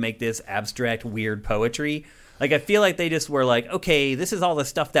together to make this abstract, weird poetry. Like, I feel like they just were like, okay, this is all the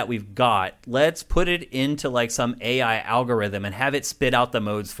stuff that we've got. Let's put it into like some AI algorithm and have it spit out the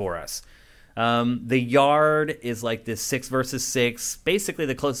modes for us. The yard is like this 6 versus 6, basically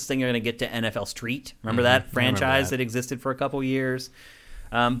the closest thing you're going to get to NFL Street. Remember that franchise that existed for a couple years?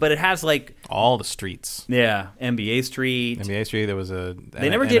 But it has like all the streets. Yeah, NBA Street. NBA Street. There was a. They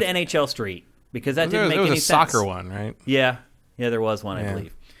never did NHL Street because that didn't make any sense. There was a soccer one, right? Yeah, there was one, I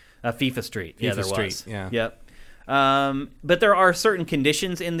believe. FIFA Street. Yeah, there was. Yeah. Yep. But there are certain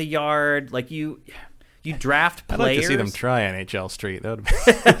conditions in the yard, like you draft players. I'd like to see them try NHL Street. That would be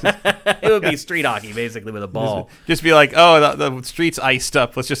it would be street hockey, basically, with a ball. Just be like, oh, the street's iced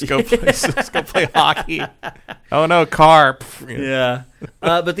up. Let's just go play, let's go play hockey. Oh, no, car. Yeah.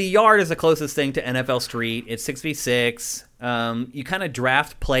 But the yard is the closest thing to NFL Street. It's 6v6. You kind of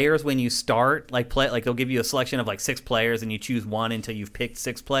draft players when you start. Like they'll give you a selection of like 6 players, and you choose one until you've picked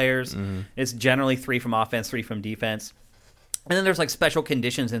 6 players. It's generally 3 from offense, 3 from defense. And then there's like special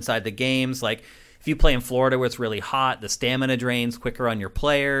conditions inside the games, like if you play in Florida where it's really hot, the stamina drains quicker on your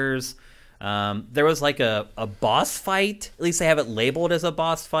players. There was like a boss fight. At least they have it labeled as a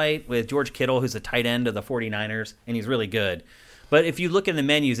boss fight with George Kittle, who's a tight end of the 49ers, and he's really good. But if you look in the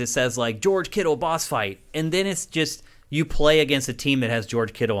menus, it says like George Kittle boss fight, and then it's just you play against a team that has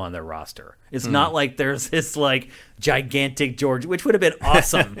George Kittle on their roster. It's not like there's this like gigantic George, which would have been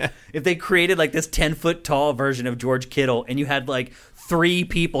awesome if they created like this 10-foot tall version of George Kittle, and you had like 3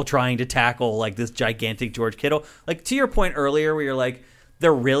 people trying to tackle like this gigantic George Kittle. Like to your point earlier where you're like,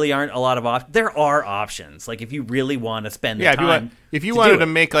 there really aren't a lot of options. There are options. Like if you really want to spend the time. If you wanted to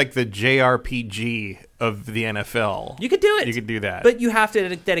make like the JRPG of the NFL. You could do it. You could do that. But you have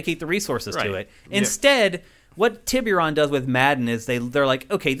to dedicate the resources to it. Instead, what Tiburon does with Madden is they're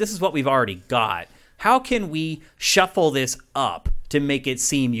like, okay, this is what we've already got. How can we shuffle this up to make it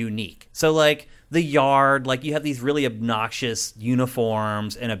seem unique? So like the yard, like you have these really obnoxious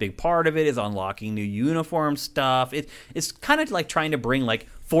uniforms, and a big part of it is unlocking new uniform stuff. It's kind of like trying to bring like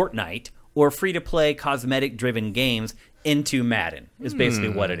Fortnite or free-to-play cosmetic-driven games into Madden is basically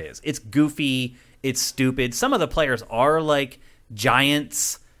what it is. It's goofy. It's stupid. Some of the players are like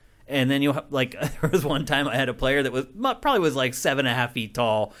giants, and then you'll like there was one time I had a player that was probably was like 7.5 feet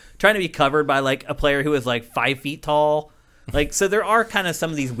tall, trying to be covered by like a player who was like 5 feet tall. Like, so there are kind of some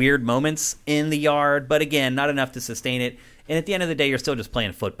of these weird moments in the yard, but again, not enough to sustain it. And at the end of the day, you're still just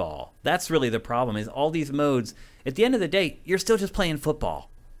playing football. That's really the problem, is all these modes. At the end of the day, you're still just playing football.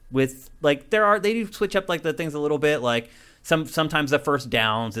 With like they do switch up like the things a little bit. Like sometimes the first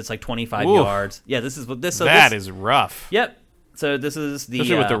downs, it's like 25 yards. Yeah, this is what this. So that is rough. Yep. So this is the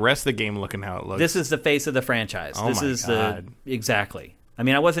especially with the rest of the game looking how it looks. This is the face of the franchise. Oh this my is God. Exactly. I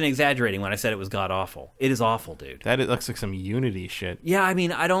mean, I wasn't exaggerating when I said it was god awful. It is awful, dude. It looks like some Unity shit. Yeah, I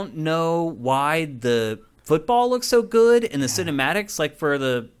mean, I don't know why the football looks so good and the cinematics, like for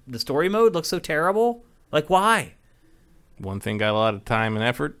the story mode, looks so terrible. Like, why? One thing got a lot of time and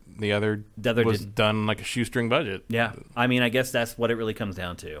effort. The other was didn't. Done like a shoestring budget. Yeah, I mean, I guess that's what it really comes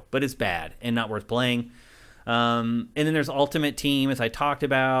down to. But it's bad and not worth playing. And then there's Ultimate Team, as I talked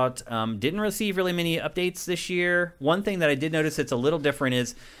about. Didn't receive really many updates this year. One thing that I did notice that's a little different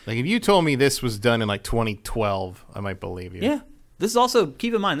is... Like, if you told me this was done in, like, 2012, I might believe you. Yeah. This is also,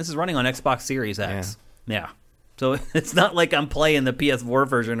 keep in mind, this is running on Xbox Series X. Yeah. So it's not like I'm playing the PS4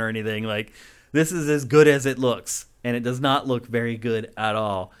 version or anything. Like, this is as good as it looks. And it does not look very good at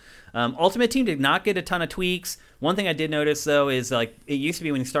all. Ultimate Team did not get a ton of tweaks. One thing I did notice, though, is like it used to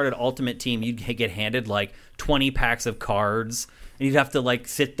be when you started Ultimate Team, you'd get handed like 20 packs of cards, and you'd have to like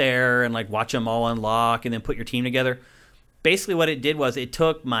sit there and like watch them all unlock and then put your team together. Basically, what it did was it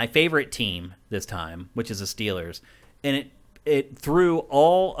took my favorite team this time, which is the Steelers, and it threw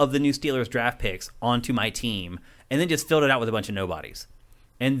all of the new Steelers draft picks onto my team, and then just filled it out with a bunch of nobodies.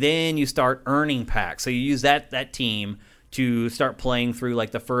 And then you start earning packs. So you use that team to start playing through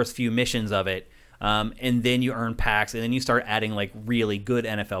like the first few missions of it, and then you earn packs, and then you start adding like really good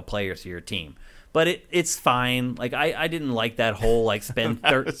NFL players to your team. But it's fine. Like I didn't like that whole like spend.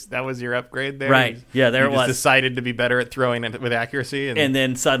 That was your upgrade there, right? Yeah, there you it was. Decided to be better at throwing it with accuracy, and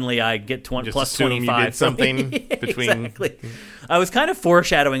then suddenly I get 20 plus 25. You did something between. Exactly. I was kind of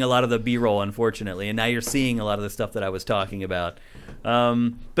foreshadowing a lot of the B-roll, unfortunately, and now you're seeing a lot of the stuff that I was talking about.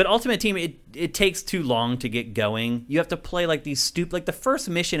 But Ultimate Team, it takes too long to get going. You have to play like these stupid. Like the first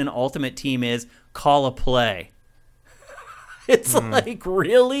mission in Ultimate Team is call a play. It's like,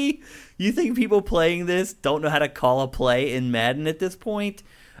 really? You think people playing this don't know how to call a play in Madden at this point?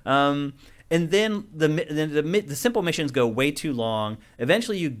 And then the simple missions go way too long.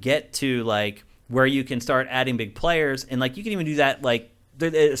 Eventually, you get to like where you can start adding big players, and like you can even do that like.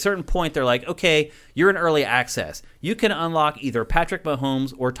 At a certain point, they're like, okay, you're in early access. You can unlock either Patrick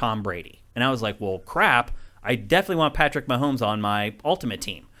Mahomes or Tom Brady. And I was like, well, crap. I definitely want Patrick Mahomes on my Ultimate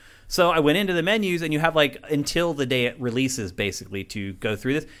Team. So I went into the menus, and you have like until the day it releases, basically, to go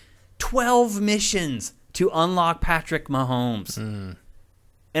through this. 12 missions to unlock Patrick Mahomes.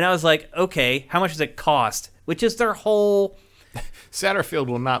 And I was like, okay, how much does it cost? Which is their whole... Satterfield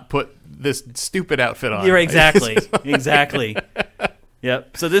will not put this stupid outfit on. You're exactly.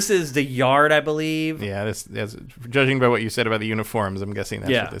 Yep. So this is the yard, I believe. Yeah, that's judging by what you said about the uniforms, I'm guessing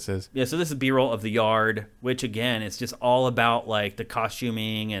that's what this is. Yeah, so this is B-roll of the yard, which again, it's just all about like the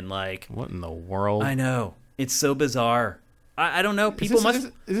costuming and like what in the world? I know. It's so bizarre. I don't know. People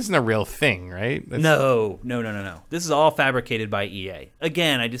This isn't a real thing, right? No. This is all fabricated by EA.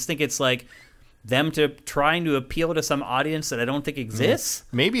 Again, I just think it's like them trying to appeal to some audience that I don't think exists.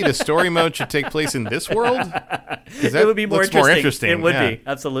 Maybe the story mode should take place in this world? It would be more interesting. It would be,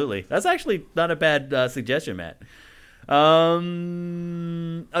 absolutely. That's actually not a bad suggestion, Matt.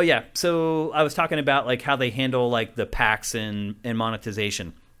 Oh yeah, so I was talking about like how they handle like the packs and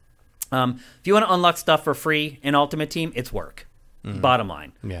monetization. If you want to unlock stuff for free in Ultimate Team, it's work. Bottom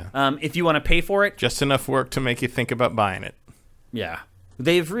line. Yeah. If you want to pay for it, just enough work to make you think about buying it. Yeah.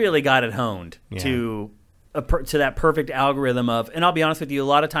 They've really got it honed to that perfect algorithm of, and I'll be honest with you, a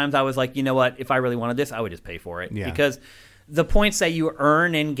lot of times I was like, you know what, if I really wanted this, I would just pay for it. Yeah. Because the points that you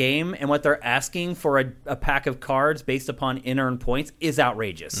earn in-game and what they're asking for a pack of cards based upon in-earned points is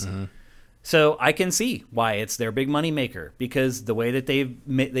outrageous. So I can see why it's their big money maker, because the way that they've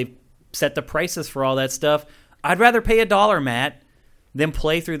set the prices for all that stuff, I'd rather pay $1, Matt, than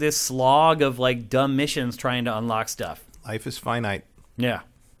play through this slog of like dumb missions trying to unlock stuff. Life is finite. Yeah.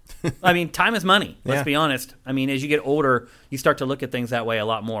 I mean, time is money. Let's be honest. I mean, as you get older, you start to look at things that way a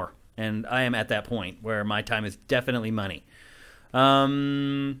lot more. And I am at that point where my time is definitely money.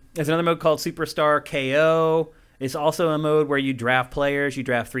 There's another mode called Superstar KO. It's also a mode where you draft players. You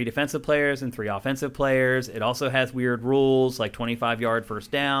draft 3 defensive players and 3 offensive players. It also has weird rules like 25-yard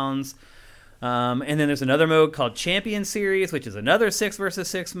first downs. And then there's another mode called Champion Series, which is another 6 versus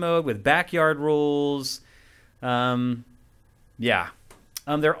 6 mode with backyard rules. There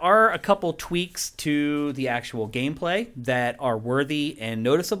are a couple tweaks to the actual gameplay that are worthy and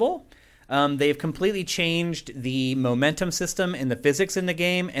noticeable. They've completely changed the momentum system and the physics in the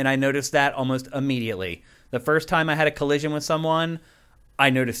game, and I noticed that almost immediately. The first time I had a collision with someone, I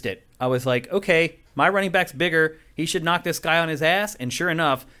noticed it. I was like, okay, my running back's bigger. He should knock this guy on his ass. And sure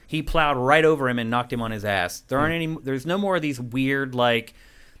enough, he plowed right over him and knocked him on his ass. There's no more of these weird, like,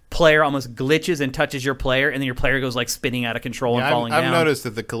 player almost glitches and touches your player, and then your player goes, like, spinning out of control and falling down. I've noticed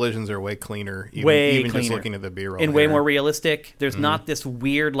that the collisions are way cleaner, even just looking at the B-roll. And way more realistic. There's not this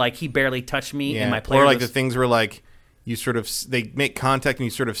weird, like, he barely touched me, and my player or, like, the things where, like, they make contact and you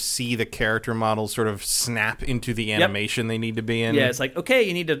sort of see the character models sort of snap into the animation they need to be in. Yeah, it's like, okay,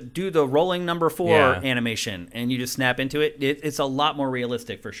 you need to do the rolling number 4 animation, and you just snap into it. It's a lot more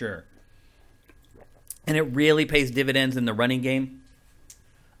realistic for sure. And it really pays dividends in the running game.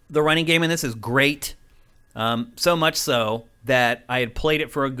 The running game in this is great, so much so that I had played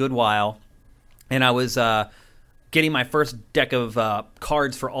it for a good while, and I was getting my first deck of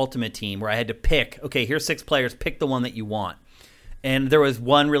cards for Ultimate Team where I had to pick, okay, here's 6 players, pick the one that you want. And there was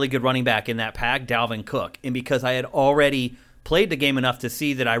one really good running back in that pack, Dalvin Cook. And because I had already played the game enough to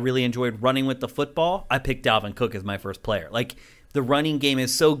see that I really enjoyed running with the football, I picked Dalvin Cook as my first player. Like, the running game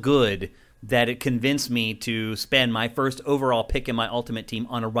is so good that it convinced me to spend my first overall pick in my Ultimate Team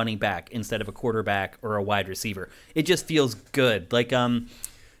on a running back instead of a quarterback or a wide receiver. It just feels good. Like,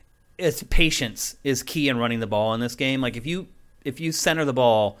 patience is key in running the ball in this game. Like, if you center the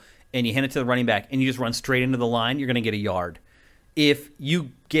ball and you hand it to the running back and you just run straight into the line, you're going to get a yard. If you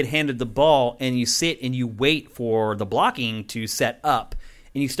get handed the ball and you sit and you wait for the blocking to set up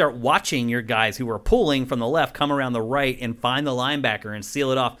and you start watching your guys who are pulling from the left come around the right and find the linebacker and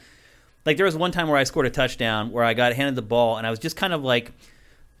seal it off. Like, there was one time where I scored a touchdown where I got handed the ball and I was just kind of like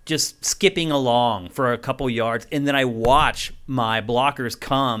just skipping along for a couple yards, and then I watch my blockers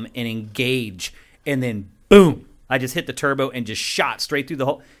come and engage, and then boom, I just hit the turbo and just shot straight through the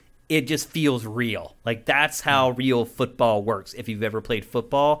hole. It just feels real. Like, that's how real football works. If you've ever played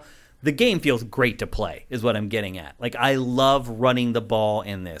football, the game feels great to play, is what I'm getting at. Like, I love running the ball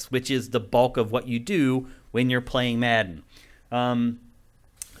in this, which is the bulk of what you do when you're playing Madden. The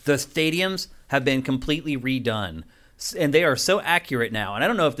stadiums have been completely redone, and they are so accurate now. And I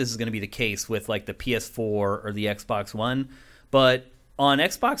don't know if this is going to be the case with, like, the PS4 or the Xbox One, but on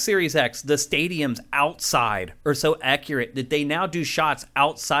Xbox Series X, the stadiums outside are so accurate that they now do shots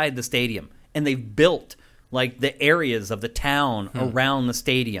outside the stadium, and they've built, like, the areas of the town around the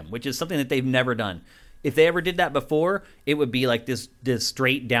stadium, which is something that they've never done. If they ever did that before, it would be like this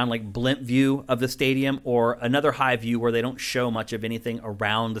straight down, like, blimp view of the stadium, or another high view where they don't show much of anything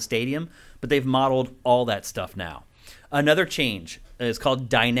around the stadium, but they've modeled all that stuff now. Another change is called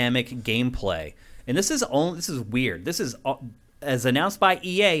dynamic gameplay, and this is weird. This is, as announced by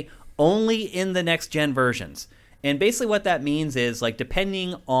EA, only in the next gen versions. And basically what that means is, like,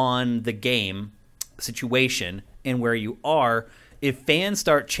 depending on the game situation and where you are, if fans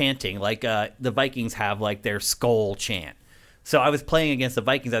start chanting, like the Vikings have, like, their skull chant. So I was playing against the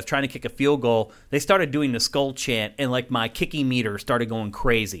Vikings. I was trying to kick a field goal. They started doing the skull chant, and, like, my kicking meter started going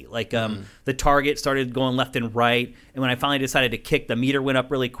crazy. Like, the target started going left and right. And when I finally decided to kick, the meter went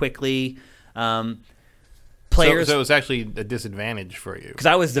up really quickly. Players, so it was actually a disadvantage for you because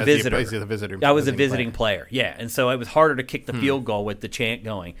I was the visitor. I was a visiting player, yeah, and so it was harder to kick the field goal with the chant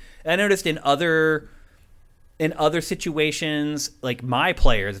going. And I noticed in other situations, like, my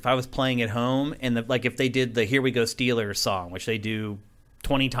players, if I was playing at home and if they did the "Here We Go Steelers" song, which they do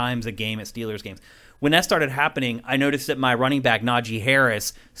 20 times a game at Steelers games, when that started happening, I noticed that my running back Najee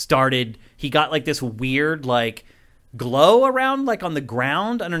Harris he got, like, this weird, like, glow around, like, on the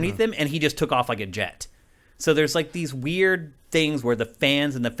ground underneath him, and he just took off like a jet. So there's, like, these weird things where the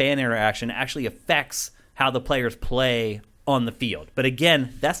fans and the fan interaction actually affects how the players play on the field. But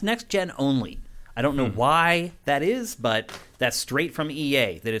again, that's next gen only. I don't know why that is, but that's straight from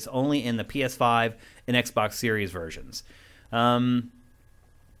EA, that it's only in the PS5 and Xbox Series versions. Another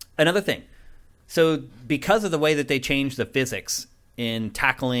thing. So because of the way that they changed the physics in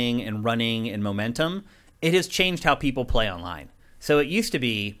tackling and running and momentum, it has changed how people play online. So it used to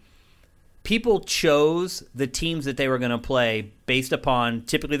be people chose the teams that they were going to play based upon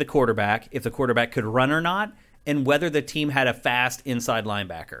typically the quarterback, if the quarterback could run or not, and whether the team had a fast inside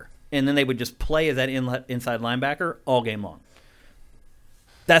linebacker. And then they would just play as that inside linebacker all game long.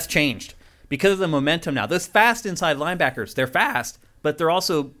 That's changed because of the momentum now. Those fast inside linebackers, they're fast, but they're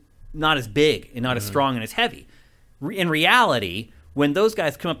also not as big and not as strong and as heavy. In reality, when those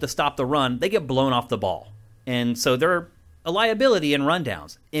guys come up to stop the run, they get blown off the ball. And so they're a liability in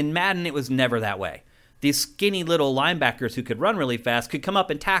rundowns. In Madden, it was never that way. These skinny little linebackers who could run really fast could come up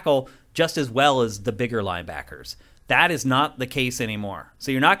and tackle just as well as the bigger linebackers. That is not the case anymore.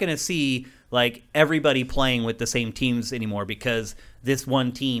 So you're not going to see like everybody playing with the same teams anymore because this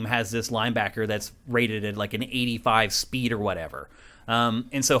one team has this linebacker that's rated at like an 85 speed or whatever.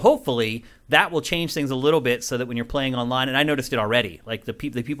 And so hopefully that will change things a little bit so that when you're playing online, and I noticed it already, like the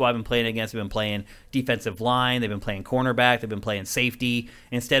people I've been playing against have been playing defensive line, they've been playing cornerback, they've been playing safety,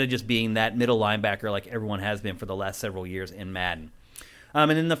 instead of just being that middle linebacker like everyone has been for the last several years in Madden.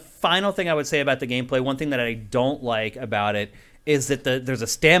 And then the final thing I would say about the gameplay, one thing that I don't like about it is that there's a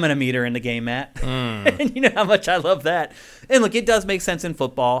stamina meter in the game, Matt. And you know how much I love that. And look, it does make sense in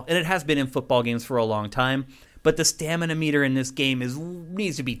football, and it has been in football games for a long time. But the stamina meter in this game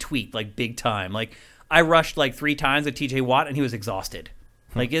needs to be tweaked, like, big time. Like, I rushed, like, 3 times at TJ Watt, and he was exhausted.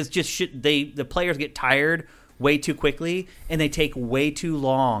 Like, it's just shit. The players get tired way too quickly, and they take way too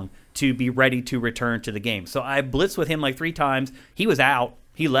long to be ready to return to the game. So I blitzed with him, like, 3 times. He was out.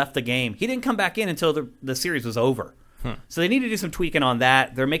 He left the game. He didn't come back in until the series was over. So they need to do some tweaking on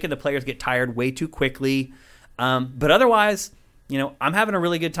that. They're making the players get tired way too quickly. But otherwise, you know, I'm having a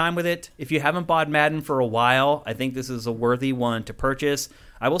really good time with it. If you haven't bought Madden for a while, I think this is a worthy one to purchase.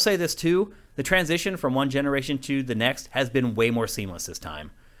 I will say this too, the transition from one generation to the next has been way more seamless this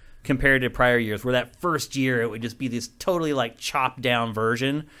time compared to prior years, where that first year it would just be this totally like chopped down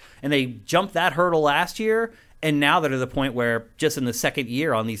version. And they jumped that hurdle last year, and now they're to the point where just in the second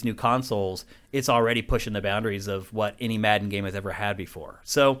year on these new consoles, it's already pushing the boundaries of what any Madden game has ever had before.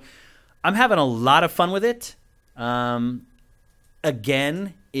 So I'm having a lot of fun with it.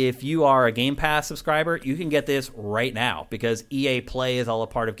 Again, if you are a Game Pass subscriber, you can get this right now because EA Play is all a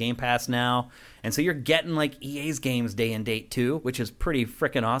part of Game Pass now. And so you're getting like EA's games day and date too, which is pretty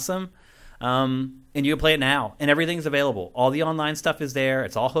freaking awesome. And you can play it now, and everything's available. All the online stuff is there.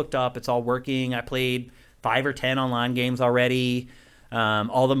 It's all hooked up. It's all working. I played 5 or 10 online games already.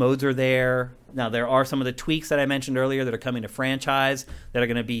 All the modes are there. Now, there are some of the tweaks that I mentioned earlier that are coming to franchise that are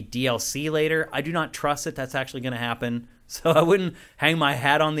going to be DLC later. I do not trust that that's actually going to happen. So I wouldn't hang my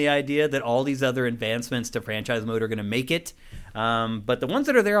hat on the idea that all these other advancements to franchise mode are going to make it. But the ones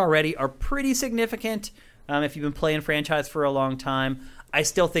that are there already are pretty significant if you've been playing franchise for a long time. I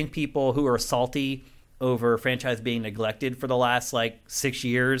still think people who are salty over franchise being neglected for the last, 6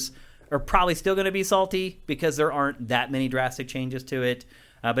 years are probably still going to be salty because there aren't that many drastic changes to it.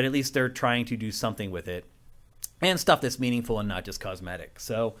 But at least they're trying to do something with it. And stuff that's meaningful and not just cosmetic.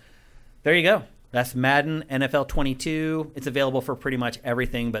 So there you go. That's Madden NFL 22. It's available for pretty much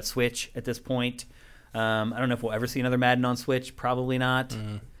everything but Switch at this point. I don't know if we'll ever see another Madden on Switch. Probably not.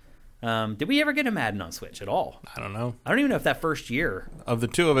 Did we ever get a Madden on Switch at all? I don't know. I don't even know if that first year. Of the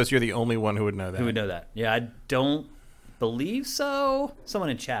two of us, you're the only one who would know that. Who would know that? Yeah, I don't believe so. Someone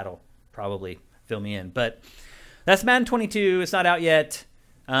in chat will probably fill me in. But that's Madden 22. It's not out yet.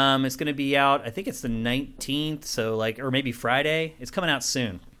 It's going to be out, I think it's the 19th, so or maybe Friday. It's coming out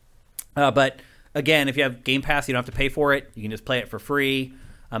soon. But again, if you have Game Pass, you don't have to pay for it. You can just play it for free.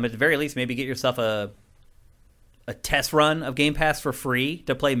 At the very least, maybe get yourself a test run of Game Pass for free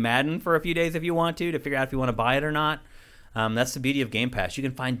to play Madden for a few days if you want to figure out if you want to buy it or not. That's the beauty of Game Pass. You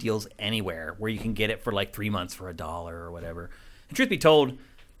can find deals anywhere where you can get it for 3 months for $1 or whatever. And truth be told,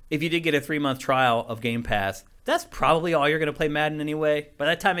 if you did get a 3-month trial of Game Pass, that's probably all you're going to play Madden anyway. By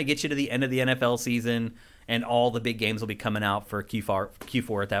that time, it gets you to the end of the NFL season, and all the big games will be coming out for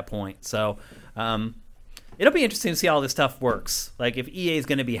Q4 at that point. So it'll be interesting to see how all this stuff works. If EA is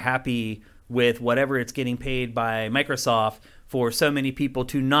going to be happy with whatever it's getting paid by Microsoft for so many people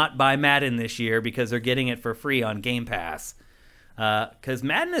to not buy Madden this year because they're getting it for free on Game Pass. Because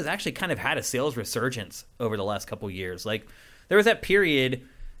Madden has actually kind of had a sales resurgence over the last couple years. There was that period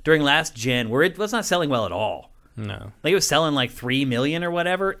during last gen where it was not selling well at all. No. It was selling 3 million or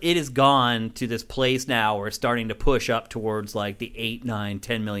whatever. It has gone to this place now where it's starting to push up towards the 8, 9,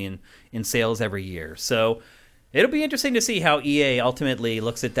 10 million in sales every year. So it'll be interesting to see how EA ultimately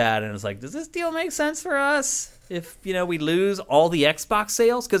looks at that and is does this deal make sense for us if, we lose all the Xbox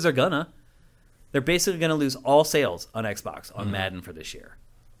sales? Because they're gonna. They're basically going to lose all sales on Xbox on Madden for this year.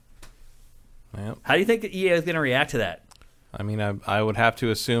 Yep. How do you think that EA is going to react to that? I mean, I would have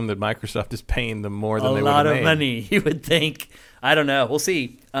to assume that Microsoft is paying them more than they would A have lot of made. money, you would think. I don't know. We'll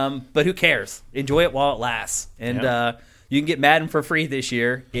see. But who cares? Enjoy it while it lasts. And You can get Madden for free this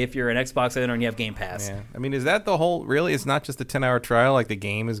year if you're an Xbox owner and you have Game Pass. Yeah. I mean, is that the whole... Really? It's not just a 10-hour trial? Like, the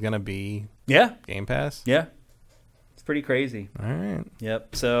game is going to be... Yeah. Game Pass? Yeah. It's pretty crazy. All right.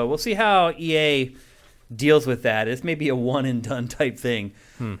 Yep. So we'll see how EA deals with that. It's maybe a one-and-done type thing.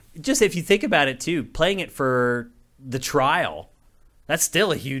 Just if you think about it, too, playing it for the trial, that's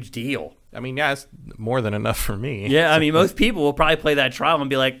still a huge deal. I mean, yeah, it's more than enough for me. Yeah, I mean, most people will probably play that trial and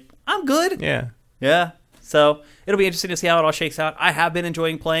be like, I'm good. Yeah. Yeah. So it'll be interesting to see how it all shakes out. I have been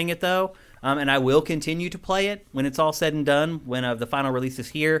enjoying playing it, though, and I will continue to play it when it's all said and done, when the final release is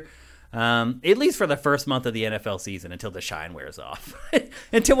here, at least for the first month of the NFL season until the shine wears off.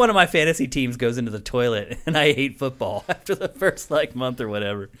 Until one of my fantasy teams goes into the toilet and I hate football after the first month or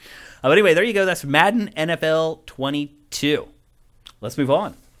whatever. But anyway, there you go. That's Madden NFL 22. Let's move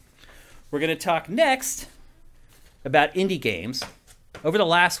on. We're going to talk next about indie games. Over the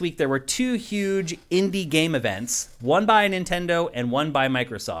last week, there were 2 huge indie game events, one by Nintendo and one by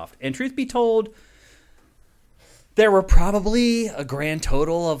Microsoft. And truth be told, there were probably a grand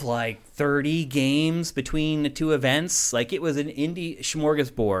total of 30 games between the 2 events. It was an indie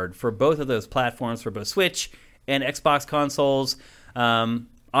smorgasbord for both of those platforms, for both Switch and Xbox consoles.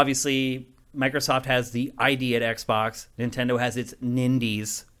 Obviously, Microsoft has the ID at Xbox. Nintendo has its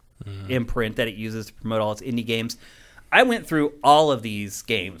Nindies imprint that it uses to promote all its indie games. I went through all of these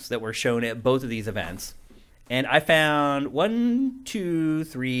games that were shown at both of these events, and I found 1, 2,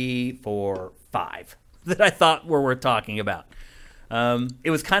 3, 4, 5 that I thought were worth talking about. It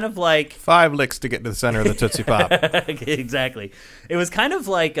was kind of like 5 licks to get to the center of the Tootsie Pop. Exactly. It was kind of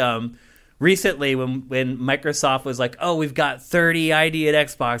like recently when Microsoft was like, oh, we've got 30 ID at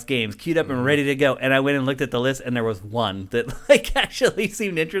Xbox games queued up and ready to go. And I went and looked at the list, and there was one that actually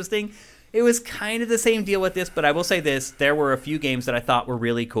seemed interesting. It was kind of the same deal with this, but I will say this. There were a few games that I thought were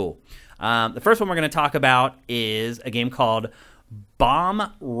really cool. The first one we're going to talk about is a game called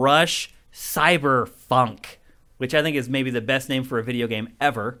Bomb Rush Cyberfunk, which I think is maybe the best name for a video game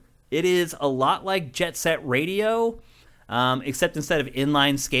ever. It is a lot like Jet Set Radio, except instead of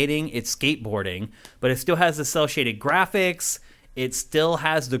inline skating, it's skateboarding, but it still has the cel-shaded graphics. It still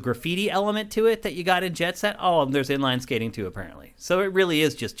has the graffiti element to it that you got in Jet Set. Oh, and there's inline skating too, apparently. So it really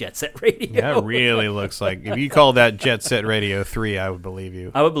is just Jet Set Radio. That really looks like... If you call that Jet Set Radio 3, I would believe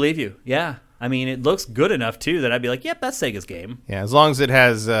you. I would believe you, yeah. I mean, it looks good enough, too, that I'd be like, yep, that's Sega's game. Yeah, as long as it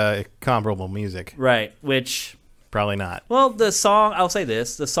has comparable music. Right, which... Probably not. Well, the song, I'll say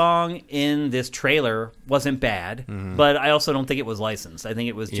this, the song in this trailer wasn't bad, but I also don't think it was licensed. I think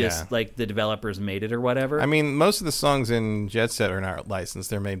it was just the developers made it or whatever. I mean, most of the songs in Jet Set are not licensed.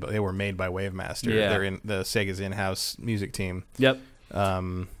 They were made by Wavemaster. Yeah. They're in the Sega's in-house music team. Yep.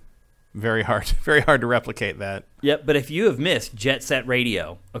 Very hard to replicate that. Yep, but if you have missed Jet Set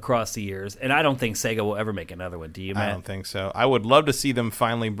Radio across the years, and I don't think Sega will ever make another one, do you, Matt? I don't think so. I would love to see them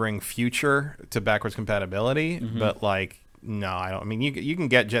finally bring Future to backwards compatibility, but no, I don't. I mean, you can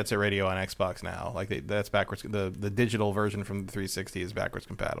get Jet Set Radio on Xbox now. That's backwards. The digital version from the 360 is backwards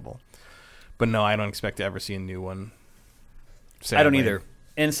compatible. But no, I don't expect to ever see a new one. Sadly. I don't either.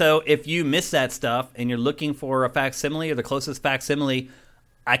 And so if you miss that stuff and you're looking for a facsimile or the closest facsimile,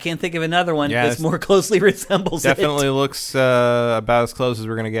 I can't think of another one that's more closely resembles definitely it. Looks about as close as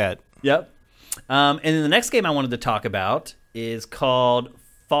we're going to get. Yep. And then the next game I wanted to talk about is called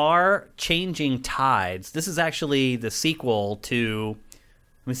Far Changing Tides. This is actually the sequel to...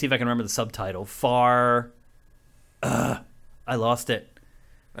 Let me see if I can remember the subtitle. Far... I lost it.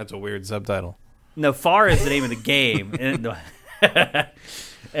 That's a weird subtitle. No, Far is the name of the game.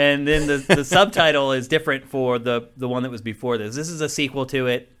 And then the subtitle is different for the one that was before this. This is a sequel to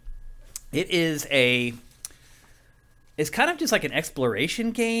it. It's kind of just like an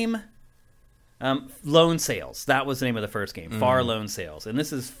exploration game. Lone Sails. That was the name of the first game. Far Lone Sails. And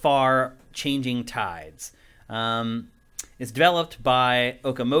this is Far Changing Tides. It's developed by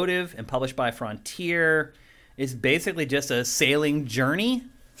Okamotive and published by Frontier. It's basically just a sailing journey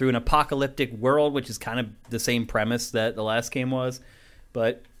through an apocalyptic world, which is kind of the same premise that the last game was.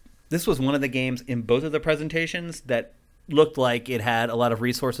 But this was one of the games in both of the presentations that looked like it had a lot of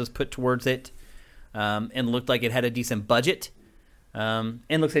resources put towards it, and looked like it had a decent budget, and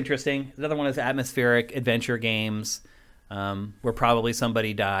looks interesting. The other one is atmospheric adventure games, where probably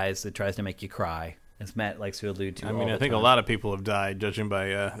somebody dies that tries to make you cry, as Matt likes to allude to. I mean, I think a lot of people have died, judging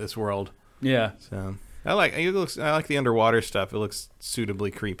by this world. Yeah. So I like the underwater stuff. It looks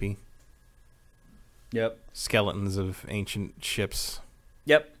suitably creepy. Yep. Skeletons of ancient ships.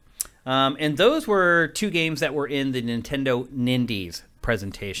 Yep. And those were 2 games that were in the Nintendo Nindies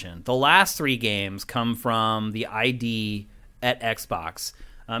presentation. The last 3 games come from the ID at Xbox.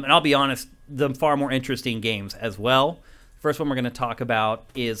 And I'll be honest, the far more interesting games as well. First one we're going to talk about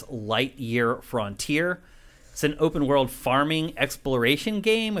is Lightyear Frontier. It's an open-world farming exploration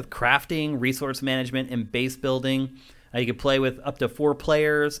game with crafting, resource management, and base building. You can play with up to 4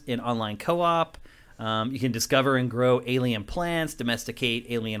 players in online co-op. You can discover and grow alien plants, domesticate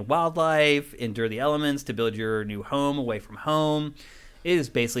alien wildlife, endure the elements to build your new home away from home. It is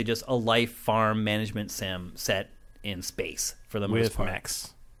basically just a life farm management sim set in space for the most part. With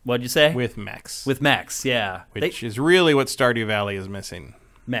mechs. What'd you say? With mechs. With mechs, yeah. Which is really what Stardew Valley is missing.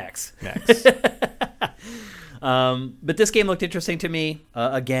 Mechs. Mechs. But this game looked interesting to me.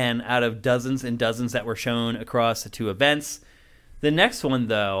 Again, out of dozens and dozens that were shown across the 2 events. The next one,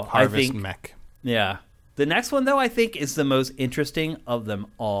 though, Harvest I think... mech. Yeah. The next one, though, I think is the most interesting of them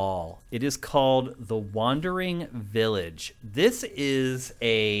all. It is called The Wandering Village. This is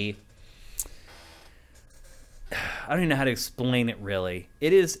a... I don't even know how to explain it, really.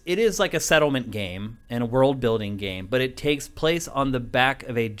 It is like a settlement game and a world-building game, but it takes place on the back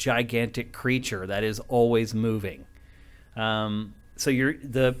of a gigantic creature that is always moving. So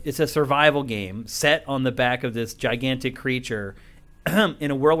it's a survival game set on the back of this gigantic creature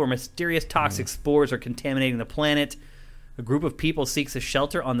in a world where mysterious toxic spores are contaminating the planet. A group of people seeks a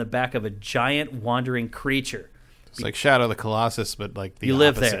shelter on the back of a giant wandering creature. It's like Shadow of the Colossus, but like the you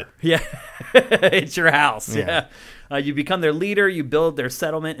opposite. live there. Yeah. It's your house. Yeah. You become their leader, you build their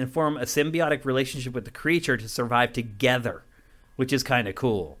settlement, and form a symbiotic relationship with the creature to survive together, which is kind of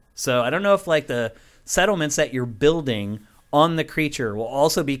cool. So I don't know if like the settlements that you're building on the creature will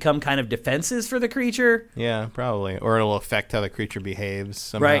also become kind of defenses for the creature. Yeah, probably. Or it'll affect how the creature behaves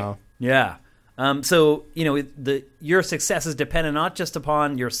somehow. Right. Yeah. So, your success is dependent not just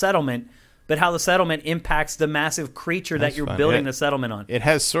upon your settlement, but how the settlement impacts the massive creature that you're building the settlement on. It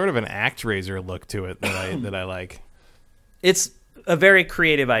has sort of an ActRaiser look to it that I like. It's a very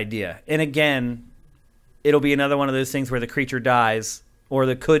creative idea. And again, it'll be another one of those things where the creature dies or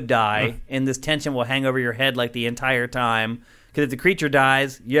the could die, and this tension will hang over your head like the entire time. Because if the creature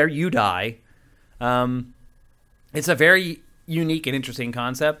dies, you die. It's a very unique and interesting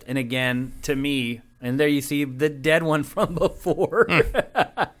concept. And again, to me, and there you see the dead one from before.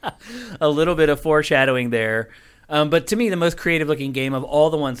 A little bit of foreshadowing there. But to me, the most creative-looking game of all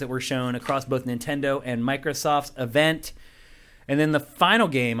the ones that were shown across both Nintendo and Microsoft's event. And then the final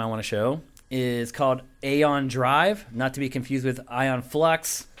game I want to show is called Aeon Drive, not to be confused with Ion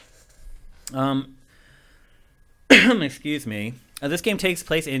Flux. Excuse me. This game takes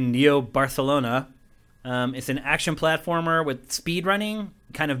place in Neo Barcelona. It's an action platformer with speedrunning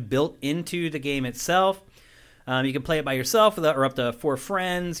kind of built into the game itself. You can play it by yourself or up to 4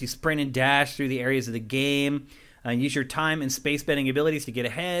 friends. You sprint and dash through the areas of the game. Use your time and space bending abilities to get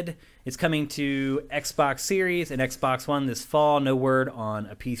ahead. It's coming to Xbox Series and Xbox One this fall. No word on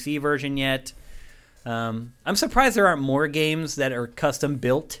a PC version yet. I'm surprised there aren't more games that are custom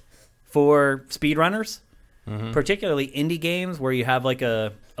built for speedrunners, particularly indie games where you have like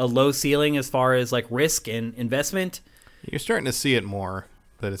a low ceiling as far as like risk and investment. You're starting to see it more,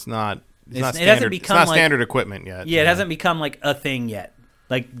 but it's not It standard. hasn't become it's not like, standard equipment yet. Yeah, it hasn't become like a thing yet.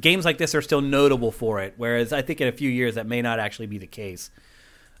 Like games like this are still notable for it, whereas I think in a few years that may not actually be the case.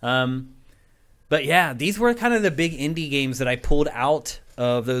 But yeah, these were kind of the big indie games that I pulled out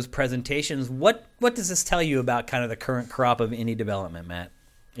of those presentations. What does this tell you about kind of the current crop of indie development, Matt,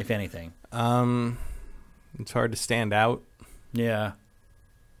 if anything? It's hard to stand out. Yeah.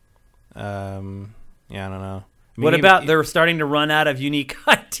 Yeah, I don't know. What about they're starting to run out of unique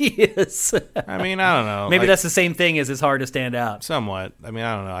ideas? I mean, I don't know. Maybe that's the same thing as it's hard to stand out. Somewhat. I mean,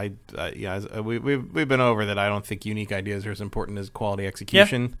 I don't know. We've been over that. I don't think unique ideas are as important as quality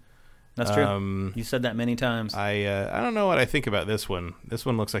execution. Yeah, that's true. You said that many times. I don't know what I think about this one. This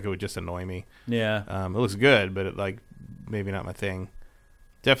one looks like it would just annoy me. Yeah. It looks good, but maybe not my thing.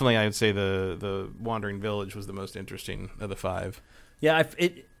 Definitely, I would say the Wandering Village was the most interesting of the 5. Yeah,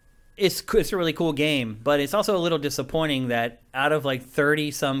 it's a really cool game, but it's also a little disappointing that out of like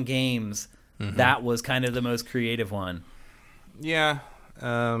 30-some games, that was kind of the most creative one. Yeah.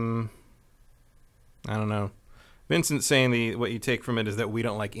 I don't know. Vincent's saying what you take from it is that we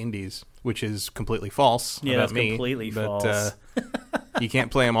don't like indies, which is completely false. Yeah, about that's me, completely but, false. You can't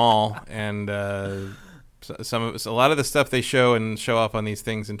play them all, and a lot of the stuff they show off on these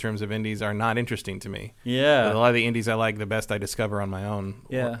things in terms of indies are not interesting to me. Yeah, but a lot of the indies I like the best I discover on my own.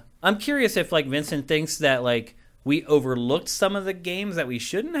 Yeah, I'm curious if like Vincent thinks that like we overlooked some of the games that we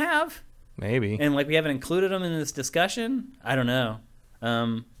shouldn't have. Maybe, and like we haven't included them in this discussion. I don't know.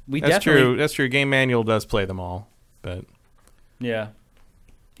 That's true. That's true. Game Manual does play them all, but yeah,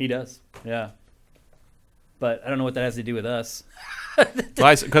 he does. Yeah, but I don't know what that has to do with us.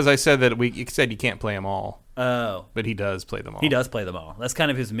 Because I said that you said you can't play them all. Oh. But he does play them all. He does play them all. That's kind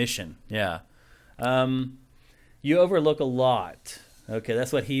of his mission. Yeah. You overlook a lot. Okay,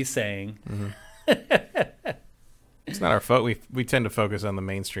 that's what he's saying. Mm-hmm. It's not our fault. We tend to focus on the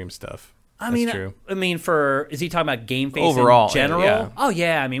mainstream stuff. That's true. Is he talking about GameFace overall in general? Yeah. Oh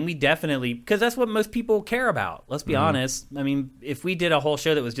yeah, I mean, we definitely, because that's what most people care about. Let's be honest. I mean, if we did a whole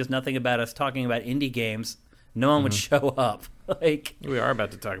show that was just nothing about us talking about indie games, no one would show up. Like, we are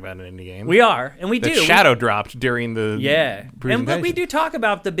about to talk about an indie game. We are, and we do. Shadow dropped during the presentation. But we do talk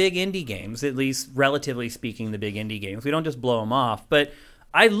about the big indie games, at least relatively speaking, the big indie games. We don't just blow them off. But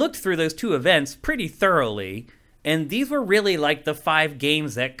I looked through those two events pretty thoroughly, and these were really like the 5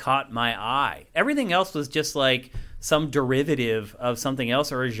 games that caught my eye. Everything else was just like some derivative of something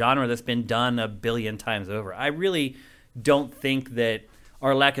else or a genre that's been done a billion times over. I really don't think that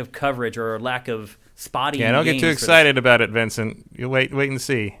our lack of coverage or our lack of spotting. Yeah, don't get too excited about it, Vincent. You wait and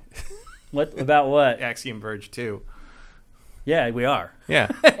see. What about what? Axiom Verge 2. Yeah, we are. Yeah,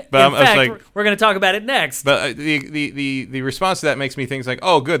 but in fact, we're going to talk about it next. But the response to that makes me think like,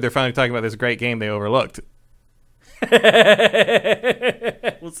 oh, good, they're finally talking about this great game they overlooked.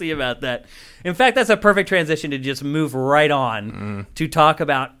 We'll see about that. In fact, that's a perfect transition to just move right on to talk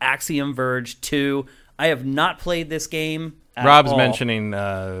about Axiom Verge 2. I have not played this game at Rob's all. mentioning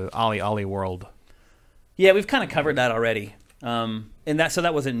Ollie World. Yeah, we've kind of covered that already. And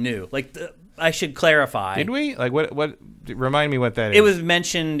that wasn't new. Like, I should clarify. Did we? Like, what? Remind me what that is. It was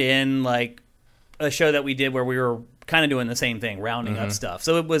mentioned in like a show that we did where we were kind of doing the same thing, rounding up stuff.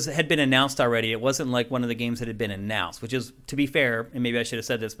 So had been announced already. It wasn't like one of the games that had been announced, which is, to be fair, and maybe I should have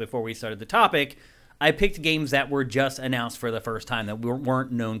said this before we started the topic, I picked games that were just announced for the first time that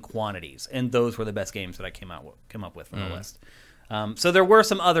weren't known quantities, and those were the best games that I came up with from the list. So there were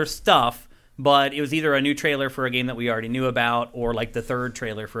some other stuff, but it was either a new trailer for a game that we already knew about, or like the third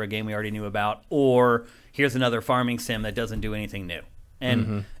trailer for a game we already knew about, or here's another farming sim that doesn't do anything new.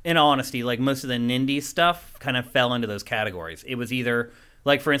 And in all honesty, like most of the Nindy stuff kind of fell into those categories. It was either,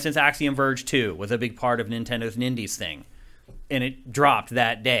 like for instance, Axiom Verge 2 was a big part of Nintendo's Nindies thing, and it dropped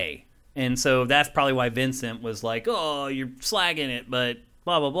that day. And so that's probably why Vincent was like, oh, you're slagging it, but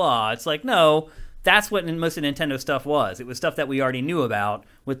blah, blah, blah. It's like, no, that's what most of Nintendo stuff was. It was stuff that we already knew about,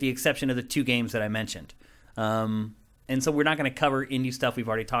 with the exception of the 2 games that I mentioned. And so we're not going to cover indie stuff we've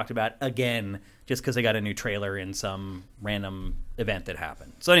already talked about again, just because they got a new trailer in some random event that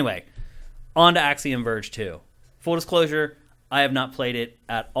happened. So anyway, on to Axiom Verge 2. Full disclosure, I have not played it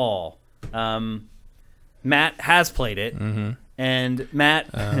at all. Matt has played it. And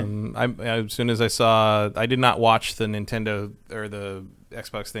Matt, as soon as I did not watch the Nintendo or the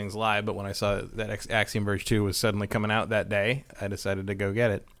Xbox things live, but when I saw that Axiom Verge 2 was suddenly coming out that day, I decided to go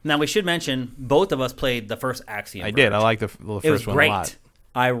get it. Now, we should mention, both of us played the first Axiom Verge. I did. I liked the first one a lot.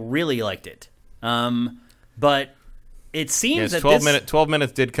 I really liked it. But it seems that 12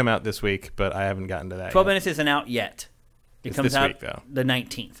 minutes did come out this week, but I haven't gotten to that 12 yet. minutes isn't out yet. It comes this out week, though. The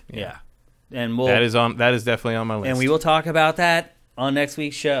 19th. Yeah. And that is definitely on my list. And we will talk about that on next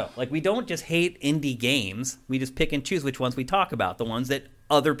week's show. Like, we don't just hate indie games. We just pick and choose which ones we talk about, the ones that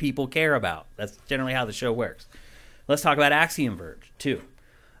other people care about. That's generally how the show works. Let's talk about Axiom Verge 2.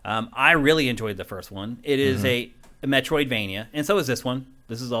 I really enjoyed the first one. It is a Metroidvania, and so is this one.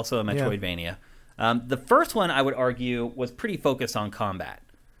 This is also a Metroidvania. The first one, I would argue, was pretty focused on combat.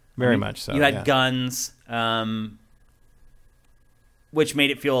 Very much so. You had guns, which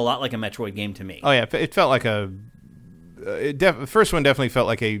made it feel a lot like a Metroid game to me. Oh, yeah. It felt like the first one definitely felt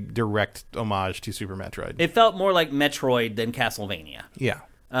like a direct homage to Super Metroid. It felt more like Metroid than Castlevania. Yeah.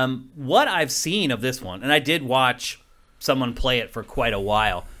 What I've seen of this one, and I did watch someone play it for quite a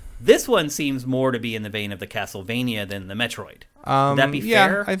while, this one seems more to be in the vein of the Castlevania than the Metroid. Would that be fair?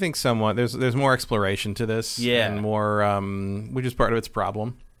 Yeah, I think somewhat. There's more exploration to this, and more, which is part of its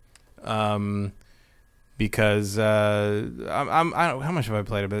problem. Because I don't how much have I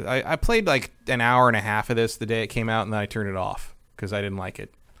played of it? I played like an hour and a half of this the day it came out, and then I turned it off because I didn't like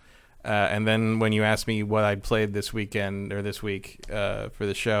it. And then when you asked me what I'd played this weekend or this week for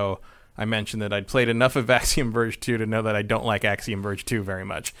the show, I mentioned that I'd played enough of Axiom Verge 2 to know that I don't like Axiom Verge 2 very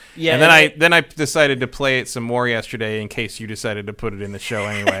much. Yeah, and then I decided to play it some more yesterday in case you decided to put it in the show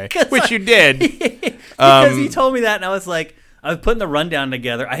anyway, which you did. Because you told me that, and I was like, I was putting the rundown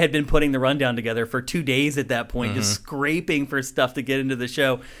together. I had been putting the rundown together for 2 days at that point, just scraping for stuff to get into the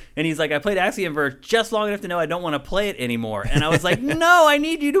show. And he's like, I played Axiom Verge just long enough to know I don't want to play it anymore. And I was like, no, I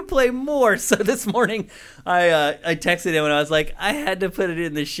need you to play more. So this morning, I texted him and I was like, I had to put it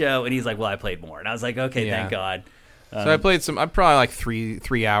in the show. And he's like, well, I played more. And I was like, okay, thank God. So I played I'm probably like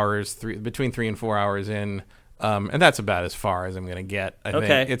 3 hours, between 3 and 4 hours in. And that's about as far as I'm going to get. I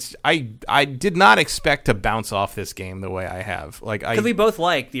Okay. think I did not expect to bounce off this game the way I have. Like Because we both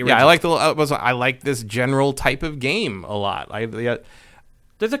like the original. Yeah, I like this general type of game a lot.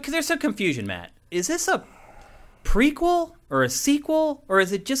 There's some confusion, Matt. Is this a prequel or a sequel, or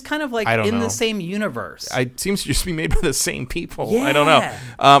is it just kind of like in the same universe? It seems to just be made by the same people. Yeah. I don't know.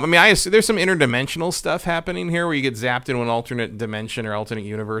 I mean, there's some interdimensional stuff happening here where you get zapped into an alternate dimension or alternate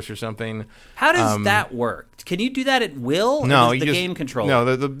universe or something. How does that work? Can you do that at will? No, or does the game control?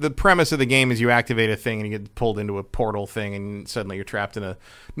 No, the premise of the game is you activate a thing and you get pulled into a portal thing, and suddenly you're trapped in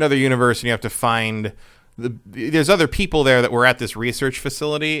another universe, and you have to find. There's other people there that were at this research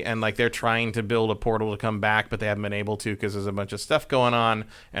facility, and like they're trying to build a portal to come back, but they haven't been able to because there's a bunch of stuff going on.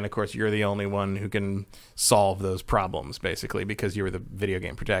 And of course, you're the only one who can solve those problems, basically, because you were the video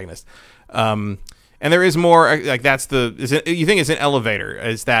game protagonist. And there is more. Like you think it's an elevator,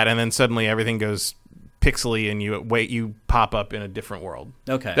 is that, and then suddenly everything goes pixely, and you pop up in a different world.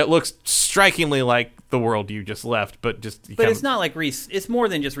 Okay, that looks strikingly like the world you just left, but it's not like it's more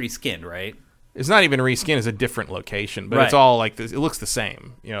than just reskinned, right? It's not even reskin; it's a different location, but right. It's all like this. It looks the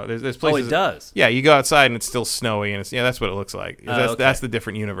same. You know, there's places. Oh, it does. Yeah, you go outside and it's still snowy, and that's what it looks like. Okay. That's the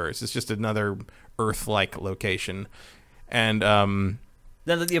different universe. It's just another Earth-like location, and now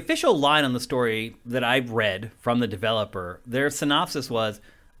the official line on the story that I read from the developer, their synopsis was,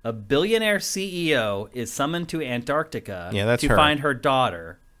 "A billionaire CEO is summoned to Antarctica to find her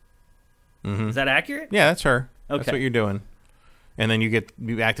daughter." Mm-hmm. Is that accurate? Yeah, that's her. Okay. That's what you're doing. And then you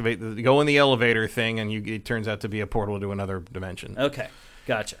go in the elevator thing, and it turns out to be a portal to another dimension. Okay,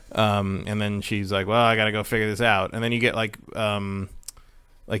 gotcha. And then she's like, "Well, I got to go figure this out." And then you get like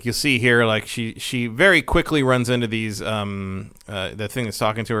you'll see here, like she very quickly runs into these the thing that's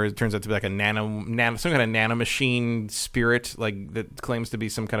talking to her. It turns out to be like a nano some kind of nanomachine spirit, like that claims to be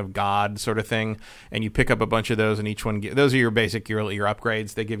some kind of god sort of thing. And you pick up a bunch of those, and each one those are your basic your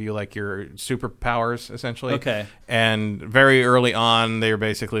upgrades. They give you like your superpowers essentially. Okay. And very early on, they're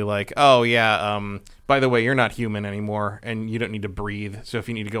basically like, "Oh yeah, by the way, you're not human anymore, and you don't need to breathe. So if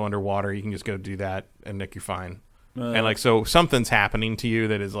you need to go underwater, you can just go do that, and Nick, you're fine." And like, so something's happening to you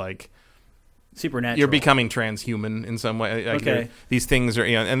that is like supernatural. You're becoming transhuman in some way. Like okay. These things are,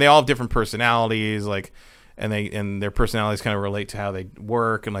 and they all have different personalities, like, and their personalities kind of relate to how they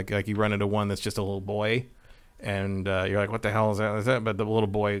work. And like you run into one that's just a little boy, and you're like, "What the hell is that?" But the little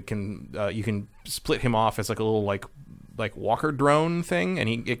boy can, you can split him off as like a little like walker drone thing,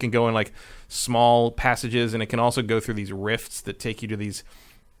 and it can go in like small passages, and it can also go through these rifts that take you to these.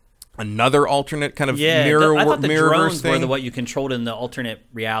 Another alternate kind of mirror. I thought the drones thing. were what you controlled in the alternate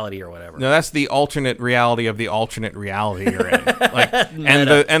reality or whatever. No, that's the alternate reality of the alternate reality you're in. Like, and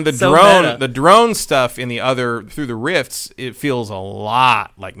the drone stuff in the other through the rifts, it feels a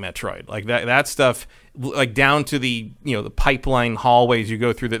lot like Metroid. Like that stuff, like down to the the pipeline hallways you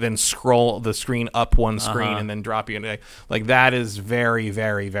go through that then scroll the screen up one screen and then drop you into like that is very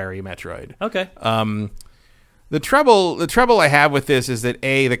very very Metroid. Okay. The trouble I have with this is that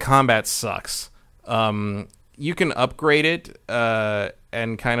the combat sucks. You can upgrade it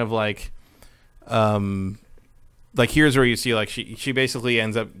and kind of like here's where you see like she basically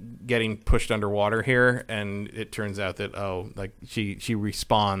ends up getting pushed underwater here, and it turns out that she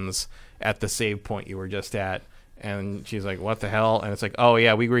respawns at the save point you were just at. And she's like, "What the hell?" And it's like, "Oh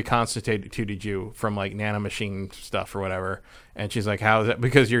yeah, we reconstituted you from like nanomachine stuff or whatever." And she's like, "How is that?"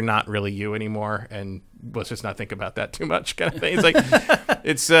 Because you're not really you anymore, and let's just not think about that too much, kind of thing. It's like,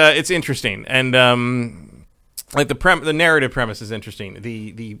 it's interesting, and like the narrative premise is interesting.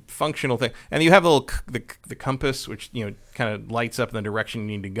 The functional thing, and you have the compass, which kind of lights up in the direction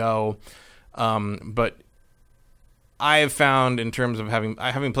you need to go. But I have found, in terms of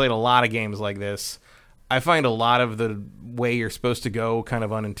having played a lot of games like this, I find a lot of the way you're supposed to go kind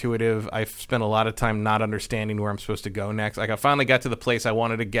of unintuitive. I've spent a lot of time not understanding where I'm supposed to go next. Like I finally got to the place I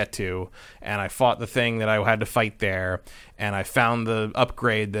wanted to get to, and I fought the thing that I had to fight there, and I found the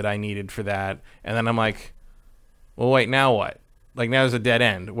upgrade that I needed for that. And then I'm like, well, wait, now what? Like now there's a dead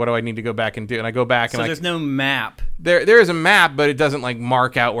end. What do I need to go back and do? And I go back and there's no map. There is a map, but it doesn't like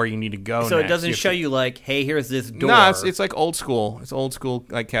mark out where you need to go. So next. It doesn't show you like, hey, here's this door. No, it's like old school. It's old school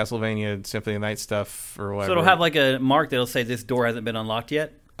like Castlevania Symphony of the Night stuff or whatever. So it'll have like a mark that'll say this door hasn't been unlocked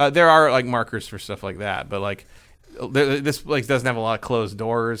yet. There are like markers for stuff like that, but like this place doesn't have a lot of closed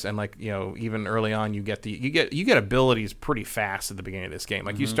doors, and like even early on you get abilities pretty fast at the beginning of this game.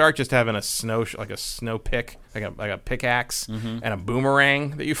 Like you start just having a snow pick, like a pickaxe and a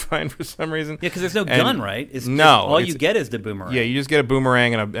boomerang that you find for some reason. Yeah, because there's no gun, right? No, you get is the boomerang. Yeah, you just get a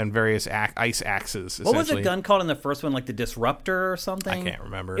boomerang and various ice axes. What was the gun called in the first one? Like the Disruptor or something? I can't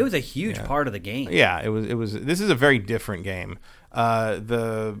remember. It was a huge part of the game. Yeah, it was. This is a very different game.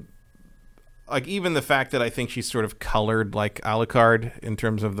 Even the fact that I think she's sort of colored like Alucard in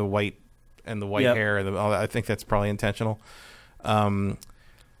terms of the white hair and all that, I think that's probably intentional.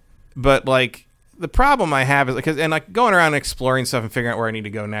 But like the problem I have is because going around and exploring stuff and figuring out where I need to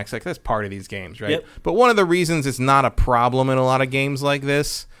go next, like that's part of these games, right? Yep. But one of the reasons it's not a problem in a lot of games like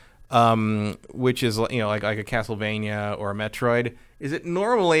this, which is like a Castlevania or a Metroid, is that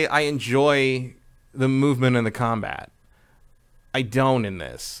normally I enjoy the movement and the combat. I don't in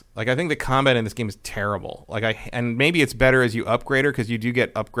this. Like, I think the combat in this game is terrible. And maybe it's better as you upgrade her, because you do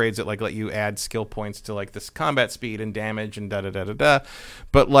get upgrades that let you add skill points to like this combat speed and damage and da.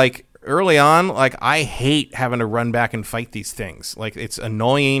 But like early on, like I hate having to run back and fight these things. Like it's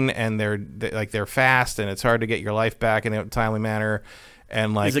annoying, and they're fast, and it's hard to get your life back in a timely manner.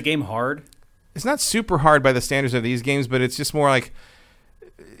 And like, is the game hard? It's not super hard by the standards of these games, but it's just more like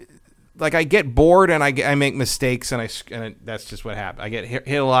I get bored and I make mistakes, and that's just what happens. I get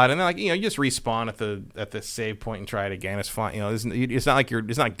hit a lot, and then you just respawn at the save point and try it again. It's fine. It's not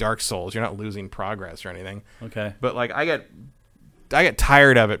like Dark Souls. You're not losing progress or anything. Okay. But like I get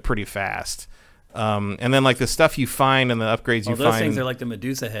tired of it pretty fast. And then like the stuff you find and the upgrades you find. Those things are like the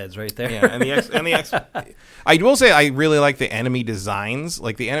Medusa heads right there. Yeah, I will say I really like the enemy designs,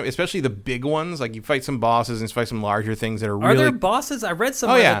 like especially the big ones. Like you fight some bosses and fight some larger things that are really. Are there bosses? I read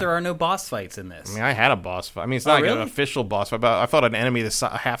somewhere that there are no boss fights in this. I mean, I had a boss fight. I mean, it's not an official boss fight, but I fought an enemy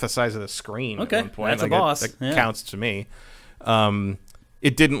half the size of the screen at one point. That's a boss. That counts to me.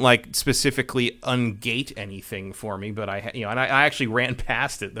 It didn't like specifically ungate anything for me, but I actually ran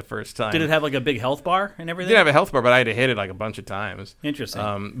past it the first time. Did it have like a big health bar and everything? It did have a health bar, but I had to hit it like a bunch of times.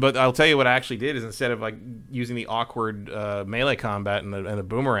 Interesting. But I'll tell you what I actually did is instead of like using the awkward melee combat and the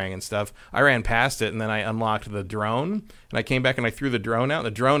boomerang and stuff, I ran past it and then I unlocked the drone and I came back and I threw the drone out. The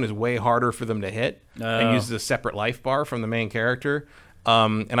drone is way harder for them to hit and uses a separate life bar from the main character.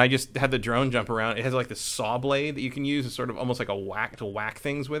 And I just had the drone jump around. It has like this saw blade that you can use as sort of almost like a whack to whack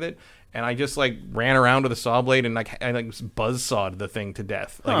things with it. And I just like ran around with a saw blade and I buzzsawed the thing to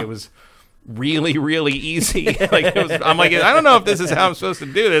death. Like it was really, really easy. I'm like, I don't know if this is how I'm supposed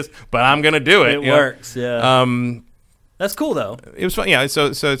to do this, but I'm gonna do it. It works. Yeah. That's cool though. It was fun. Yeah. So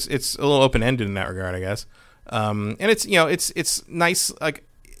it's a little open ended in that regard, I guess. And it's it's nice like.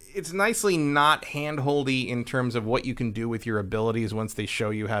 It's nicely not hand-holdy in terms of what you can do with your abilities once they show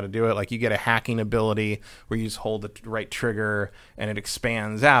you how to do it. Like you get a hacking ability where you just hold the right trigger and it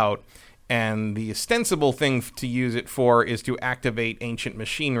expands out. And the ostensible thing to use it for is to activate ancient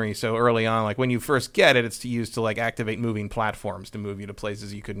machinery. So early on, like when you first get it, it's to use to like activate moving platforms to move you to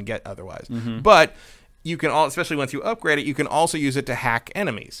places you couldn't get otherwise. Mm-hmm. But you can especially once you upgrade it, you can also use it to hack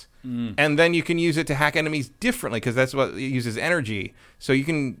enemies. And then you can use it to hack enemies differently because that's what it uses energy. So you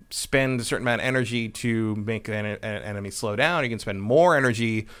can spend a certain amount of energy to make an enemy slow down. You can spend more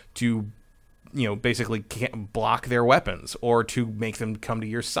energy to, basically block their weapons or to make them come to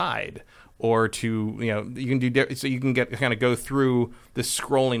your side. Or to, you can do so you can kind of go through the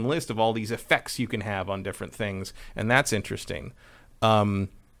scrolling list of all these effects you can have on different things, and that's interesting.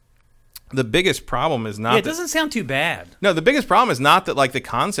 The biggest problem is not. It doesn't sound too bad. No, the biggest problem is not that like the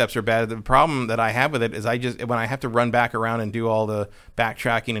concepts are bad. The problem that I have with it is when I have to run back around and do all the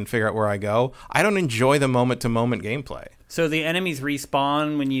backtracking and figure out where I go, I don't enjoy the moment to moment gameplay. So the enemies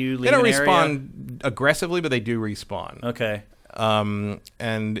respawn when you leave an area? They don't respawn aggressively, but they do respawn. Okay.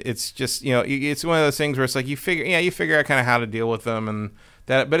 And it's just it's one of those things where it's like you figure out kind of how to deal with them and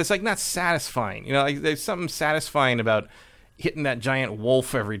that, but it's like not satisfying. Like there's something satisfying about hitting that giant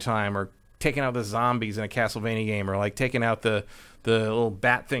wolf every time, or taking out the zombies in a Castlevania game, or like taking out the little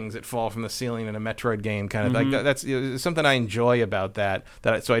bat things that fall from the ceiling in a Metroid game, kind of like that's something I enjoy about that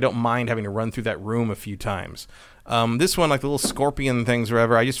so I don't mind having to run through that room a few times. This one, like the little scorpion things or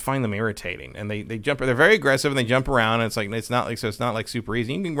whatever, I just find them irritating, and they jump. They're very aggressive and they jump around, and it's not like super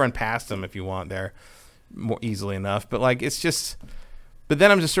easy. You can run past them if you want there more easily enough, but like it's just. But then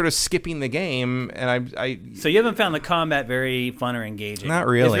I'm just sort of skipping the game, and I. So you haven't found the combat very fun or engaging. Not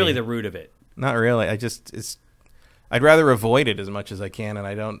really. It's really the root of it. Not really. I'd rather avoid it as much as I can, and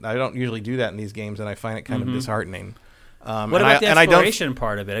I don't usually do that in these games, and I find it kind of disheartening. What about the exploration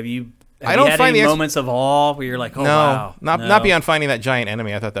part of it? Have you had any moments of awe where you're like, oh, wow. Not beyond finding that giant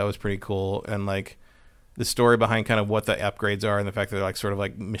enemy. I thought that was pretty cool, and like the story behind kind of what the upgrades are and the fact that they're like sort of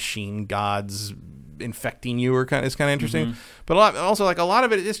like machine gods infecting you is kind of interesting. But a lot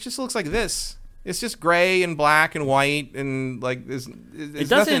of it just looks like this. It's just gray and black and white and like it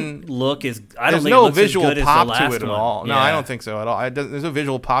doesn't look as there's no visual pop to it at all. No, I don't think so at all. There's no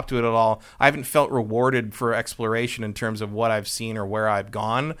visual pop to it at all. I haven't felt rewarded for exploration in terms of what I've seen or where I've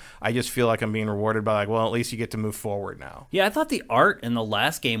gone. I just feel like I'm being rewarded by like, well, at least you get to move forward now. Yeah, I thought the art in the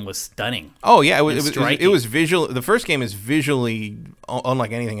last game was stunning. Oh yeah, it was visual. The first game is visually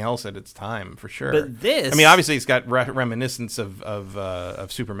unlike anything else at its time for sure. But this, I mean, obviously it's got reminiscence of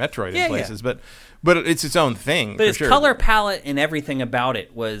Super Metroid in places, but it's its own thing. But its color palette and everything about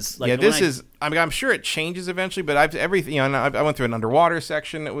it was like. Yeah, I mean, I'm sure it changes eventually, but I went through an underwater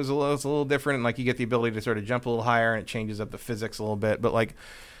section. It was a little different, and like you get the ability to sort of jump a little higher, and it changes up the physics a little bit. But like,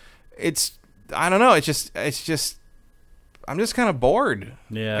 I don't know. It's just. I'm just kind of bored.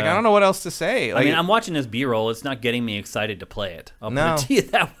 Yeah. Like, I don't know what else to say. Like, I mean, I'm watching this B-roll. It's not getting me excited to play it. I'll put it to you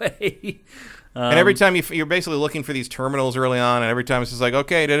that way. And every time you're basically looking for these terminals early on, and every time it's just like,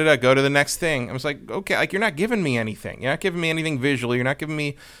 okay, go to the next thing. I was like, okay, like you're not giving me anything. You're not giving me anything visually. You're giving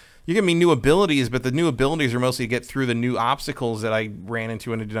me new abilities, but the new abilities are mostly to get through the new obstacles that I ran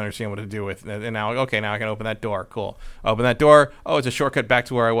into and didn't understand what to do with. And now I can open that door. Cool. Open that door. Oh, it's a shortcut back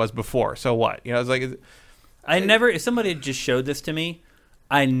to where I was before. So what? It's like... if somebody had just showed this to me,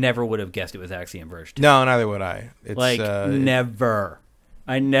 I never would have guessed it was Axiom Verge 2. No, neither would I. It's never.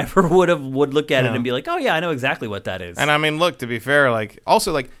 I never would look at it and be like, oh yeah, I know exactly what that is. And I mean, look, to be fair,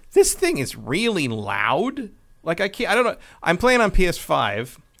 this thing is really loud. Like I don't know. I'm playing on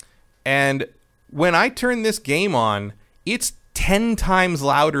PS5, and when I turn this game on, it's 10 times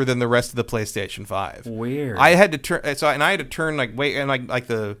louder than the rest of the PlayStation 5. Weird. I had to turn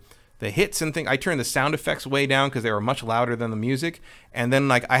the hits and things. I turned the sound effects way down because they were much louder than the music. And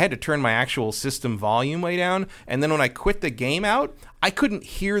then I had to turn my actual system volume way down. And then when I quit the game out, I couldn't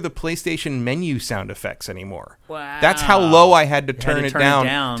hear the PlayStation menu sound effects anymore. Wow. That's how low I had to turn it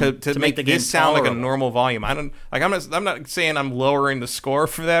down to make the game this sound tolerable. like a normal volume. I'm not saying I'm lowering the score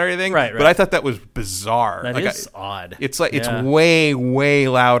for that or anything. Right. But I thought that was bizarre. That is odd. It's way, way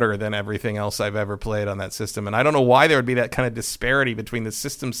louder than everything else I've ever played on that system. And I don't know why there would be that kind of disparity between the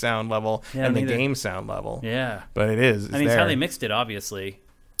system sound level and the game sound level. Yeah. But it is. It's how they mixed it, obviously.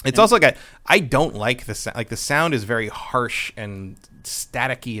 It's also like I don't like the sound. Like the sound is very harsh and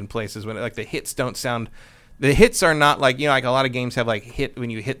staticky in places when the hits don't sound. The hits are not like like a lot of games have when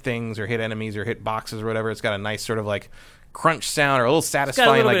you hit things or hit enemies or hit boxes or whatever. It's got a nice sort of crunch sound or a little satisfying. It's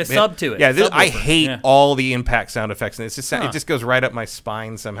got a little bit of sub to it. Yeah, I hate all the impact sound effects, and it just goes right up my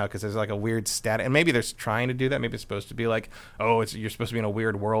spine somehow because there's a weird static. And maybe they're trying to do that. Maybe it's supposed to be you're supposed to be in a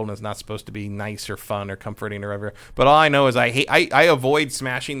weird world and it's not supposed to be nice or fun or comforting or whatever. But all I know is I avoid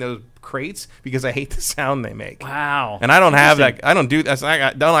smashing those crates because I hate the sound they make. Wow. And I don't have that. I don't do that.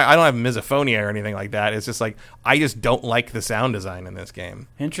 I don't have misophonia or anything like that. It's just I just don't like the sound design in this game.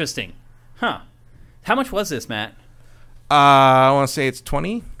 Interesting. Huh. How much was this, Matt? I want to say it's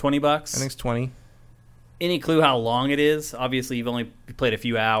 $20. $20? I think it's 20. Any clue how long it is? Obviously, you've only played a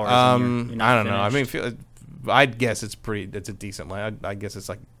few hours. And you're not I don't finished. know. I mean, I'd guess it's a decent length. I guess it's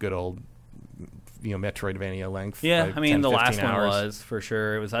good old, Metroidvania length. Yeah, 10, the last hours. one was for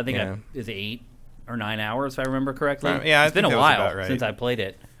sure. It was. I think it was 8 or 9 hours, if I remember correctly. It's been a while since I played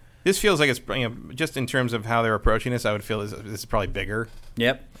it. This feels like it's just in terms of how they're approaching this. I would feel this is probably bigger.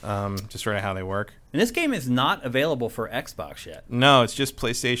 Yep. Just sort of how they work. And this game is not available for Xbox yet. No, it's just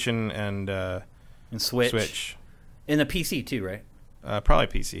PlayStation and Switch. And the PC too, right? Probably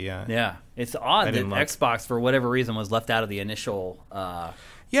PC, yeah. Yeah. It's odd that Xbox, for whatever reason, was left out of the initial...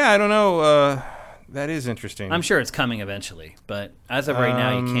 Yeah, I don't know. That is interesting. I'm sure it's coming eventually, but as of right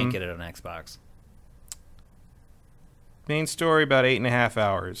now, you can't get it on Xbox. Main story, about 8.5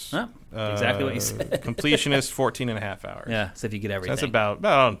 hours. Huh? Exactly what you said. Completionist, 14.5 hours. Yeah, so if you get everything. So that's about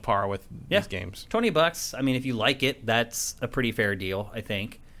on par with these games. $20. I mean, if you like it, that's a pretty fair deal, I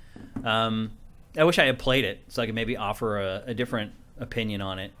think. I wish I had played it so I could maybe offer a different opinion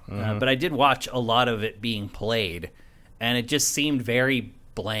on it. But I did watch a lot of it being played, and it just seemed very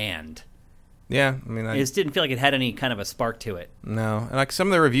bland. Yeah, I mean, it just didn't feel like it had any kind of a spark to it. No, and some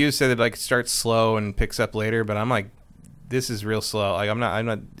of the reviews say that it starts slow and picks up later, but I'm like, this is real slow. I'm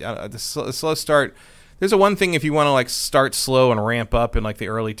not the slow start. There's one thing if you want to start slow and ramp up in the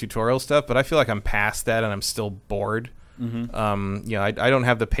early tutorial stuff, but I feel like I'm past that and I'm still bored. I don't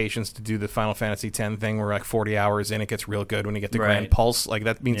have the patience to do the Final Fantasy X thing where 40 hours in it gets real good when you get the Grand Pulse.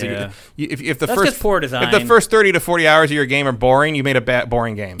 That means if the that's just poor design. If the first 30 to 40 hours of your game are boring, you made a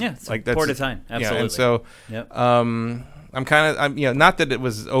boring game. Yeah, it's poor design. Absolutely. Yeah, and so I'm not that it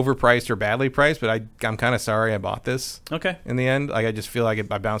was overpriced or badly priced, but I'm kind of sorry I bought this. Okay. In the end, like I just feel like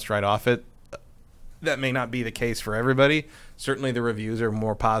I bounced right off it. That may not be the case for everybody. Certainly, the reviews are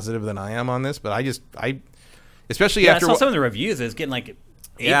more positive than I am on this, but especially after I saw some of the reviews, it's getting like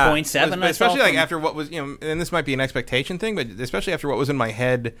 8.7. Especially like after what was, and this might be an expectation thing, but especially after what was in my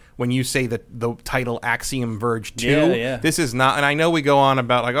head when you say that the title Axiom Verge 2. Yeah. This is not, and I know we go on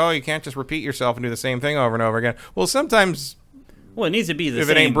about like, oh, you can't just repeat yourself and do the same thing over and over again. Well, sometimes. Well, it needs to be the if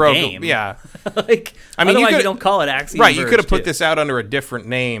same it ain't broke, game. Yeah. Like, I mean, otherwise you don't call it Axiom Verge. Right, you could have put this out under a different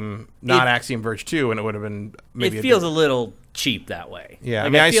name, not Axiom Verge 2, and it would have been maybe. It feels a little cheap that way. Yeah,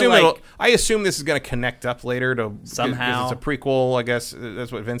 like, I assume this is going to connect up later to somehow. Because it's a prequel, I guess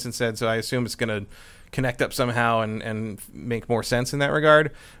that's what Vincent said. So I assume it's going to connect up somehow and make more sense in that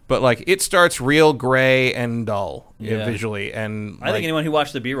regard. But like, it starts real gray and dull visually, and I think anyone who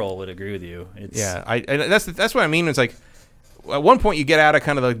watched the B-roll would agree with you. That's what I mean. It's like, at one point you get out of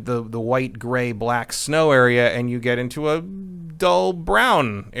kind of the white, gray, black snow area, and you get into a dull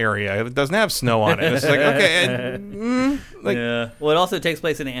brown area. It doesn't have snow on it. It's like, okay. Well, it also takes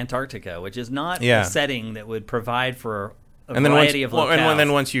place in Antarctica, which is not a setting that would provide for a variety of locales. And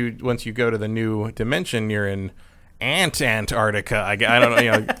then once you go to the new dimension, you're in Antarctica. I don't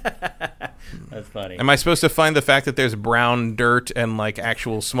know. That's funny. Am I supposed to find the fact that there's brown dirt and like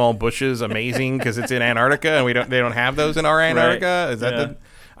actual small bushes amazing because it's in Antarctica and they don't have those in our Antarctica? Right. Is that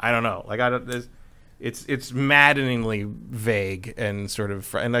I don't know. Like it's maddeningly vague and sort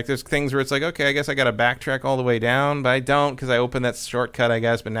of, and like there's things where it's like, okay, I guess I got to backtrack all the way down, but I don't because I opened that shortcut, I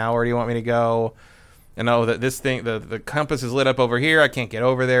guess. But now where do you want me to go? And that this thing, the compass is lit up over here. I can't get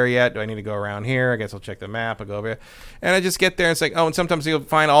over there yet. Do I need to go around here? I guess I'll check the map. I'll go over here. And I just get there. And it's like, oh, and sometimes you'll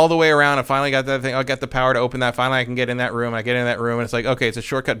find all the way around. I finally got that thing. I got the power to open that. Finally, I can get in that room. I get in that room. And it's like, okay, it's a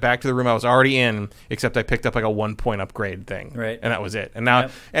shortcut back to the room I was already in, except I picked up like a 1-point upgrade thing. Right. And that was it. And now,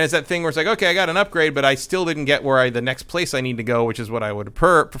 and it's that thing where it's like, okay, I got an upgrade, but I still didn't get the next place I need to go, which is what I would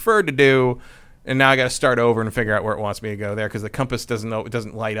have preferred to do. And now I got to start over and figure out where it wants me to go there because the compass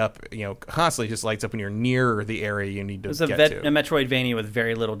doesn't light up, constantly. Just lights up when you're near the area you need to get to. A Metroidvania with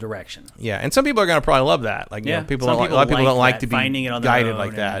very little direction. Yeah, and some people are going to probably love that. Like, a lot of people don't like to be guided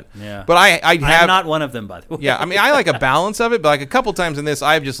like that. Yeah. But I'm not one of them, by the way. Yeah, I mean, I like a balance of it, but like a couple times in this,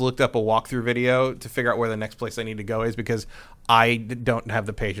 I've just looked up a walkthrough video to figure out where the next place I need to go is because I don't have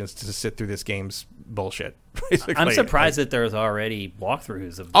the patience to sit through this game's bullshit. Basically. I'm surprised that there's already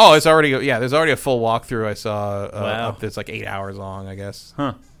walkthroughs of this. Oh, it's already there's already a full walkthrough I saw up that's like 8 hours long, I guess.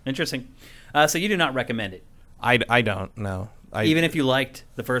 Huh. Interesting. So you do not recommend it? I don't, no. Even if you liked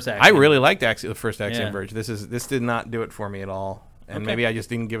the first Axiom? I really liked the first Axiom Verge. This did not do it for me at all. And maybe I just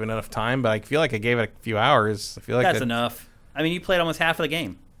didn't give it enough time, but I feel like I gave it a few hours. I feel like that's enough. I mean, you played almost half of the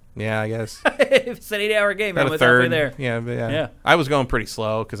game. Yeah, I guess. If it's an 8-hour game, I'm halfway there. Yeah. I was going pretty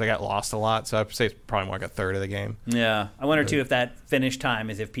slow because I got lost a lot, so I'd say it's probably more like a third of the game. Yeah, I wonder too if that finish time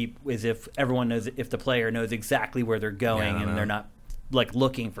is if everyone knows, if the player knows exactly where they're going and they're not like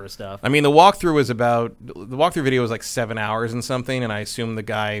looking for stuff. I mean, the walkthrough video was like 7 hours and something, and I assume the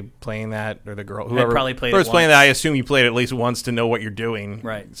guy playing that or the girl whoever probably played it playing that, I assume you played it at least once to know what you're doing.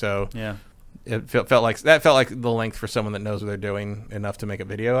 Right. So yeah. It felt like the length for someone that knows what they're doing enough to make a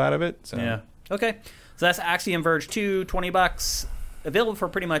video out of it. So. Yeah. Okay. So that's Axiom Verge 2, $20, available for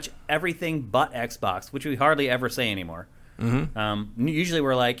pretty much everything but Xbox, which we hardly ever say anymore. Mm-hmm. Usually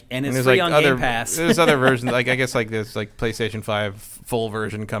we're like, and it's free on Game Pass. There's other versions, like I guess like this, like PlayStation 5 full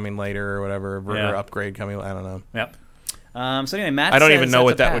version coming later or whatever, or upgrade coming. I don't know. Yep. So anyway, Matt. I don't even know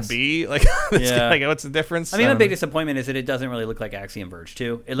what that would be. Like, like, what's the difference? I mean, my big disappointment is that it doesn't really look like Axiom Verge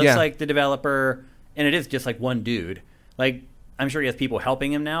 2. It looks like the developer, and it is just like one dude. Like, I'm sure he has people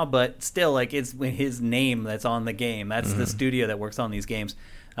helping him now, but still, like, it's his name that's on the game. That's the studio that works on these games.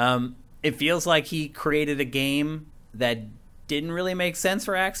 It feels like he created a game that didn't really make sense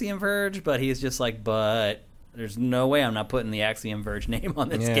for Axiom Verge, but he's just like, but there's no way I'm not putting the Axiom Verge name on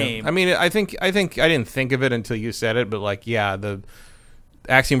this game. I mean, I think I didn't think of it until you said it, but like, the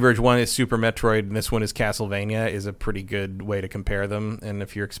Axiom Verge 1 is Super Metroid, and this one is Castlevania, is a pretty good way to compare them. And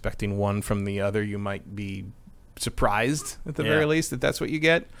if you're expecting one from the other, you might be surprised at the very least that that's what you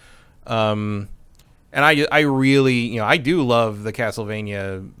get. And I really, I do love the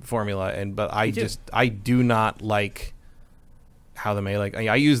Castlevania formula, but I do not like how the melee.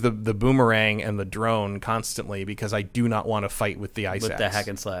 I use the boomerang and the drone constantly because I do not want to fight with the ice axe. With the hack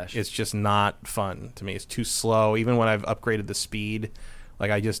and slash. It's just not fun to me. It's too slow. Even when I've upgraded the speed,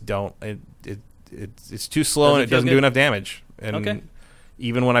 like I just don't. It's too slow and it doesn't do enough damage. And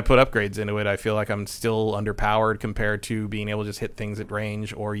even when I put upgrades into it, I feel like I'm still underpowered compared to being able to just hit things at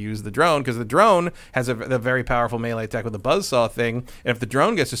range or use the drone, because the drone has a very powerful melee attack with the buzzsaw thing, and if the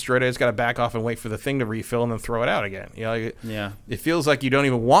drone gets destroyed, I just got to back off and wait for the thing to refill and then throw it out again. It feels like you don't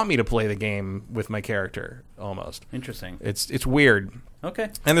even want me to play the game with my character, almost. Interesting. It's weird.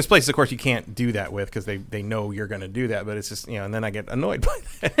 Okay. And there's places, of course, you can't do that with because they know you're going to do that, but it's just, and then I get annoyed by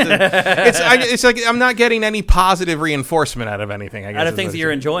that. It's like I'm not getting any positive reinforcement out of anything, I guess. Out of things that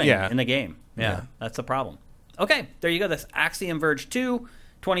you're enjoying in the game. Yeah. That's the problem. Okay, there you go. That's Axiom Verge 2,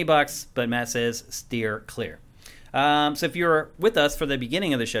 $20, but Matt says steer clear. So if you were with us for the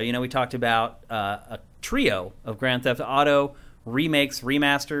beginning of the show, we talked about a trio of Grand Theft Auto remakes,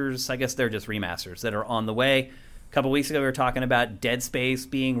 remasters. I guess they're just remasters that are on the way. A couple weeks ago, we were talking about Dead Space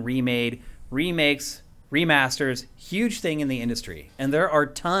being remade, remakes, remasters, huge thing in the industry. And there are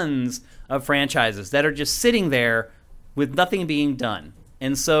tons of franchises that are just sitting there with nothing being done.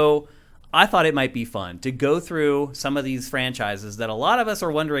 And so I thought it might be fun to go through some of these franchises that a lot of us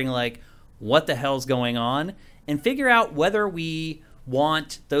are wondering, like, what the hell's going on, and figure out whether we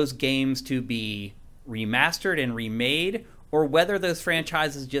want those games to be remastered and remade, or whether those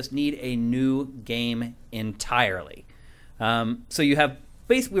franchises just need a new game entirely. So you have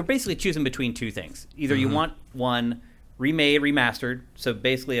we're basically choosing between two things. Either you want one remade, remastered, so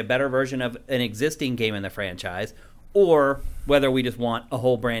basically a better version of an existing game in the franchise, or whether we just want a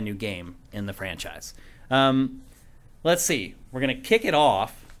whole brand new game in the franchise. Let's see. We're going to kick it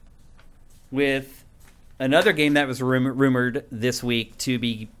off with another game that was rumored this week to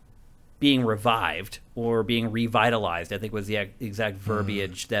be being revived or being revitalized, I think was the exact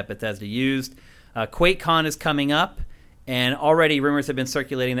verbiage that Bethesda used. QuakeCon is coming up, and already rumors have been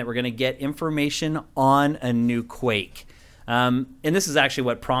circulating that we're going to get information on a new Quake. And this is actually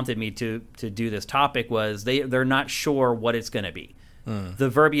what prompted me to do this topic, was they're not sure what it's going to be. The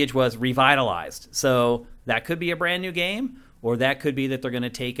verbiage was revitalized. So that could be a brand new game, or that could be that they're going to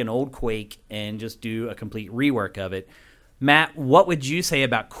take an old Quake and just do a complete rework of it. Matt, what would you say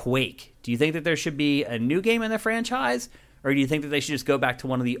about Quake? Do you think that there should be a new game in the franchise, or do you think that they should just go back to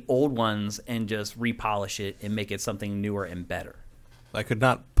one of the old ones and just repolish it and make it something newer and better? I could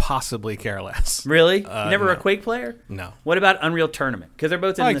not possibly care less. Really? Never a Quake player? No. What about Unreal Tournament? Because they're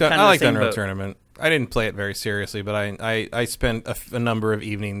both in I the kind of the same liked Unreal boat. Tournament. I didn't play it very seriously, but I spent a number of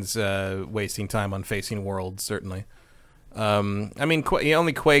evenings wasting time on Facing Worlds, certainly. The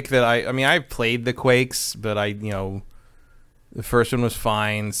only Quake that I've played the Quakes, but the first one was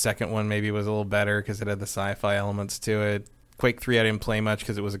fine. Second one maybe was a little better because it had the sci-fi elements to it. Quake 3 I didn't play much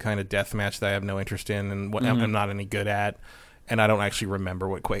because it was a kind of deathmatch that I have no interest in and what I'm not any good at. And I don't actually remember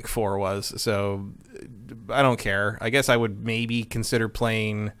what Quake 4 was, so I don't care. I guess I would maybe consider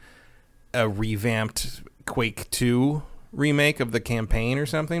playing a revamped Quake 2 remake of the campaign or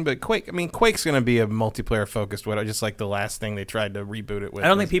something, but Quake's going to be a multiplayer-focused one, just like the last thing they tried to reboot it with. I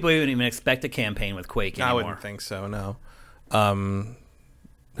don't think people even expect a campaign with Quake anymore. I wouldn't think so, no.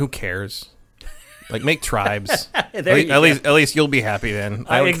 Who cares? Like, make tribes. At least you'll be happy then.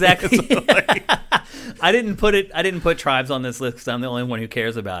 Exactly. I didn't put tribes on this list because I'm the only one who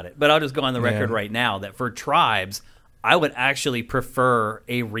cares about it. But I'll just go on the record right now that for tribes, I would actually prefer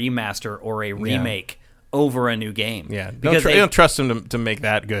a remaster or a remake over a new game. Yeah, because you don't trust them to make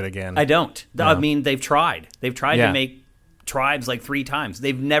that good again. I don't. No. I mean, they've tried. They've tried to Yeah. make tribes like 3 times.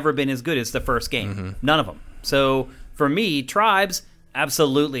 They've never been as good as the first game. None of them. So for me, tribes,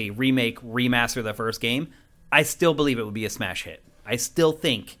 absolutely remake, remaster the first game. I still believe it would be a smash hit. I still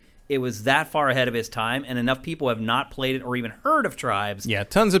think it was that far ahead of its time, and enough people have not played it or even heard of Tribes. Yeah,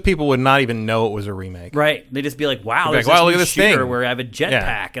 tons of people would not even know it was a remake. Right. They'd just be like, wow, there's look at this this shooter thing where I have a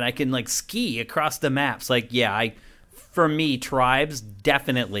jetpack and I can like ski across the maps. Like, for me, Tribes,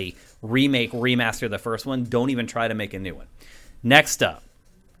 definitely remake, remaster the first one. Don't even try to make a new one. Next up,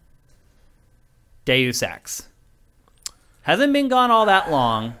 Deus Ex. Hasn't been gone all that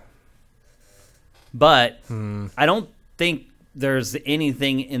long, but I don't think there's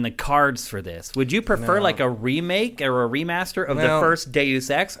anything in the cards for this. Would you prefer like a remake or a remaster of the first Deus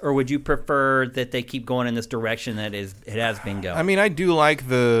Ex, or would you prefer that they keep going in this direction that it has been going? I mean, I do like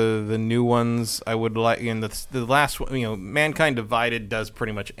the new ones. I would like the last one. Mankind Divided does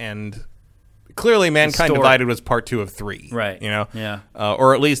pretty much end. Clearly, Mankind Divided was part 2 of 3. Right. Yeah.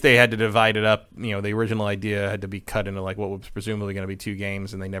 Or at least they had to divide it up. The original idea had to be cut into like what was presumably going to be 2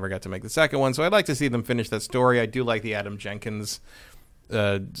 games, and they never got to make the second one. So I'd like to see them finish that story. I do like the Adam Jenkins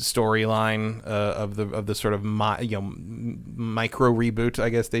storyline of the sort of micro reboot, I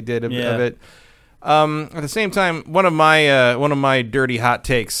guess they did of it. At the same time, one of my dirty hot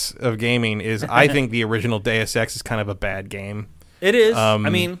takes of gaming is I think the original Deus Ex is kind of a bad game. It is. I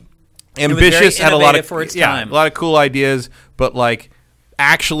mean, ambitious, it was very had a lot of for its time. a lot of cool ideas, but like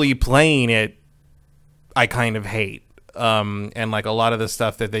actually playing it, I kind of hate. And like a lot of the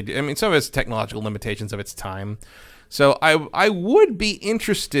stuff that they do, I mean, some of it's technological limitations of its time. So I would be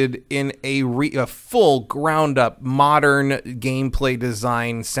interested in a full ground up modern gameplay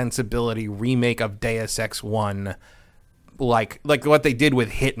design sensibility remake of Deus Ex 1. Like what they did with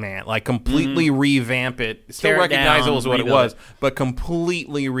Hitman, like completely revamp it, still recognizable as what it was, but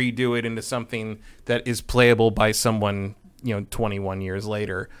completely redo it into something that is playable by someone 21 years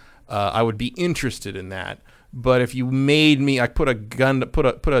later. I would be interested in that. But if you made me, I put a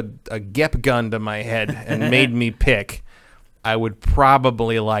Gep gun to my head and made me pick, I would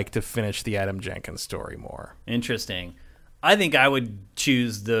probably like to finish the Adam Jenkins story more. Interesting. I think I would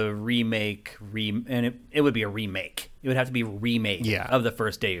choose the remake, and it would be a remake. It would have to be a remake of the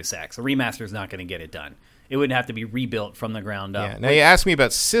first Deus Ex. A remaster is not going to get it done. It would have to be rebuilt from the ground up. Yeah. Now you asked me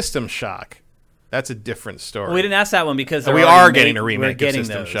about System Shock. That's a different story. Well, we didn't ask that one because we are getting a remake of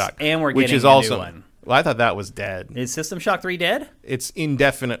System Shock, and we're which getting is a also new one. Well, I thought that was dead. Is System Shock 3 dead? It's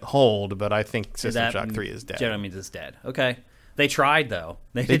indefinite hold, but I think System Shock 3 is dead. Generally means it's dead. Okay. They tried, though.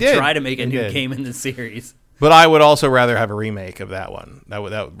 They did try to make a new game in the series. But I would also rather have a remake of that one.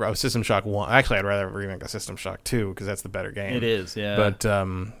 That System Shock 1. Actually, I'd rather have a remake of System Shock 2 because that's the better game. It is, yeah. But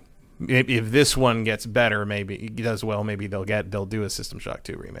if this one gets better, maybe it does well, maybe they'll do a System Shock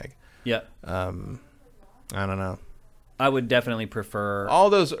 2 remake. Yeah. I don't know. I would definitely prefer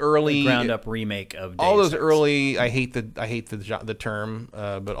all those early ground up remake of Deus all those Ex. early. I hate the term,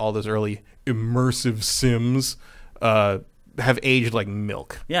 but all those early immersive sims have aged like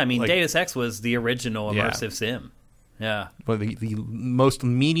milk. Yeah, I mean, Deus Ex was the original immersive sim. Yeah, but the most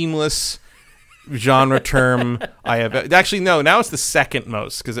meaningless genre term I have. Actually, no. Now it's the second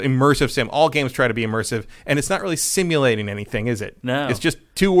most because immersive sim. All games try to be immersive, and it's not really simulating anything, is it? No. It's just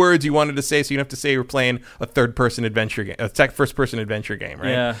two words you wanted to say, so you don't have to say you're playing a third-person adventure game, a first-person adventure game,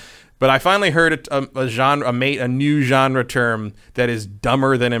 right? Yeah. But I finally heard a new genre term that is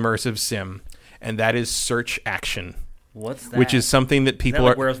dumber than immersive sim, and that is search action. What's that? Which is something that people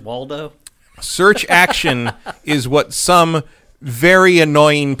like Where's Waldo? Search action is what some very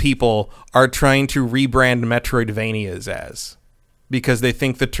annoying people are trying to rebrand Metroidvanias as, because they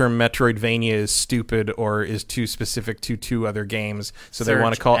think the term Metroidvania is stupid or is too specific to two other games, so they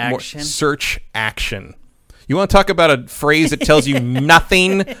want to call it more search action. You want to talk about a phrase that tells you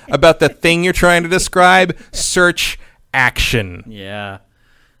nothing about the thing you're trying to describe? Search action. Yeah,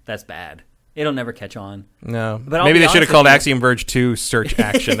 that's bad. It'll never catch on. No. But maybe they should have called Axiom Verge 2 Search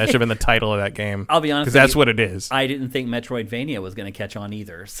Action. That should have been the title of that game. I'll be honest because that's what it is. I didn't think Metroidvania was going to catch on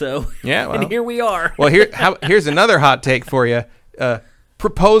either. So yeah, well, and here we are. Well, here's another hot take for you.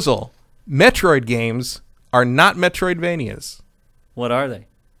 Proposal. Metroid games are not Metroidvanias. What are they?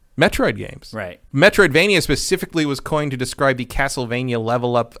 Metroid games. Right. Metroidvania specifically was coined to describe the Castlevania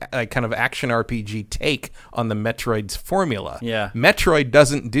level up kind of action RPG take on the Metroid's formula. Yeah. Metroid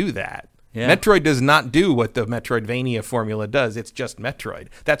doesn't do that. Yeah. Metroid does not do what the Metroidvania formula does. It's just Metroid.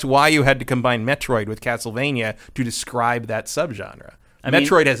 That's why you had to combine Metroid with Castlevania to describe that subgenre.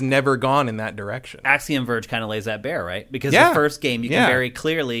 Metroid has never gone in that direction. Axiom Verge kind of lays that bare, right? Because the first game, you can very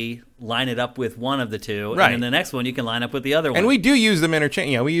clearly line it up with one of the two, and in the next one, you can line up with the other one. And we do use them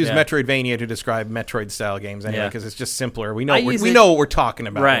interchangeably. We use Metroidvania to describe Metroid-style games anyway, because it's just simpler. We know what we're talking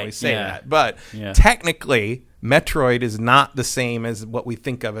about when we say that. But technically, Metroid is not the same as what we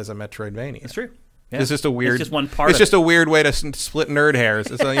think of as a Metroidvania. It's true. Yeah. It's just a weird. It's just one part. It's just a weird way to split nerd hairs.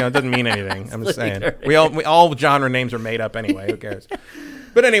 It's, it doesn't mean anything. I'm just saying. All genre names are made up anyway. Who cares?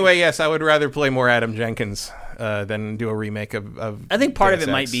 But anyway, yes, I would rather play more Adam Jenkins than do a remake of. I think part of it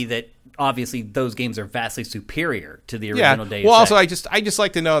might be that obviously those games are vastly superior to the original Deus Ex. Well, also I just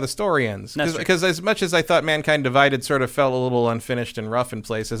like to know how the story ends, because as much as I thought Mankind Divided sort of felt a little unfinished and rough in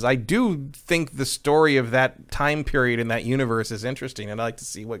places, I do think the story of that time period in that universe is interesting, and I like to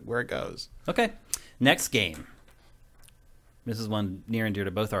see where it goes. Okay. Next game. This is one near and dear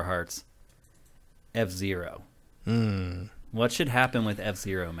to both our hearts. F-Zero. What should happen with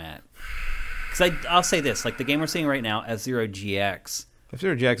F-Zero, Matt? Because I'll say this, like the game we're seeing right now, F-Zero GX.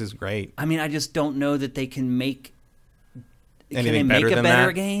 F-Zero GX is great. I mean, I just don't know that they can make. Anything can they make a better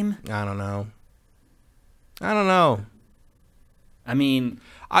that? game? I don't know. I mean,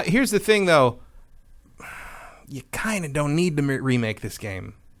 here's the thing, though. You kind of don't need to remake this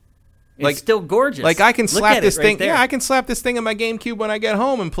game. It's still gorgeous. Like I can slap this thing. Yeah, I can slap this thing on my GameCube when I get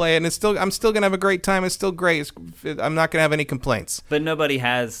home and play it, and I'm still gonna have a great time. It's still great. I'm not gonna have any complaints. But nobody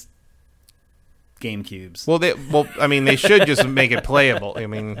has GameCubes. They should just make it playable. I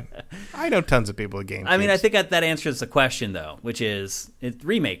mean, I know tons of people with GameCubes. I mean, I think that answers the question though, which is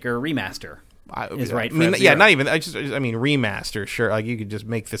remake or remaster. Is right. Not even. I mean, remaster. Sure, like you could just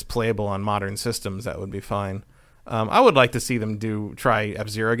make this playable on modern systems. That would be fine. I would like to see them try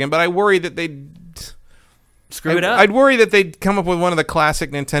F-Zero again, but I worry that they'd screw it up. I'd worry that they'd come up with one of the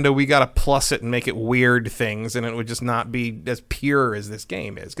classic Nintendo, we gotta plus it and make it weird things, and it would just not be as pure as this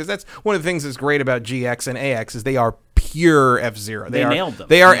game is. Because that's one of the things that's great about GX and AX is they are pure F-Zero. They nailed them.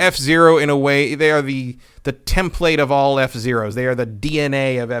 They are F-Zero in a way. They are the template of all F-Zeros. They are the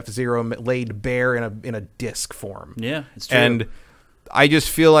DNA of F-Zero laid bare in a disc form. Yeah, it's true. And I just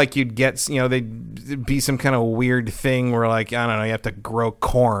feel like you'd get, they'd be some kind of weird thing where, like, I don't know, you have to grow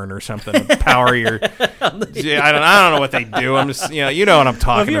corn or something to power your. I don't know what they do. I'm just, you know what I'm talking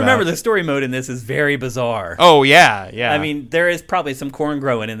about. Well, if you remember, the story mode in this is very bizarre. Oh yeah. I mean, there is probably some corn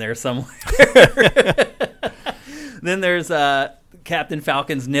growing in there somewhere. Then there's Captain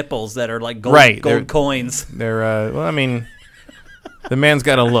Falcon's nipples that are like gold coins. They're the man's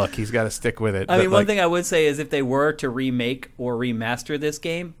got to look. He's got to stick with it. I mean, one thing I would say is if they were to remake or remaster this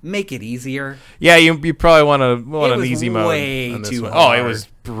game, make it easier. Yeah, you probably want an easy mode. Way too hard. Oh, it was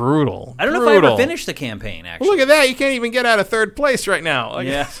brutal. I don't know if I ever finished the campaign, actually. Well, look at that. You can't even get out of third place right now.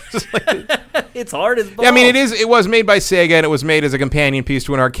 Yeah. It's hard as balls. Yeah, I mean, it was made by Sega, and it was made as a companion piece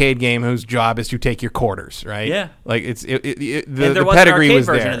to an arcade game whose job is to take your quarters, right? Yeah. Like, and there the was pedigree an arcade was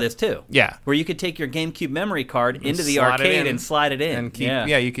version there. of this, too. Yeah. Where you could take your GameCube memory card into the arcade and slide it in. And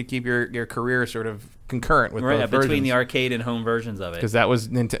you could keep your career sort of concurrent with both between versions. the arcade and home versions of it. Because that was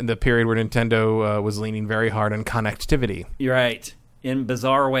the period where Nintendo was leaning very hard on connectivity. You're right. In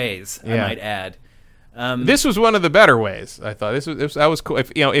bizarre ways, I might add. This was one of the better ways. I thought that was cool.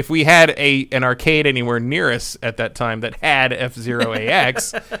 If we had an arcade anywhere near us at that time that had F-Zero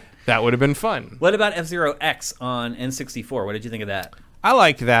AX, that would have been fun. What about F-Zero X on N64? What did you think of that? I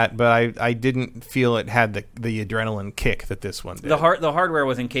liked that, but I didn't feel it had the adrenaline kick that this one did. The hardware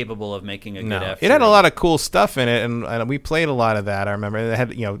was incapable of making a good F-Zero. It had a lot of cool stuff in it, and we played a lot of that. I remember it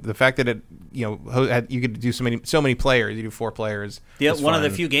had the fact that it you could do so many players. You do 4 players. Yeah, one of the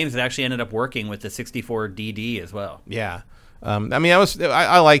few games that actually ended up working with the 64 DD as well. Yeah. I mean,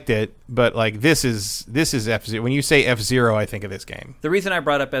 I liked it, but like this is F-Zero. When you say F-Zero, I think of this game. The reason I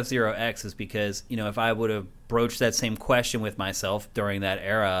brought up F-Zero X is because if I would have broached that same question with myself during that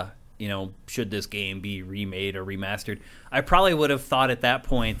era, should this game be remade or remastered, I probably would have thought at that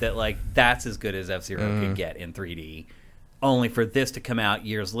point that like that's as good as F-Zero could get in 3D, only for this to come out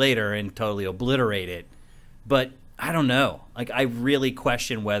years later and totally obliterate it. But I don't know. Like I really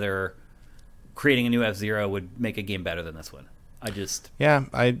question whether creating a new F-Zero would make a game better than this one. I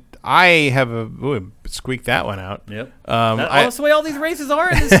have squeaked that one out. Yep. That's the way all these races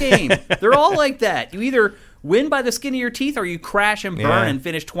are in this game. They're all like that. You either win by the skin of your teeth or you crash and burn and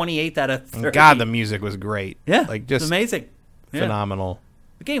finish 28th out of 30. God, the music was great. Yeah, like just it's amazing, phenomenal.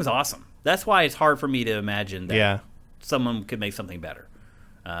 The game's awesome. That's why it's hard for me to imagine that someone could make something better.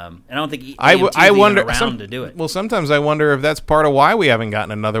 And I don't think I wonder around to do it. Well, sometimes I wonder if that's part of why we haven't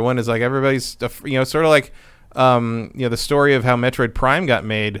gotten another one. Is like everybody's sort of like the story of how Metroid Prime got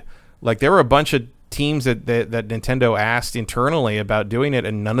made. Like there were a bunch of teams that Nintendo asked internally about doing it,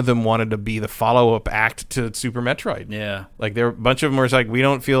 and none of them wanted to be the follow-up act to Super Metroid. Yeah, like there were a bunch of them were like, we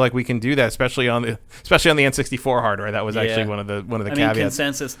don't feel like we can do that, especially on the N64 hardware. That was actually one of the caveats.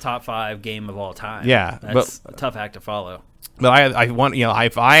 Consensus top 5 game of all time. Yeah, that's a tough act to follow. But I want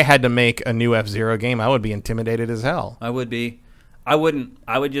if I had to make a new F-Zero game, I would be intimidated as hell. I would be. I wouldn't.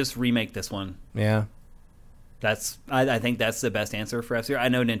 I would just remake this one. Yeah. I think that's the best answer for F-Zero. I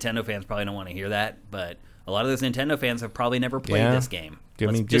know Nintendo fans probably don't want to hear that, but a lot of those Nintendo fans have probably never played this game.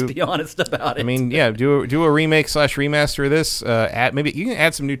 Let's just be honest about it. I mean, do a remake / remaster of this. Maybe you can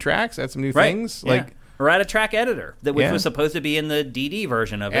add some new tracks, add some new things, or add a track editor which was supposed to be in the DD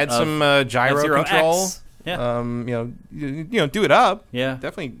version of it. Add some gyro F-Zero control. X. Yeah. Do it up. Yeah.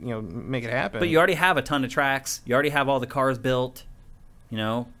 Definitely, make it happen. But you already have a ton of tracks. You already have all the cars built.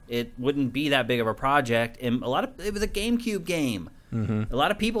 It wouldn't be that big of a project. And it was a GameCube game. Mm-hmm. A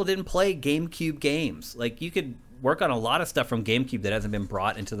lot of people didn't play GameCube games. Like, you could work on a lot of stuff from GameCube that hasn't been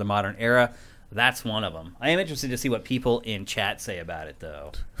brought into the modern era. That's one of them. I am interested to see what people in chat say about it,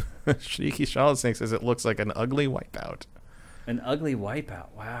 though. Shiki Charlotte says it looks like an ugly Wipeout. An ugly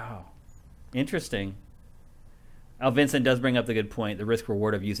Wipeout. Wow. Interesting. Al Vincent does bring up the good point, the risk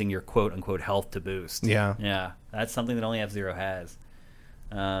reward of using your quote unquote health to boost. Yeah. Yeah. That's something that only F-Zero has.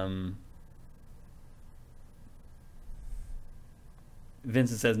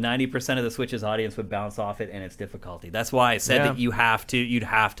 Vincent says 90% of the Switch's audience would bounce off it and its difficulty. That's why I said that you'd have to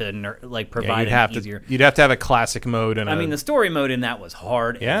provide easier. You'd have to have a classic mode and I mean, the story mode in that was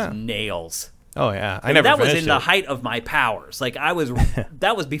hard as nails. Oh yeah, that was in the height of my powers. Like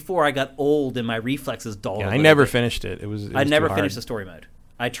that was before I got old and my reflexes dulled. Yeah, I never finished it. I never finished the story mode.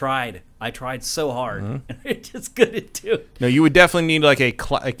 I tried so hard, and I just couldn't do it. No, you would definitely need like a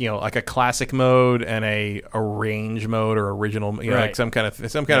classic mode and a range mode or original, like some kind of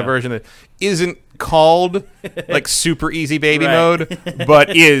version that isn't called like super easy baby mode,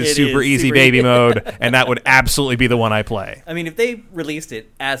 but is super easy baby mode, and that would absolutely be the one I play. I mean, if they released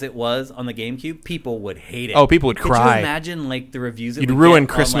it as it was on the GameCube, people would hate it. Oh, people would cry. Could you imagine like the reviews? You'd ruin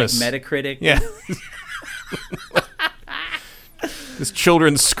Christmas. On, like, Metacritic. Yeah. There's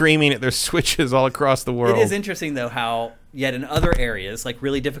children screaming at their Switches all across the world. It is interesting, though, how yet in other areas, like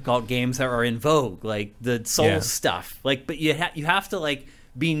really difficult games that are in vogue, like the Souls stuff, like, but you have to like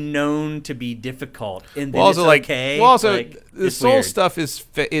be known to be difficult, and then okay. Well, also like, the Souls stuff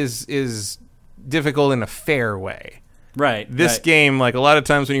is difficult in a fair way. Right. This game, like a lot of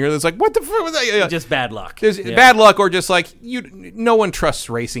times when you hear this, like, what the fuck was that? Just bad luck. There's bad luck, or just like no one trusts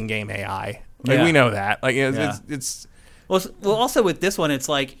racing game AI. Like we know that. Like it's. Well, also with this one, it's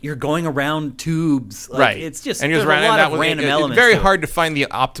like you're going around tubes. Like, right. It's just and there's a lot of random elements. It's very hard to find the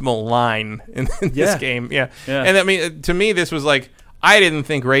optimal line in this game. Yeah. And I mean, to me, this was like, I didn't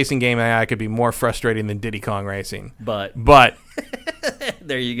think racing game AI could be more frustrating than Diddy Kong Racing. But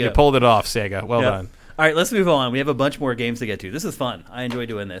there you go. You pulled it off, Sega. Well done. All right, let's move on. We have a bunch more games to get to. This is fun. I enjoy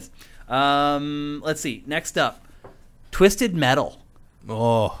doing this. Let's see. Next up, Twisted Metal.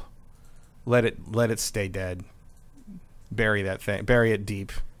 Oh, let it stay dead. Bury that thing. Bury it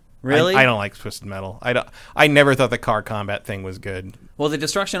deep. Really? I don't like Twisted Metal. I never thought the car combat thing was good. Well, the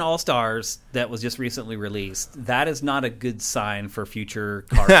Destruction All-Stars that was just recently released, that is not a good sign for future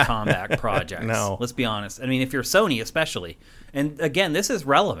car combat projects. No. Let's be honest. I mean, if you're Sony especially. And again, this is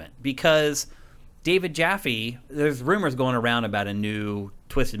relevant because David Jaffe, there's rumors going around about a new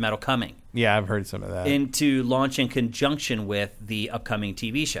Twisted Metal coming. Yeah, I've heard some of that. And to launch in conjunction with the upcoming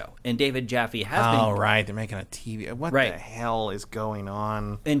TV show. And David Jaffe has been... Oh, right. They're making a TV... What the hell is going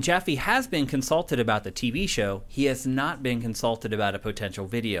on? And Jaffe has been consulted about the TV show. He has not been consulted about a potential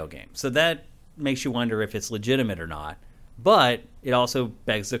video game. So that makes you wonder if it's legitimate or not. But it also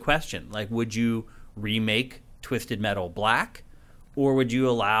begs the question, like, would you remake Twisted Metal Black? Or would you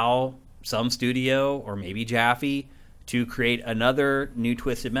allow some studio, or maybe Jaffe, to create another new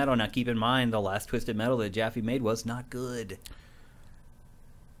Twisted Metal? Now, keep in mind, the last Twisted Metal that Jaffe made was not good.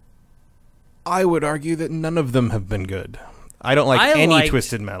 I would argue that none of them have been good. I don't like any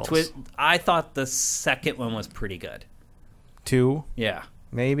Twisted Metals. I thought the second one was pretty good. 2? Yeah.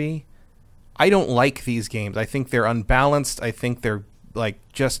 Maybe? I don't like these games. I think they're unbalanced. I think they're like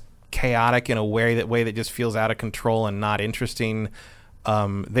just chaotic in a way that just feels out of control and not interesting.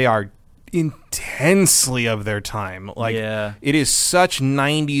 They are intensely of their time. Like it is such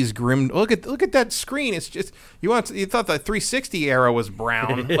 90s grim. Look at that screen. It's just you thought the 360 era was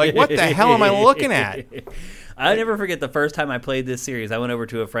brown. Like, what the hell am I looking at? I'll never forget the first time I played this series. I went over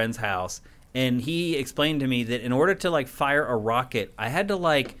to a friend's house and he explained to me that in order to like fire a rocket, I had to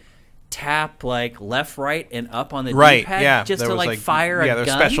like tap like left, right, and up on the D-pad just to like fire a gun. Yeah,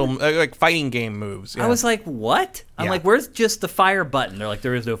 there's special like fighting game moves. Yeah. I was like, what? I'm like, where's just the fire button? They're like,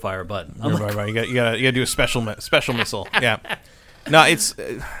 there is no fire button. I'm like, right. You gotta do a special missile. Yeah. No, it's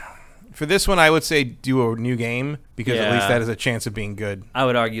for this one. I would say do a new game because at least that has a chance of being good. I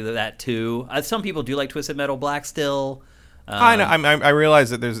would argue that too. Some people do like Twisted Metal Black still. I know. I realize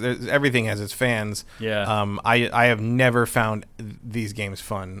that there's everything has its fans. Yeah. I have never found these games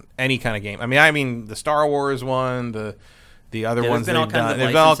fun. Any kind of game. I mean the Star Wars one, the other ones they've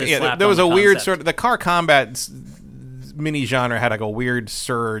done. There was a weird sort of the car combat mini genre had like a weird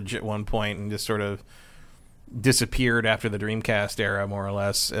surge at one point and just sort of disappeared after the Dreamcast era, more or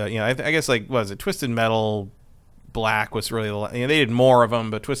less. I guess like what was it Twisted Metal Black was really they did more of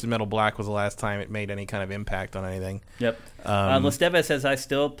them, but Twisted Metal Black was the last time it made any kind of impact on anything. Yep. Lesteva says I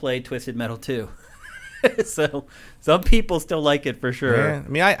still play Twisted Metal 2. So some people still like it for sure. Yeah. I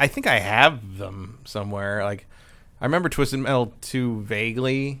mean, I think I have them somewhere. Like I remember Twisted Metal 2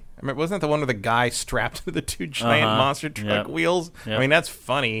 vaguely. Wasn't that the one with the guy strapped to the two giant monster truck wheels? Yep. I mean, that's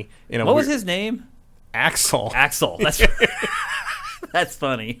funny. What was his name? Axel. That's that's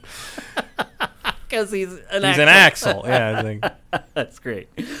funny. Because he's an Axel. Yeah, I think. That's great.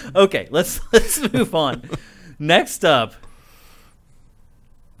 Okay, let's move on. Next up,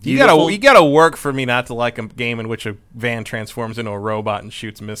 You gotta work for me not to like a game in which a van transforms into a robot and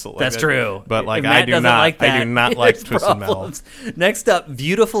shoots missiles. That's true. But like I do not like Twisted Metal. Next up,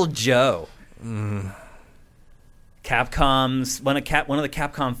 Beautiful Joe. Capcom's one of the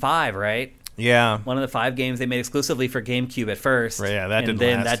Capcom 5, right? Yeah. One of the 5 games they made exclusively for GameCube at first. Right, yeah, that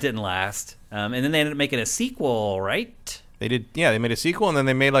didn't last. And then they ended up making a sequel, right? They did. Yeah, they made a sequel, and then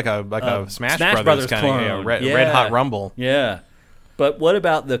they made like a Smash Brothers kind of Red Hot Rumble. Yeah. But what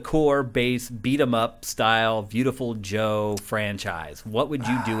about the core base beat 'em up style Beautiful Joe franchise? What would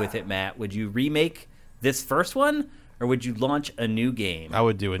you do with it, Matt? Would you remake this first one, or would you launch a new game? I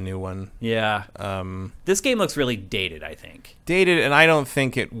would do a new one. Yeah. This game looks really dated, I think. Dated, and I don't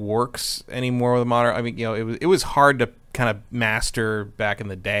think it works anymore with modern. I mean, it was hard to kind of master back in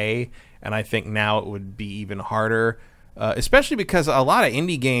the day, and I think now it would be even harder, especially because a lot of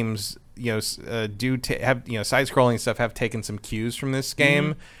indie games, have side-scrolling stuff have taken some cues from this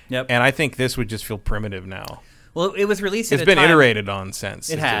game. Yep. And I think this would just feel primitive now. Well, it was released. It's been iterated on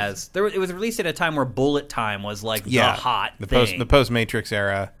since. It has. It was released at a time where bullet time was like the hot thing. The post-Matrix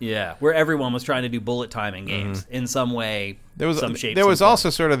era. Yeah, where everyone was trying to do bullet time in games in some way, some shape. There was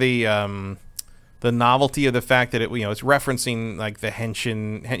also sort of the novelty of the fact that it's referencing like the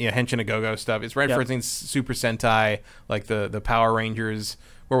Henshin a Go-Go stuff. It's referencing Super Sentai, like the Power Rangers,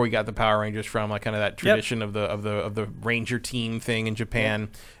 where we got the Power Rangers from, like kind of that tradition of the Ranger team thing in Japan.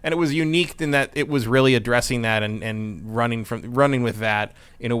 And it was unique in that it was really addressing that and running with that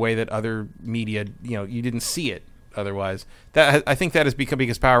in a way that other media, you didn't see it otherwise. I think that has become,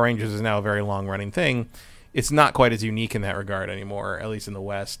 because Power Rangers is now a very long running thing. It's not quite as unique in that regard anymore, at least in the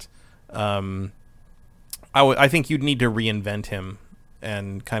West. I think you'd need to reinvent him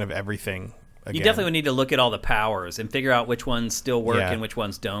and kind of everything again. You definitely would need to look at all the powers and figure out which ones still work and which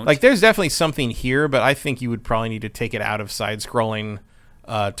ones don't. Like, there's definitely something here, but I think you would probably need to take it out of side-scrolling,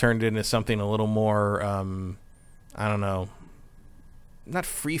 turn it into something a little more, I don't know, not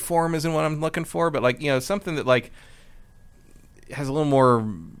freeform isn't what I'm looking for, but like, something that like has a little more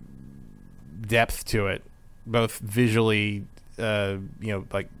depth to it, both visually,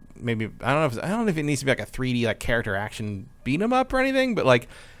 like maybe I don't know if it needs to be like a 3D like character action beat 'em up or anything, but like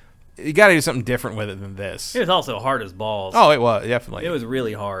you got to do something different with it than this. It was also hard as balls. Oh, it was definitely. It was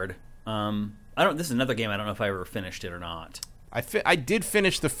really hard. This is another game I don't know if I ever finished it or not. I did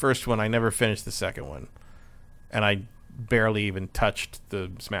finish the first one. I never finished the second one, and I barely even touched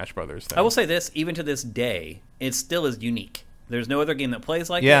the Smash Brothers thing. I will say this: even to this day, it still is unique. There's no other game that plays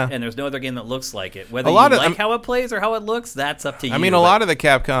like it, and there's no other game that looks like it. Whether you like how it plays or how it looks, that's up to you. I mean, a lot of the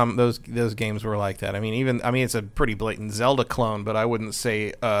Capcom those games were like that. I mean, it's a pretty blatant Zelda clone, but I wouldn't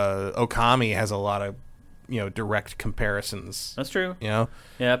say Okami has a lot of direct comparisons. That's true. Yeah,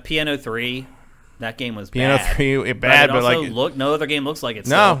 Piano 3. That game was Piano bad. 3, bad, but like no other game looks like it.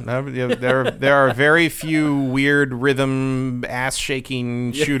 No, there are very few weird rhythm ass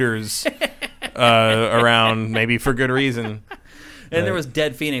shaking shooters around, maybe for good reason. And there was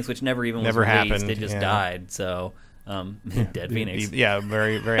Dead Phoenix, which never even was released. Happened. It just died. So, Dead Phoenix.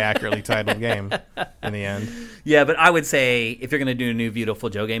 Very, very accurately titled game in the end. Yeah, but I would say if you're going to do a new Beautiful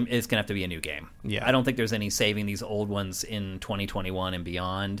Joe game, it's going to have to be a new game. Yeah. I don't think there's any saving these old ones in 2021 and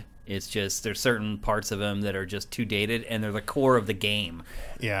beyond. It's just there's certain parts of them that are just too dated, and they're the core of the game.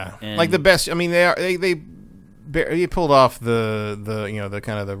 Yeah, like the best. I mean, they pulled off the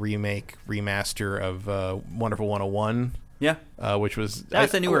kind of the remaster of Wonderful 101. Yeah, which was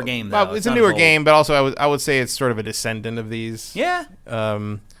that's a newer game. Though. Well, it's a newer game, but also I would say it's sort of a descendant of these. Yeah.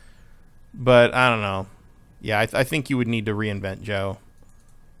 But I don't know. Yeah, I think you would need to reinvent Joe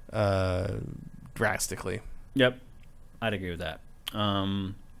drastically. Yep, I'd agree with that.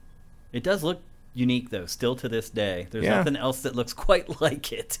 It does look unique, though, still to this day. There's nothing else that looks quite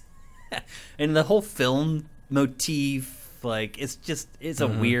like it. And the whole film motif, like, it's a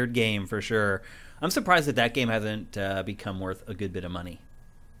weird game for sure. I'm surprised that game hasn't become worth a good bit of money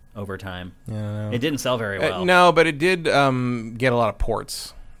over time. Yeah, it didn't sell very well. No, but it did get a lot of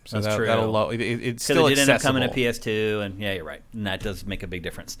ports. So that's true. It's still accessible. It did end up coming to PS2, and yeah, you're right. And that does make a big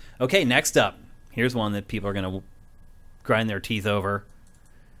difference. Okay, next up. Here's one that people are going to grind their teeth over.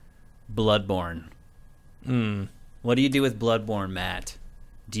 Bloodborne. What do you do with Bloodborne, Matt?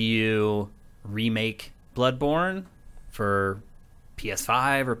 Do you remake Bloodborne for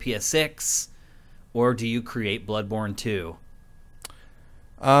PS5 or PS6? Or do you create Bloodborne 2?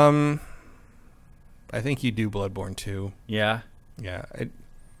 I think you do Bloodborne 2. Yeah? Yeah. It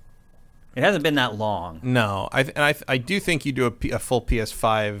hasn't been that long. No. I do think you do a full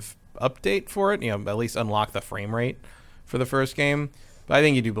PS5 update for it, at least unlock the frame rate for the first game. But I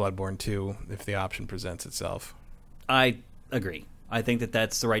think you do Bloodborne 2 if the option presents itself. I agree. I think that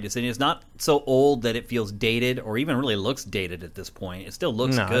that's the right decision. It's not so old that it feels dated or even really looks dated at this point. It still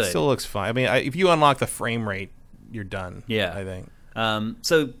looks good. It still looks fine. I mean, if you unlock the frame rate, you're done. Yeah. I think.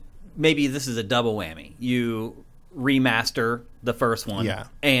 So maybe this is a double whammy. You remaster the first one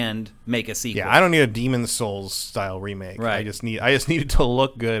and make a sequel. Yeah, I don't need a Demon's Souls style remake. Right. I just need it to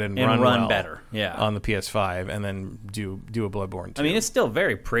look good and run well better. Yeah. On the PS5, and then do a Bloodborne 2. I mean, it's still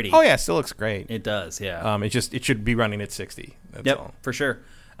very pretty. Oh yeah, it still looks great. It does. Yeah. It should be running at 60. That's all. For sure.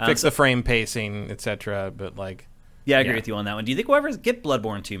 Fix the frame pacing, etc. But like, yeah, I agree with you on that one. Do you think we'll ever get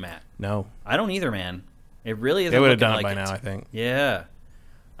Bloodborne 2, Matt? No, I don't either, man. It really isn't. They would have done like it by now, I think. Yeah.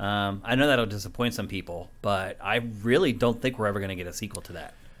 I know that'll disappoint some people, but I really don't think we're ever going to get a sequel to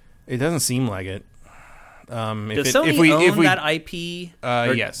that. It doesn't seem like it. Does Sony own that IP?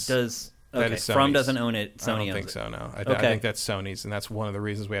 Yes. From doesn't own it. Sony I don't owns think it. so. No, I think that's Sony's, and that's one of the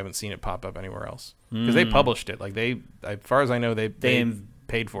reasons we haven't seen it pop up anywhere else because they published it. Like as far as I know, they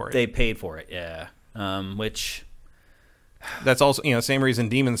paid for it. They paid for it. Yeah. Which. That's also same reason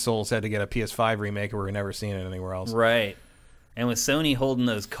Demon's Souls had to get a PS5 remake, or we're never seeing it anywhere else. Right. And with Sony holding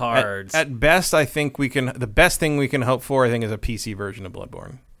those cards, at best, I think the best thing we can hope for, I think, is a PC version of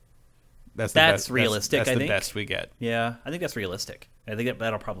Bloodborne. That's realistic. That's the best we get. Yeah, I think that's realistic. I think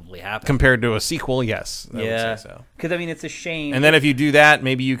that'll probably happen. Compared to a sequel, yes. I would say so. Because I mean, it's a shame. And then if you do that,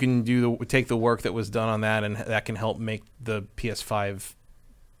 maybe you can take the work that was done on that, and that can help make the PS5,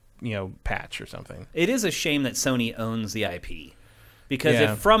 patch or something. It is a shame that Sony owns the IP. Because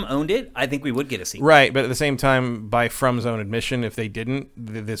if From owned it, I think we would get a sequel. Right, but at the same time, by From's own admission, if they didn't,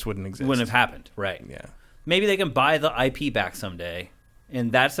 this wouldn't exist. Wouldn't have happened, right. Yeah. Maybe they can buy the IP back someday,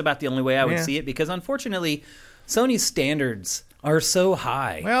 and that's about the only way I would see it, because unfortunately, Sony's standards are so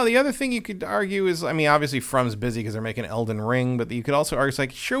high. Well, the other thing you could argue is, I mean, obviously From's busy because they're making Elden Ring, but you could also argue, it's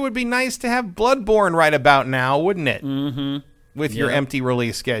like, sure would be nice to have Bloodborne right about now, wouldn't it? Mm-hmm. With your empty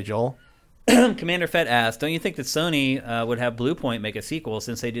release schedule. Commander Fett asked, don't you think that Sony would have Bluepoint make a sequel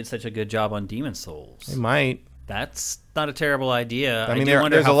since they did such a good job on Demon's Souls? They might. That's not a terrible idea. I mean,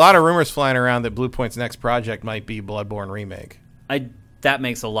 there's a lot of rumors flying around that Bluepoint's next project might be Bloodborne remake. That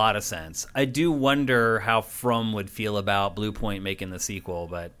makes a lot of sense. I do wonder how From would feel about Bluepoint making the sequel,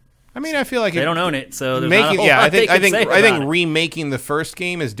 but I mean, I feel like they don't own it, so there's not a whole lot I think they can say remaking the first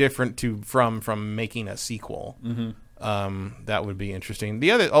game is different from making a sequel. Mm-hmm. That would be interesting.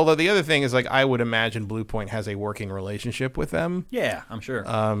 Although the other thing is, like, I would imagine Bluepoint has a working relationship with them. Yeah, I'm sure.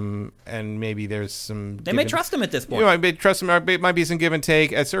 And maybe there's some. They may trust them at this point. They trust them. It might be some give and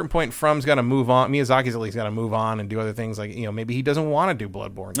take. At a certain point, From's got to move on. Miyazaki's at least got to move on and do other things. Like, maybe he doesn't want to do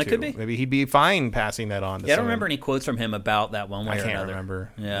Bloodborne. That could be. Maybe he'd be fine passing that on. I don't remember any quotes from him about that one way or another. I can't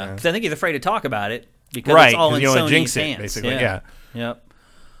remember. Yeah, because I think he's afraid to talk about it because it's all in Sony's hands. Basically. Yeah. Yep.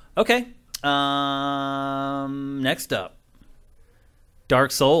 Okay. Next up.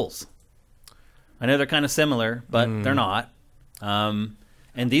 Dark Souls. I know they're kind of similar, but they're not. And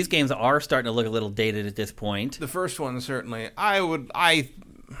these games are starting to look a little dated at this point. The first one, certainly.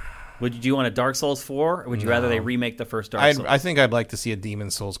 Would you want a Dark Souls 4, or would you rather they remake the first Dark Souls? I think I'd like to see a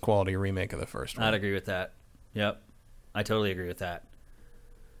Demon's Souls quality remake of the first one. I'd agree with that. Yep. I totally agree with that.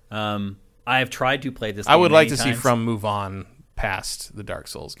 I have tried to play this game I would like to times. see From move on past the Dark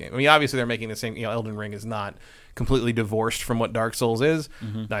Souls game. I mean, obviously they're making the same. Elden Ring is not completely divorced from what Dark Souls is.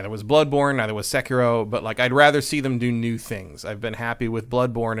 Mm-hmm. Neither was Bloodborne, neither was Sekiro. But like, I'd rather see them do new things. I've been happy with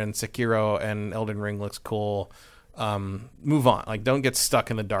Bloodborne and Sekiro, and Elden Ring looks cool. Move on. Like, don't get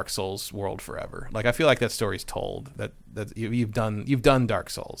stuck in the Dark Souls world forever. Like, I feel like that story's told. That you've done Dark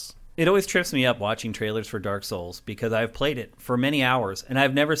Souls. It always trips me up watching trailers for Dark Souls because I've played it for many hours and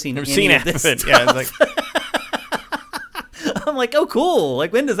I've never seen any of this stuff. Yeah, it's like. I'm like, oh, cool.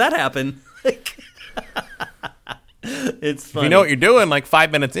 Like, when does that happen? It's funny. If you know what you're doing, like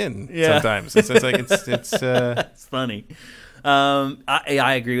 5 minutes in, sometimes. It's like it's It's funny.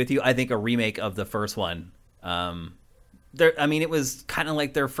 I agree with you. I think a remake of the first one. It was kind of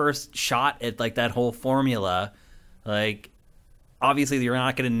like their first shot at like that whole formula. Like, obviously, you're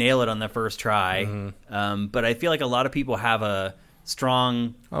not going to nail it on the first try. Mm-hmm. But I feel like a lot of people have a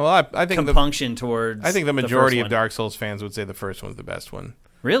strong I think compunction towards. I think the majority of Dark Souls fans would say the first one's the best one.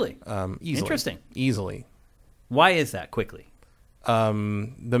 Really? Easily. Interesting. Easily. Why is that? Quickly.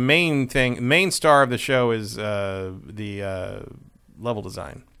 The main star of the show is the level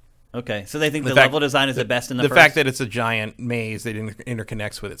design. Okay, so they think the level design is the best in the first? The fact that it's a giant maze that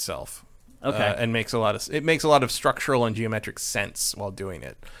interconnects with itself. Okay. And makes a lot of structural and geometric sense while doing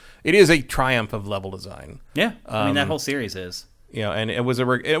it. It is a triumph of level design. Yeah, I mean that whole series is. You know, and it was a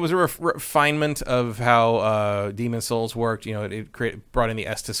refinement of how Demon Souls worked. You know, it brought in the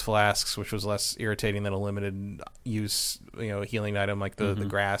Estus flasks, which was less irritating than a limited use, you know, healing item like the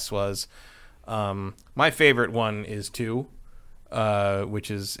grass was. My favorite one is 2, which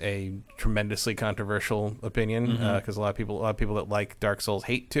is a tremendously controversial opinion because a lot of people that like Dark Souls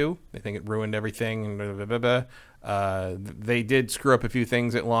hate 2. They think it ruined everything and blah, blah, blah, blah. They did screw up a few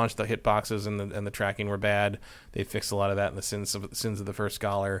things at launch. The hitboxes and the tracking were bad. They fixed a lot of that in the sins of the first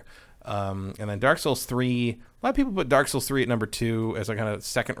scholar. And then Dark Souls 3, a lot of people put Dark Souls 3 at number 2 as a kind of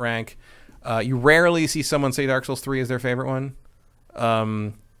second rank. You rarely see someone say Dark Souls 3 is their favorite one.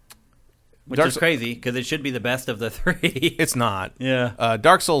 Which is crazy because it should be the best of the 3. It's not. Yeah.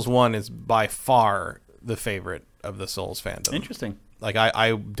 Dark Souls 1 is by far the favorite of the Souls fandom. Interesting. Like,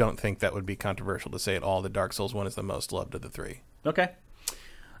 I don't think that would be controversial to say at all that Dark Souls 1 is the most loved of the 3. Okay.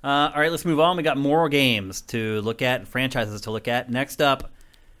 All right, let's move on. We got more games to look at, franchises to look at. Next up,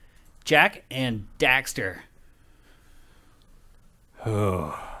 Jak and Daxter.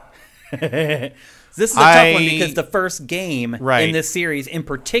 Oh. This is a tough one because the first game in this series in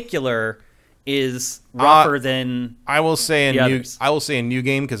particular is rougher than I will say others. I will say a new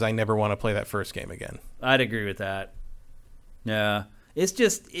game because I never want to play that first game again. I'd agree with that. Yeah, it's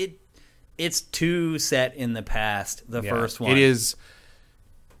just it's too set in the past. The first one. It is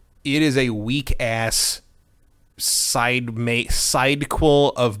a weak ass sidequel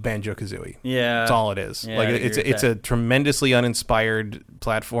of Banjo-Kazooie. Yeah, that's all it is. Yeah, like it's a tremendously uninspired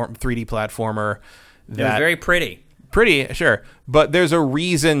 3D platformer. It was very pretty. Pretty, sure. But there's a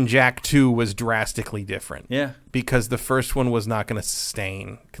reason Jak 2 was drastically different. Yeah. Because the first one was not going to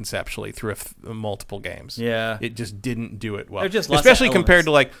sustain conceptually through multiple games. Yeah. It just didn't do it well. Just especially compared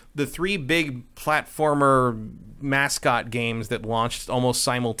to like the 3 big platformer mascot games that launched almost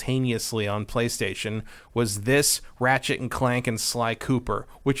simultaneously on PlayStation was this, Ratchet and Clank, and Sly Cooper.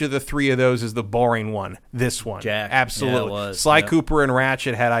 Which of the 3 of those is the boring one? This one. Jak. Absolutely. Yeah, it was. Sly Cooper and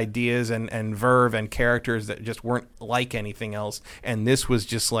Ratchet had ideas and verve and characters that just weren't like anything else. And this was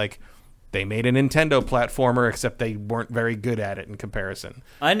just like, they made a Nintendo platformer, except they weren't very good at it in comparison.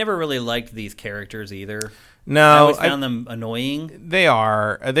 I never really liked these characters either. No, I always found them annoying. They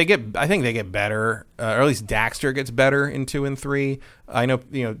are. I think they get better, or at least Daxter gets better in 2 and 3. I know,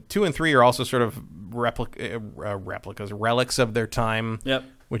 2 and 3 are also sort of replicas, relics of their time. Yep.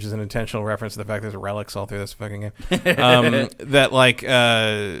 Which is an intentional reference to the fact there's relics all through this fucking game. That like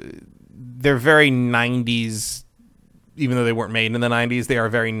they're very 90s. Even though they weren't made in the 90s, they are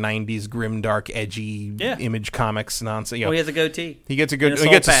very 90s grim, dark, edgy Image Comics nonsense. He has a goatee. He gets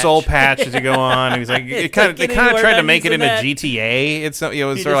a soul patch as you go on. And he's like, they kind of tried to make it into GTA. It's sort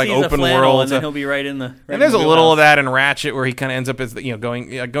of like open world, and then he'll be right in the. And there's a little of that in Ratchet where he kind of ends up as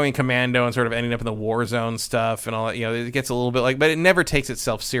going commando and sort of ending up in the war zone stuff and all that. It gets a little bit like, but it never takes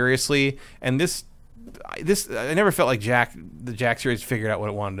itself seriously. And this I never felt like the Jak series figured out what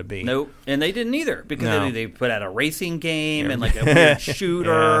it wanted to be. Nope, and they didn't either because they put out a racing game and like a weird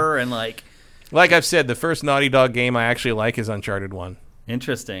shooter and like I've said, the first Naughty Dog game I actually like is Uncharted 1.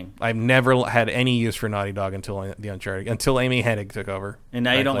 Interesting. I've never had any use for Naughty Dog until Amy Hennig took over. And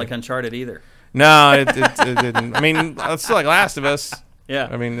now you don't like Uncharted either. No, it didn't. I mean, it's still like Last of Us. Yeah.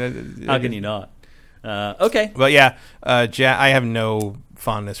 I mean, how can you not? Okay. But yeah, I have no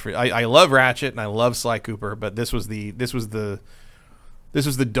fondness for. I love Ratchet and I love Sly Cooper, but this was the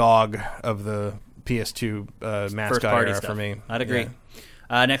dog of the PS2 mascot era stuff for me. I'd agree.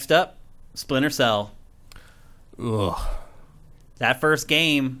 Yeah. Next up, Splinter Cell. Ugh. That first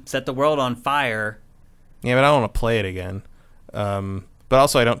game set the world on fire. Yeah, but I don't want to play it again. But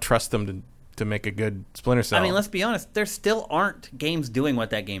also, I don't trust them to make a good Splinter Cell. I mean, let's be honest. There still aren't games doing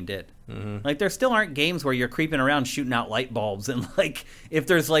what that game did. Mm-hmm. Like, there still aren't games where you're creeping around shooting out light bulbs. And, like, if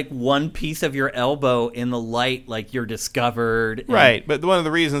there's, like, one piece of your elbow in the light, like, you're discovered. Right. But one of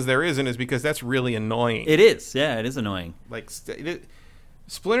the reasons there isn't is because that's really annoying. It is. Yeah, it is annoying. Like,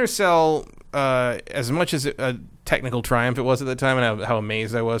 Splinter Cell, as much as a technical triumph it was at the time, and how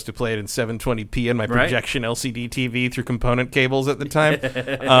amazed I was to play it in 720p on my projection LCD TV through component cables at the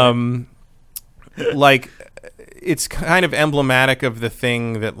time. Like, it's kind of emblematic of the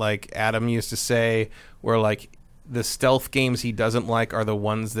thing that, like, Adam used to say, where, like, the stealth games he doesn't like are the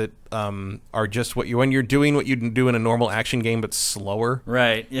ones that are just when you're doing what you do in a normal action game, but slower.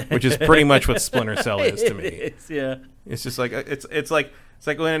 Right. Which is pretty much what Splinter Cell is to me. It is, yeah. It's just like, it's like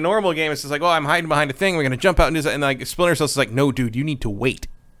in a normal game, it's just like, oh, I'm hiding behind a thing, we're going to jump out and do that. And, like, Splinter Cell is like, no, dude, you need to wait.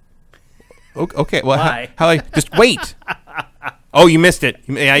 Okay, well, why? how just wait. Oh, you missed it.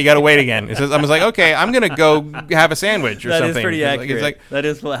 Yeah, you got to wait again. It says, I was like, okay, I'm going to go have a sandwich or something. That is pretty accurate. Like, that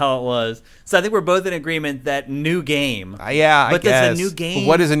is how it was. So I think we're both in agreement that new game. Yeah, I guess. Does a new game...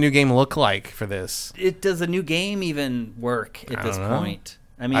 What does a new game look like for this? Does a new game even work at this point?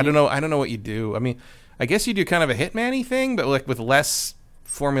 I mean, I don't know what you do. I mean, I guess you do kind of a Hitman-y thing, but like with less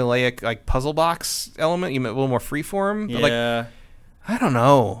formulaic like puzzle box element, you a little more freeform. Yeah. Like, I don't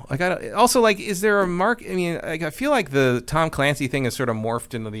know. Like, also, like, is there a mark? I mean, like, I feel like the Tom Clancy thing is sort of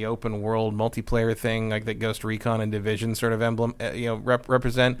morphed into the open world multiplayer thing, like that Ghost Recon and Division sort of emblem,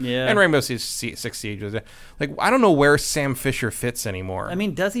 represent. Yeah. And Rainbow Six Siege was like, I don't know where Sam Fisher fits anymore. I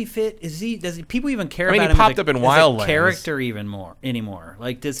mean, does he fit? Does he? People even care I mean, about he him? popped up in Wildlands. As a character even more anymore.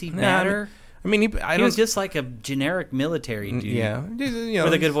 Like, does he matter? I mean, he was just like a generic military dude. Yeah,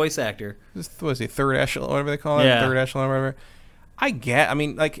 with a good voice actor. What was he, third echelon, whatever they call it? Yeah. Third echelon, whatever. I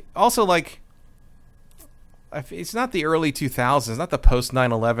mean, like, also, like, it's not the early 2000s, it's not the post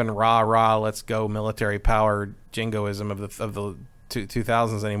 9/11 rah let's go military power jingoism of the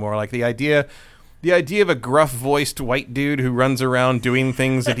 2000s anymore. Like the idea of a gruff voiced white dude who runs around doing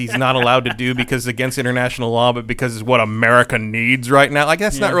things that he's not allowed to do because it's against international law, but because it's what America needs right now. Like,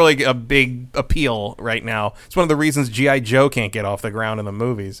 that's not really a big appeal right now. It's one of the reasons G.I. Joe can't get off the ground in the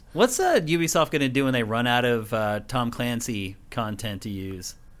movies. What's Ubisoft going to do when they run out of Tom Clancy content to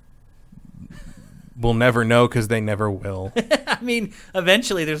use? We'll never know because they never will. I mean,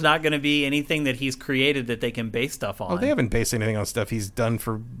 eventually there's not going to be anything that he's created that they can base stuff on. Oh, they haven't based anything on stuff he's done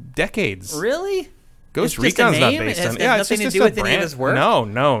for decades. Really? Ghost Recon's not based on. Yeah, it's nothing to do with any of his work. No.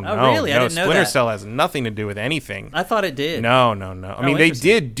 Oh, really? I didn't know Splinter that. Cell has nothing to do with anything. I thought it did. No. I mean, they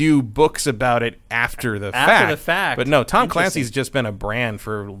did do books about it after the fact. But no, Tom Clancy's just been a brand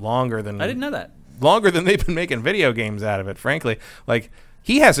for longer than. I didn't know that. Longer than they've been making video games out of it. Frankly, like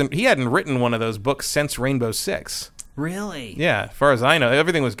he hadn't written one of those books since Rainbow Six. Really? Yeah, as far as I know,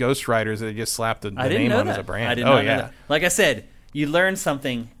 everything was Ghostwriters. They just slapped the name on as a brand. I did not know that. Like I said. You learn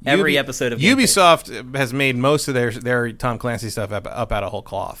something every episode of GameFace. Ubisoft has made most of their Tom Clancy stuff up out of whole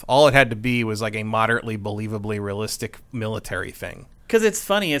cloth. All it had to be was like a moderately believably realistic military thing. Because it's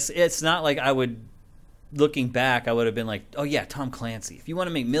funny. It's not like I would, looking back, I would have been like, oh yeah, Tom Clancy. If you want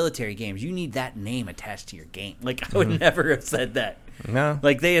to make military games, you need that name attached to your game. Like, I would never have said that. No.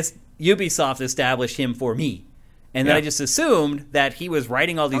 Like, Ubisoft established him for me. And then I just assumed that he was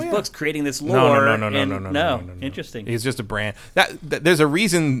writing all these books, creating this lore. No. Interesting. He's just a brand. There's a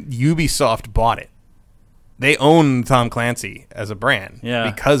reason Ubisoft bought it. They own Tom Clancy as a brand.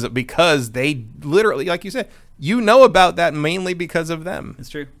 Yeah. Because they literally, like you said, you know about that mainly because of them. It's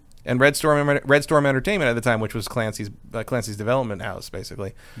true. And Red Storm Entertainment at the time, which was Clancy's development house,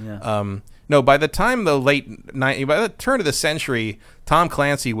 basically. Yeah. No, by the time by the turn of the century, Tom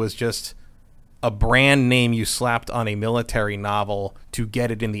Clancy was just a brand name you slapped on a military novel to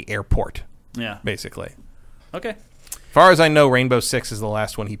get it in the airport. Yeah. Basically. Okay. As far as I know, Rainbow Six is the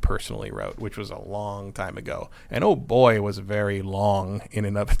last one he personally wrote, which was a long time ago. And oh boy, it was very long in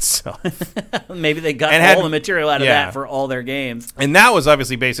and of itself. Maybe they got all the material out of that for all their games. And that was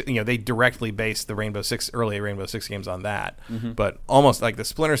obviously they directly based the early Rainbow Six games on that. Mm-hmm. But almost like the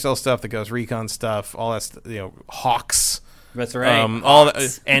Splinter Cell stuff, the Ghost Recon stuff, all that, Hawks. That's right. All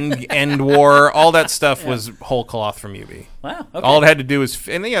End War, all that stuff was whole cloth from UB. Wow. Okay. All it had to do was,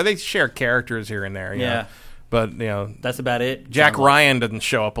 and they share characters here and there. You know, but that's about it. Jack Ryan doesn't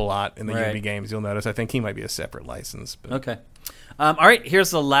show up a lot in the UB games. You'll notice. I think he might be a separate license. But. Okay. All right. Here's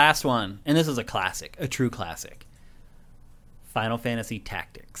the last one, and this is a classic, a true classic. Final Fantasy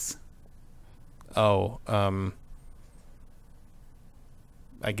Tactics. Oh.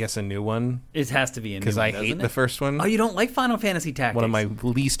 I guess a new one. It has to be a new one, because I hate the first one. Oh, you don't like Final Fantasy Tactics? One of my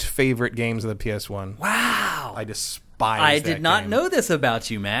least favorite games of the PS1. Wow. I despise I that did not game. know this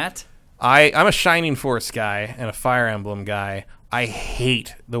about you, Matt. I'm a Shining Force guy and a Fire Emblem guy. I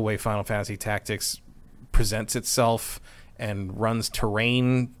hate the way Final Fantasy Tactics presents itself and runs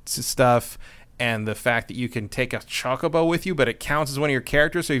terrain stuff, and the fact that you can take a chocobo with you, but it counts as one of your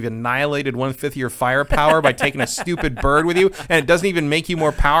characters, so you've annihilated 1/5 of your firepower by taking a stupid bird with you, and it doesn't even make you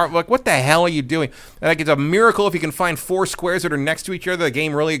more powerful. Like, what the hell are you doing? Like, it's a miracle if you can find 4 squares that are next to each other. The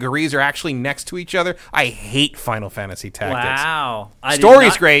game really agrees are actually next to each other. I hate Final Fantasy Tactics. Wow.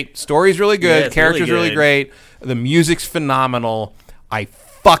 Story's great. Story's really good. Yeah, Character's really great. The music's phenomenal. I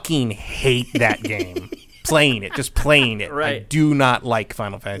fucking hate that game. Playing it. Right. I do not like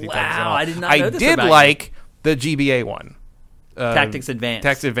Final Fantasy Tactics at all. I did not know this I did about like the GBA one. Tactics Advance.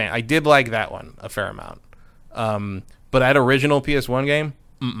 Tactics Advance. I did like that one a fair amount. But that original PS1 game,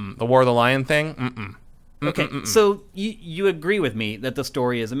 the War of the Lion thing, Okay, so you agree with me that the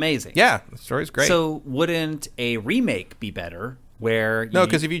story is amazing. Yeah, the story's great. So wouldn't a remake be better? Where no,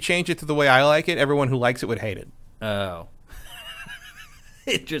 because if you change it to the way I like it, everyone who likes it would hate it. Oh.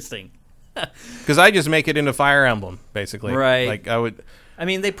 Interesting. Because I just make it into Fire Emblem, basically. Right. Like, I would... I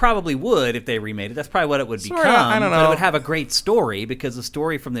mean, they probably would if they remade it. That's probably what it would become. I don't know. But it would have a great story because the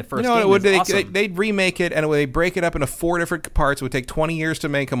story from the first game is awesome. They'd remake it, and they'd break it up into 4 different parts. It would take 20 years to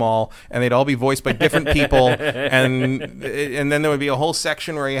make them all, and they'd all be voiced by different people. and then there would be a whole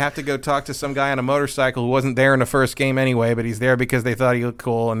section where you have to go talk to some guy on a motorcycle who wasn't there in the first game anyway, but he's there because they thought he looked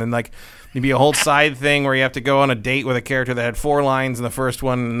cool. And then, like... There'd be a whole side thing where you have to go on a date with a character that had 4 lines in the first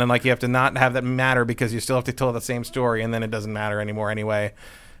one, and then like you have to not have that matter because you still have to tell the same story, and then it doesn't matter anymore anyway.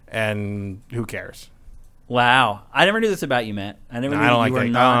 And who cares? Wow, I never knew this about you, Matt. I don't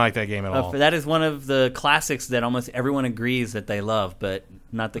like that game at all. That is one of the classics that almost everyone agrees that they love, but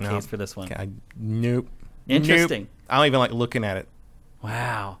not the case for this one. Nope. Interesting. Nope. I don't even like looking at it.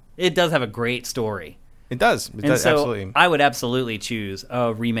 Wow, it does have a great story. It does. It does, so absolutely. I would absolutely choose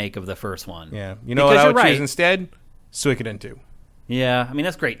a remake of the first one. Yeah. You know what I would choose instead? Suikoden 2. Yeah, I mean,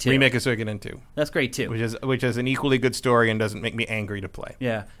 that's great, too. Remake of Suikoden 2. That's great, too. Which is an equally good story and doesn't make me angry to play.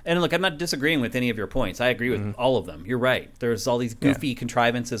 Yeah. And look, I'm not disagreeing with any of your points. I agree with all of them. You're right. There's all these goofy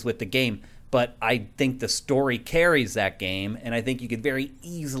contrivances with the game, but I think the story carries that game, and I think you could very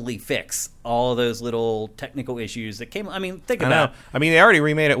easily fix all of those little technical issues that came. I mean, think about it. I mean, they already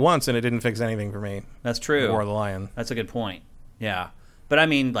remade it once, and it didn't fix anything for me. That's true. War of the Lion. That's a good point. Yeah. But I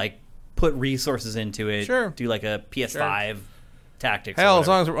mean, like, put resources into it. Sure. Do like a PS5 tactics. Hell, as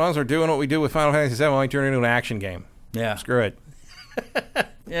long as we're doing what we do with Final Fantasy VII, why don't you turn it into an action game? Yeah. Screw it.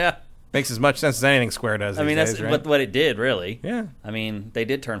 Yeah. Makes as much sense as anything Square does. I mean, that's what it did, really. Yeah. I mean, they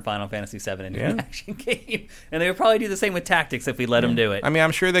did turn Final Fantasy VII into an action game, and they would probably do the same with tactics if we let them do it. I mean,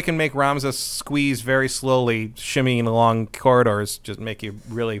 I'm sure they can make Ramza squeeze very slowly, shimmying along corridors, just make you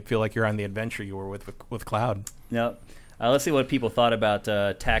really feel like you're on the adventure you were with Cloud. Yep. Let's see what people thought about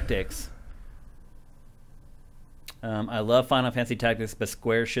tactics. I love Final Fantasy Tactics, but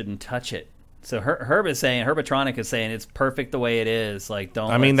Square shouldn't touch it. So Herbatronic is saying it's perfect the way it is. Like, don't.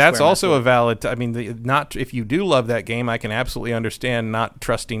 I mean, that's also a valid. I mean, not if you do love that game, I can absolutely understand not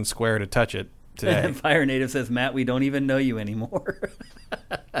trusting Square to touch it today. And Fire Native says, Matt, we don't even know you anymore.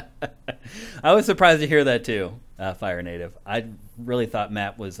 I was surprised to hear that too, Fire Native. I really thought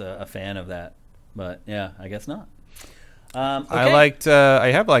Matt was a fan of that, but yeah, I guess not. Okay. I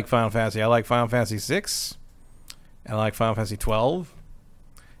have liked Final Fantasy. I like Final Fantasy 6. I like Final Fantasy 12.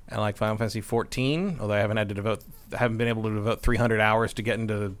 I like Final Fantasy 14, although I haven't been able to devote 300 hours to get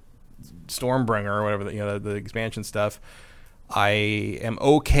into Stormbringer or whatever the expansion stuff. I am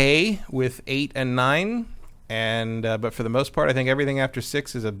okay with 8 and 9, but for the most part, I think everything after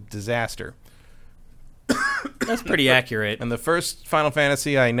 6 is a disaster. That's pretty accurate. And the first Final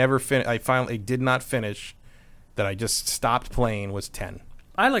Fantasy I finally did not finish, that I just stopped playing, was 10.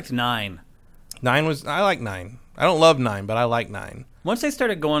 I liked 9. I like 9. I don't love 9, but I like 9. Once they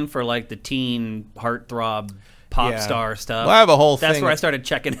started going for like the teen heartthrob pop star stuff, well, I have a whole thing. That's where I started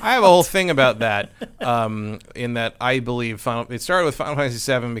checking out. I have a whole thing about that. In that I believe it started with Final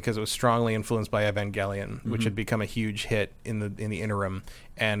Fantasy VII because it was strongly influenced by Evangelion, which had become a huge hit in the interim.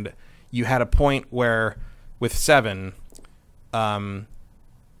 And you had a point where with 7,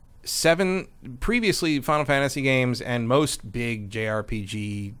 previously Final Fantasy games and most big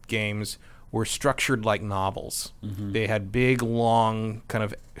JRPG games were structured like novels. Mm-hmm. They had big, long, kind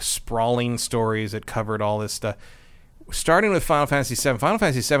of sprawling stories that covered all this stuff. Starting with Final Fantasy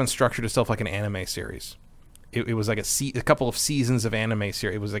VII structured itself like an anime series. It was like a couple of seasons of anime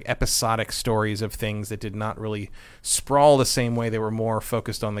series. It was like episodic stories of things that did not really sprawl the same way. They were more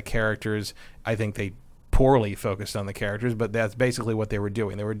focused on the characters. I think they poorly focused on the characters, but that's basically what they were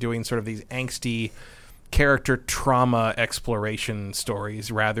doing. They were doing sort of these angsty character trauma exploration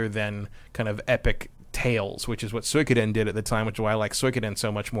stories rather than kind of epic tales, which is what Suikoden did at the time, which is why I like Suikoden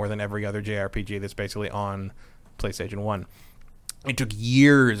so much more than every other JRPG that's basically on PlayStation 1. It took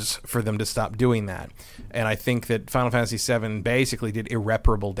years for them to stop doing that. And I think that Final Fantasy VII basically did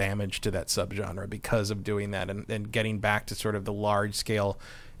irreparable damage to that subgenre because of doing that and getting back to sort of the large-scale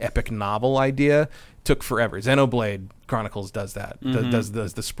epic novel idea took forever. Xenoblade Chronicles does that, does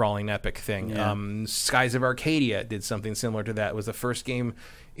the sprawling epic thing. Yeah. Skies of Arcadia did something similar to that. It was the first game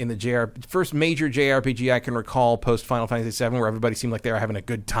in the first major JRPG I can recall post Final Fantasy VII where everybody seemed like they were having a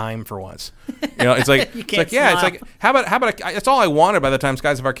good time for once. You know, it's like how about that's all I wanted by the time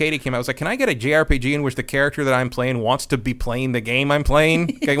Skies of Arcadia came out. I was like, can I get a JRPG in which the character that I'm playing wants to be playing the game I'm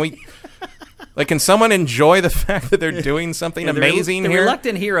playing? Can we? Like, can someone enjoy the fact that they're doing something amazing the here? The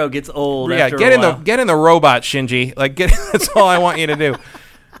reluctant hero gets old. Yeah, after get a in while. get in the robot, Shinji. Like, that's all I want you to do.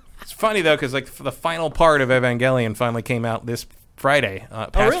 It's funny though, because like the final part of Evangelion finally came out this Friday,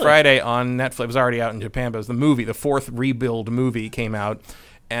 really? Friday on Netflix. It was already out in Japan, but it was the movie, the fourth rebuild movie came out,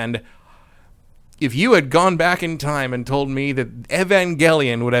 and if you had gone back in time and told me that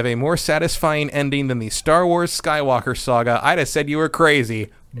Evangelion would have a more satisfying ending than the Star Wars Skywalker saga, I'd have said you were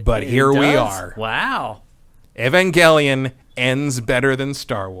crazy. But here we are. Wow. Evangelion ends better than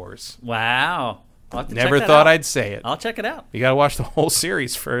Star Wars. Wow. I'll have to Never check that thought out. I'd say it. I'll check it out. You got to watch the whole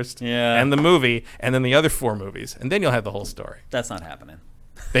series first. Yeah. And the movie, and then the other 4 movies. And then you'll have the whole story. That's not happening.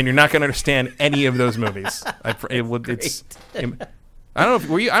 Then you're not going to understand any of those movies. I don't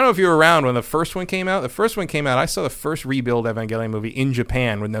know if you were around when the first one came out. The first one came out. I saw the first rebuild Evangelion movie in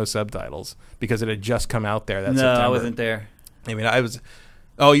Japan with no subtitles because it had just come out there that September. No, I wasn't there. I mean, I was.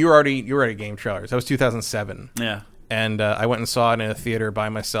 Oh, you were already game trailers. That was 2007. Yeah. And I went and saw it in a theater by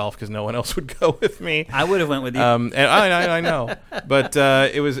myself because no one else would go with me. I would have went with you. And I know, but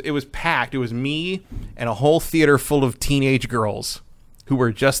it was packed. It was me and a whole theater full of teenage girls who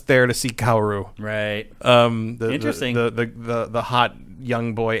were just there to see Kaoru. Right. Interesting. The hot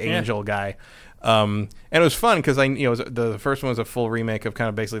young boy angel guy. And it was fun because the first one was a full remake of kind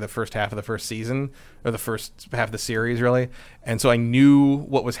of basically the first half of the first season or the first half of the series really, and so I knew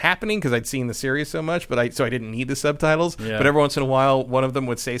what was happening because I'd seen the series so much, so I didn't need the subtitles. Yeah. But every once in a while, one of them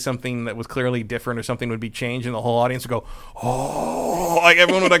would say something that was clearly different or something would be changed, and the whole audience would go, "Oh!" Like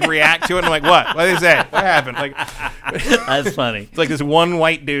everyone would like react to it, and I'm like, "What? What did they say? What happened?" Like That's funny. it's like this one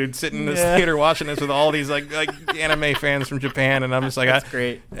white dude sitting in this theater watching this with all these like anime fans from Japan, and I'm just like, That's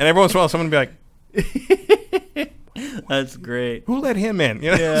great. And every once in a while, someone would be like, That's great. "Who let him in?"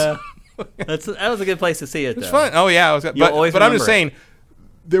 You know? Yeah. That was a good place to see it, though. It's fun. Oh yeah, but I'm just saying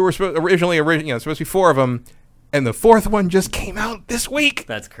there were originally supposed to be 4 of them, and the 4th one just came out this week.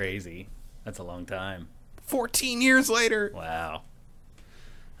 That's crazy. That's a long time. 14 years later. Wow.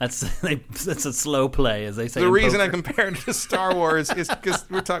 That's a slow play, as they say. The reason I compared it to Star Wars is because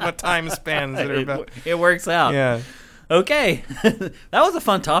we're talking about time spans that are about. It works out. Yeah. Okay. That was a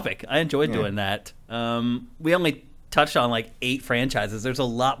fun topic. I enjoyed doing that. We only touched on like 8 franchises. There's a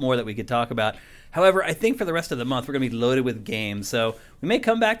lot more that we could talk about. However, I think for the rest of the month, we're going to be loaded with games. So we may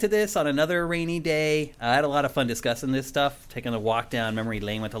come back to this on another rainy day. I had a lot of fun discussing this stuff, taking a walk down memory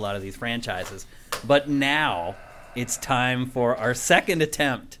lane with a lot of these franchises. But now it's time for our second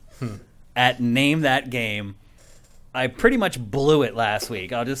attempt at Name That Game. I pretty much blew it last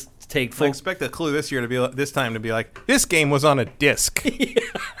week. I'll just take full... I expect the clue this time to be like, this game was on a disc.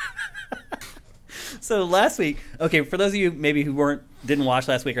 So last week, okay, for those of you maybe who didn't watch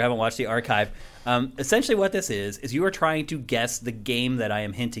last week or haven't watched the archive, essentially what this is you are trying to guess the game that I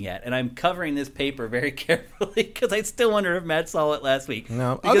am hinting at. And I'm covering this paper very carefully because I still wonder if Matt saw it last week.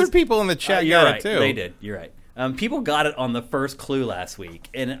 No, because, other people in the chat got it too. They did. You're right. People got it on the first clue last week,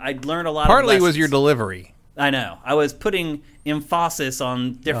 and I learned a lot Partly of lessons. was your delivery. I know. I was putting emphasis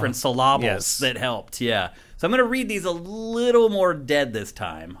on different syllables that helped, yeah. So I'm going to read these a little more dead this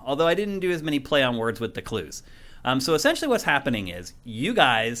time, although I didn't do as many play on words with the clues. So essentially what's happening is you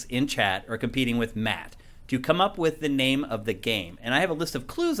guys in chat are competing with Matt to come up with the name of the game. And I have a list of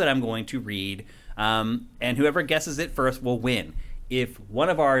clues that I'm going to read, and whoever guesses it first will win. If one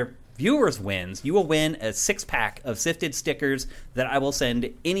of our viewers wins, you will win a 6-pack of sifted stickers that I will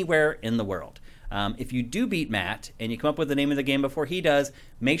send anywhere in the world. If you do beat Matt and you come up with the name of the game before he does,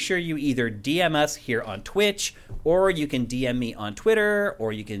 make sure you either DM us here on Twitch, or you can DM me on Twitter,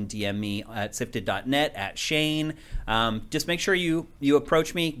 or you can DM me at sifted.net at Shane. Just make sure you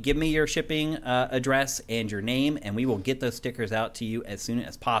approach me, give me your shipping address and your name, and we will get those stickers out to you as soon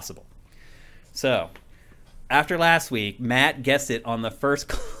as possible. So, after last week, Matt guessed it on the first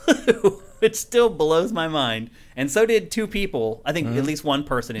clue, which still blows my mind. And so did 2 people. I think at least one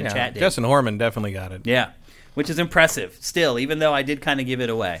person in chat did. Justin Horman definitely got it. Yeah, which is impressive still, even though I did kind of give it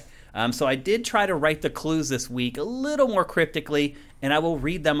away. So I did try to write the clues this week a little more cryptically, and I will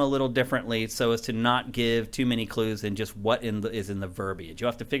read them a little differently so as to not give too many clues and just what is in the verbiage.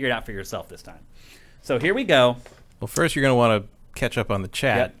 You'll have to figure it out for yourself this time. So here we go. Well, first you're going to want to catch up on the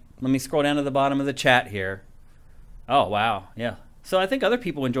chat. Yep. Let me scroll down to the bottom of the chat here. Oh, wow. Yeah. So I think other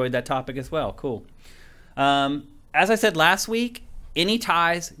people enjoyed that topic as well. Cool. As I said last week, any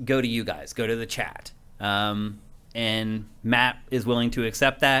ties go to you guys. Go to the chat. And Matt is willing to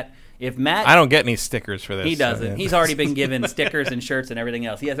accept that. If Matt... I don't get any stickers for this. He doesn't. So, yeah. He's already been given stickers and shirts and everything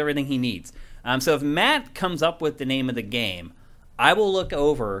else. He has everything he needs. So if Matt comes up with the name of the game, I will look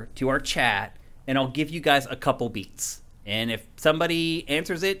over to our chat and I'll give you guys a couple beats. And if somebody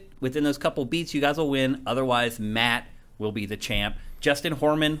answers it within those couple beats, you guys will win. Otherwise, Matt will be the champ. Justin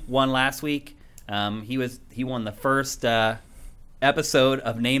Horman won last week. He won the first episode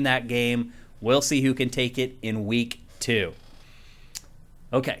of Name That Game. We'll see who can take it in week 2.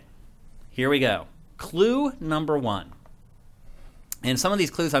 Okay, here we go. Clue number 1. And some of these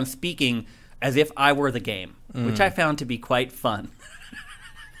clues I'm speaking as if I were the game, which I found to be quite fun.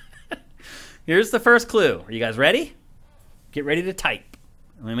 Here's the first clue. Are you guys ready? Get ready to type.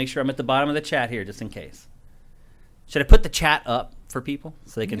 Let me make sure I'm at the bottom of the chat here, just in case. Should I put the chat up for people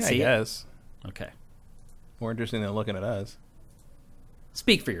so they can see it? Yes. Okay. More interesting than looking at us.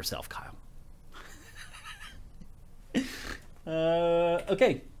 Speak for yourself, Kyle.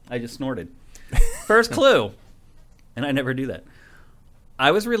 Okay. I just snorted. First clue. And I never do that. I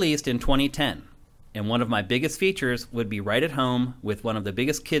was released in 2010, and one of my biggest features would be right at home with one of the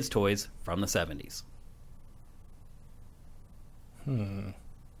biggest kids' toys from the 70s.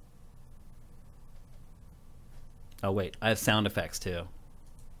 Oh, wait. I have sound effects, too.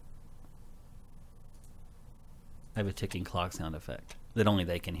 I have a ticking clock sound effect that only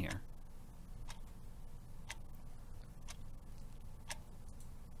they can hear.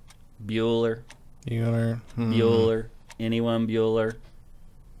 Bueller. Bueller. Anyone Bueller?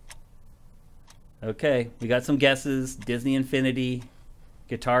 Okay, we got some guesses. Disney Infinity,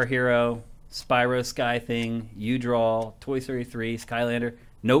 Guitar Hero, Spyro Sky Thing, U-Draw, Toy Story 3, Skylander.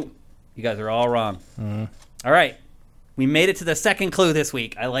 Nope, you guys are all wrong. All right, we made it to the second clue this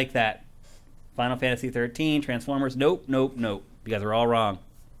week. I like that. Final Fantasy 13, Transformers. Nope. You guys are all wrong.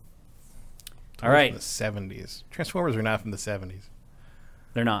 All right. From the 70s. Transformers are not from the 70s.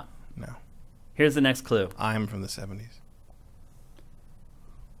 They're not. No. Here's the next clue. I'm from the 70s.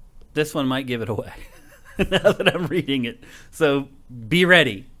 This one might give it away now that I'm reading it. So be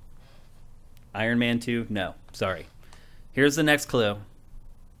ready. Iron Man 2? No. Sorry. Here's the next clue. Let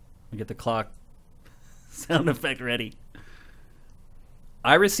me get the clock sound effect ready.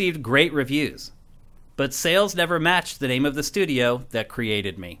 I received great reviews, but sales never matched the name of the studio that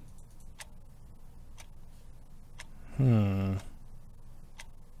created me.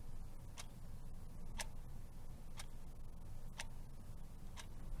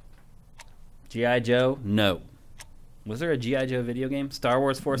 G.I. Joe? No. Was there a G.I. Joe video game? Star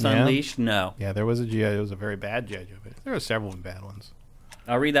Wars Force Unleashed? No. Yeah, there was a G.I. It was a very bad G.I. Joe video. There were several bad ones.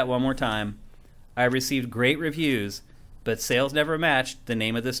 I'll read that one more time. I received great reviews, but sales never matched the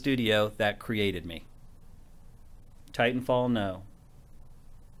name of the studio that created me. Titanfall? No.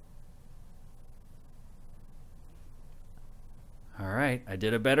 All right. I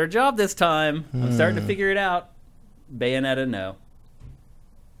did a better job this time. I'm starting to figure it out. Bayonetta? No.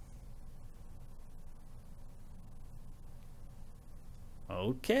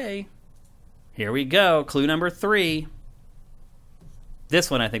 Okay. Here we go. Clue number 3.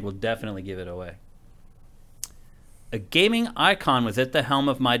 This one I think will definitely give it away. A gaming icon was at the helm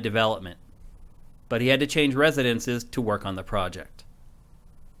of my development, but he had to change residences to work on the project.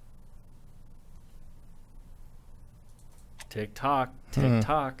 Tick tock, tick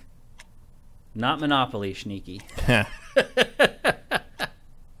tock. Not Monopoly, Sneaky.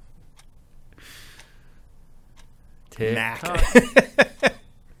 Tick tock.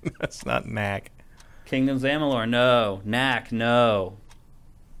 That's not Knack. Kingdoms Amalur, no. Knack, no.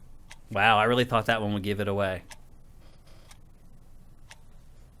 Wow, I really thought that one would give it away.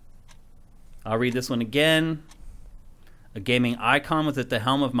 I'll read this one again. A gaming icon was at the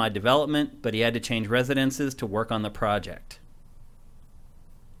helm of my development, but he had to change residences to work on the project.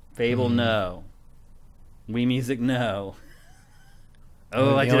 Fable, no. Wii Music, no.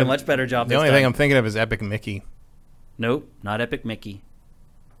 Oh, I did a much better job this time. The only thing I'm thinking of is Epic Mickey. Nope, not Epic Mickey.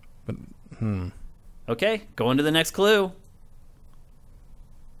 But, Okay, going to the next clue.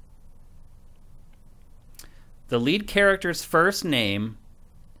 The lead character's first name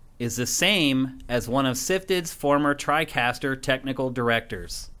is the same as one of Sifted's former TriCaster technical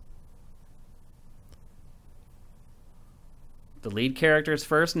directors. The lead character's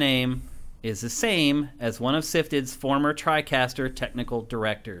first name is the same as one of Sifted's former TriCaster technical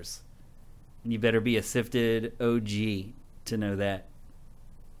directors. And you better be a Sifted OG to know that.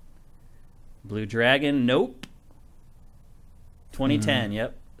 Blue Dragon, nope. 2010,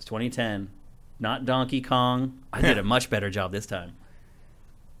 yep. It's 2010. Not Donkey Kong. I did a much better job this time.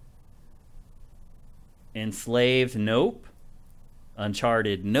 Enslaved, nope.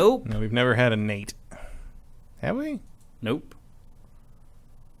 Uncharted, nope. No, we've never had a Nate. Have we? Nope.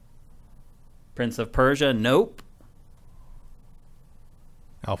 Prince of Persia, nope.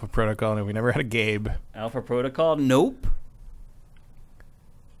 Alpha Protocol, no, we never had a Gabe. Alpha Protocol, nope.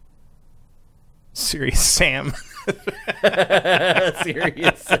 Serious Sam.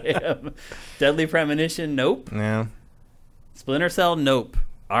 Serious Sam. Deadly Premonition, nope. Yeah. Splinter Cell, nope.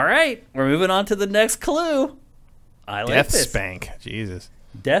 All right, we're moving on to the next clue. I like Death this. Spank. Jesus.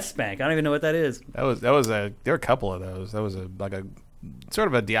 Death Spank. I don't even know what that is. That was there were a couple of those. That was a sort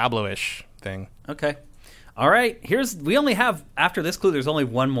of a Diablo-ish thing. Okay. All right. We only have, after this clue, there's only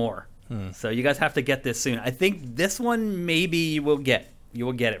one more. So you guys have to get this soon. I think this one maybe you will get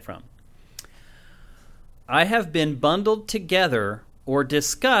it from. I have been bundled together or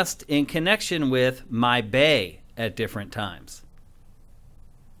discussed in connection with my bae at different times.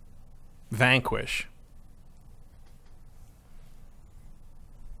 Vanquish.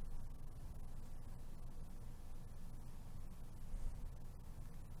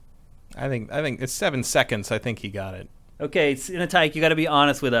 I think it's 7 seconds. I think he got it. Okay, Cinetike, you got to be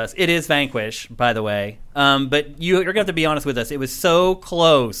honest with us. It is Vanquish, by the way. But you're going to have to be honest with us. It was so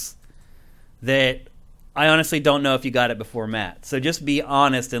close that I honestly don't know if you got it before Matt. So just be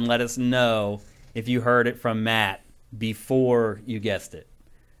honest and let us know if you heard it from Matt before you guessed it.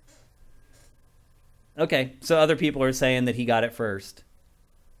 Okay, so other people are saying that he got it first.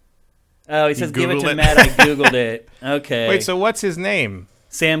 Oh, he says, give it to Matt. I Googled it. Okay. Wait, so what's his name?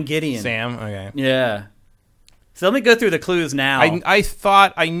 Sam Gideon. Sam? Okay. Yeah. So let me go through the clues now. I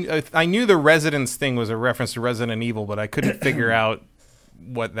thought I knew the Residence thing was a reference to Resident Evil, but I couldn't figure out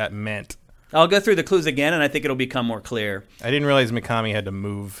what that meant. I'll go through the clues again, and I think it'll become more clear. I didn't realize Mikami had to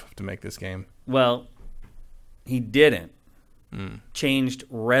move to make this game. Well, he didn't. Changed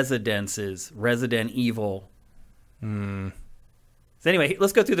residences. Resident Evil. So anyway,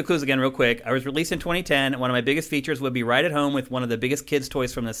 let's go through the clues again real quick. I was released in 2010, and one of my biggest features would be right at home with one of the biggest kids'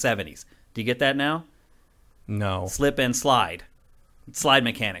 toys from the 70s. Do you get that now? No. Slip and slide. Slide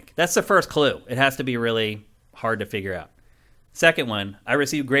mechanic. That's the first clue. It has to be really hard to figure out. Second one, I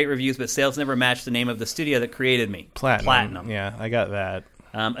received great reviews, but sales never matched the name of the studio that created me. Platinum. Yeah, I got that.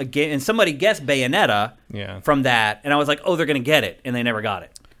 Again, and somebody guessed Bayonetta from that, and I was like, oh, they're going to get it, and they never got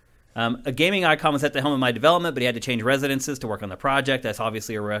it. A gaming icon was at the helm of my development, but he had to change residences to work on the project. That's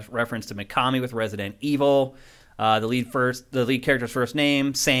obviously a reference to Mikami with Resident Evil. The lead character's first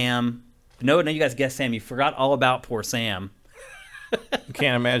name, Sam. No, you guys guessed Sam. You forgot all about poor Sam. You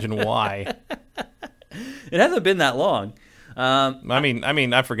can't imagine why. It hasn't been that long.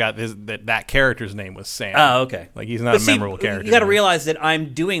 I forgot that character's name was Sam. Oh, okay. Like, he's not a memorable character. You got to realize that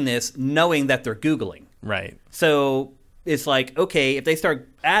I'm doing this knowing that they're Googling. Right. So it's like, okay, if they start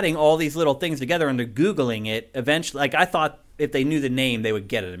adding all these little things together and they're Googling it, eventually, like, I thought if they knew the name, they would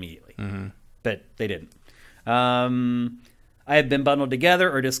get it immediately. Mm-hmm. But they didn't. I have been bundled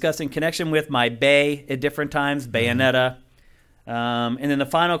together or discussed in connection with my bae at different times, Bayonetta. And then the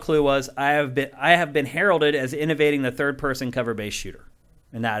final clue was I have been heralded as innovating the third-person cover-based shooter.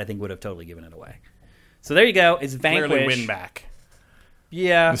 And that, I think, would have totally given it away. So there you go. It's Vanquish. Clearly win back.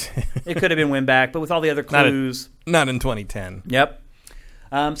 Yeah, it could have been win back, but with all the other clues. Not in 2010. Yep.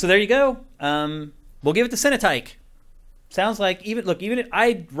 So there you go. We'll give it to Cinetike. Sounds like even if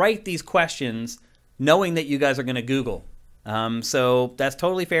I write these questions knowing that you guys are going to Google. So that's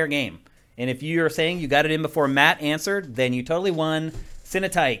totally fair game. And if you're saying you got it in before Matt answered, then you totally won.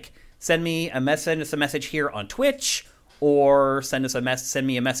 Cinetike, send us a message here on Twitch, or send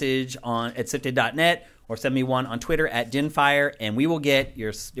me a message at sifted.net, or send me one on Twitter at Dinfire, and we will get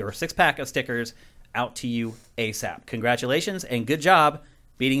your 6-pack of stickers out to you ASAP. Congratulations and good job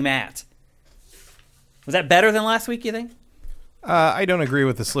beating Matt. Was that better than last week, you think? I don't agree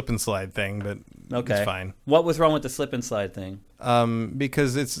with the slip and slide thing, but it's fine. What was wrong with the slip and slide thing?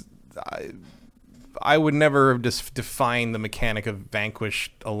 Because it's... I would never have defined the mechanic of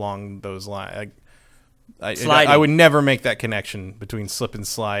Vanquish along those lines. I would never make that connection between slip and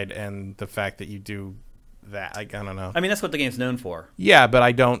slide and the fact that you do that. I don't know. I mean, that's what the game's known for. Yeah, but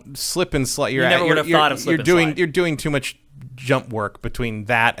I don't slip and slide. You never would have thought of slip and slide. You're doing too much jump work between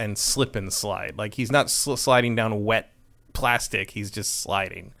that and slip and slide. Like, he's not sliding down wet plastic. He's just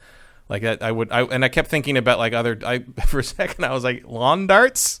sliding. Like that, I kept thinking about like for a second I was like, lawn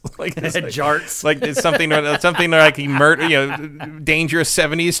darts, like jarts, like it's something like dangerous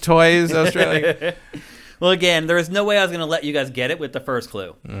 70s toys. I was trying Well, again, there was no way I was going to let you guys get it with the first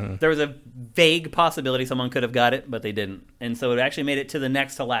clue. Mm-hmm. There was a vague possibility someone could have got it, but they didn't, and so it actually made it to the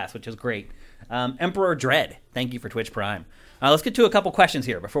next to last, which is great. Emperor Dread, thank you for Twitch Prime. Let's get to a couple questions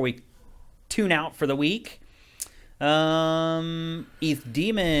here before we tune out for the week. ETH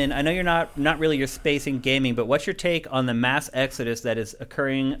Demon, I know you're not really your space in gaming, but what's your take on the mass exodus that is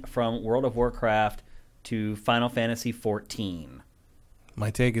occurring from World of Warcraft to Final Fantasy XIV?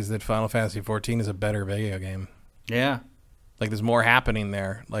 My take is that Final Fantasy XIV is a better video game. Yeah. Like there's more happening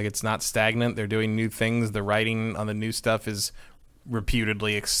there. Like it's not stagnant. They're doing new things. The writing on the new stuff is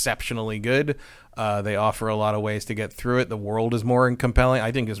reputedly exceptionally good. They offer a lot of ways to get through it. The world is more compelling.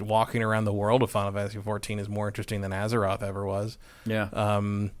 I think just walking around the world of Final Fantasy XIV is more interesting than Azeroth ever was. Yeah.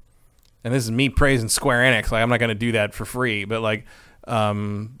 And this is me praising Square Enix. Like I'm not going to do that for free, but like I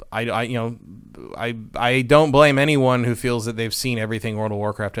don't blame anyone who feels that they've seen everything World of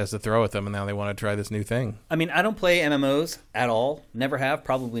Warcraft has to throw at them, and now they want to try this new thing. I mean, I don't play MMOs at all. Never have.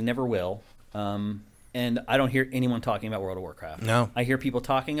 Probably never will. And I don't hear anyone talking about World of Warcraft. No. I hear people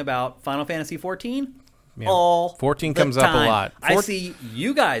talking about Final Fantasy XIV Yeah. all 14 the comes time. up a lot. I see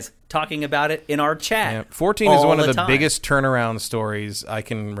you guys talking about it in our chat. Yeah. 14 is one of the time. biggest turnaround stories I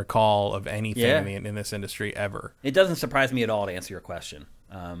can recall of anything Yeah. in this industry ever. It doesn't surprise me at all to answer your question.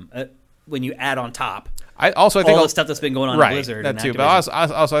 When you add on top I think all the stuff that's been going on in Blizzard. That and too. Activision.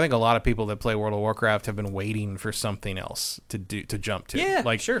 But also, I think a lot of people that play World of Warcraft have been waiting for something else to jump to. Yeah,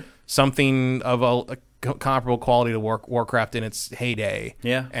 like sure. Something of a comparable quality to Warcraft in its heyday.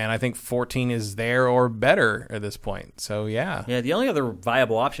 Yeah. And I think 14 is there or better at this point. So yeah. Yeah, the only other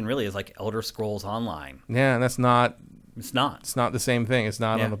viable option really is like Elder Scrolls Online. Yeah, and that's not. It's not. It's not the same thing. It's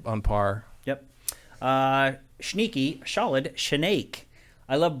not on par. Yep. Sneaky, Shalid, Shanake.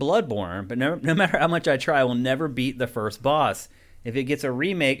 I love Bloodborne, but no matter how much I try, I will never beat the first boss. If it gets a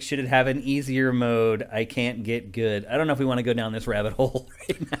remake, should it have an easier mode? I can't get good. I don't know if we want to go down this rabbit hole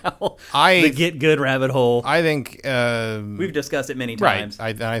right now. The get good rabbit hole. I think we've discussed it many times.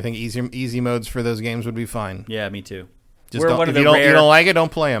 Right. I think easy modes for those games would be fine. Yeah, me too. Just if you don't like it,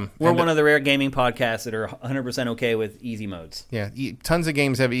 don't play them. We're one of the rare gaming podcasts that are 100% okay with easy modes. Yeah, tons of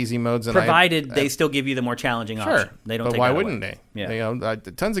games have easy modes, and provided they still give you the more challenging option. They don't. But take why wouldn't they? Yeah.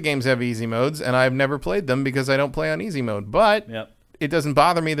 Tons of games have easy modes, and I've never played them because I don't play on easy mode. But it doesn't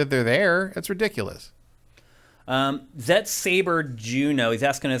bother me that they're there. It's ridiculous. Zet Saber Juno, he's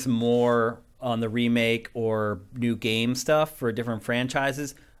asking us more on the remake or new game stuff for different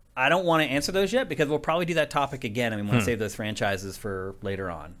franchises. I don't want to answer those yet because we'll probably do that topic again, and we want to save those franchises for later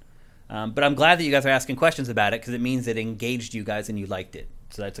on. But I'm glad that you guys are asking questions about it because it means it engaged you guys and you liked it.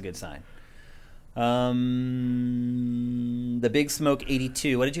 So that's a good sign. The Big Smoke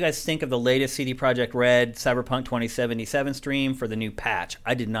 82. What did you guys think of the latest CD Projekt Red Cyberpunk 2077 stream for the new patch?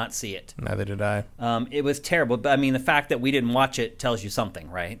 I did not see it. Neither did I. It was terrible. But I mean, the fact that we didn't watch it tells you something,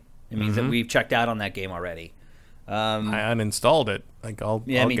 right? It means that we've checked out on that game already. I uninstalled it. Like I'll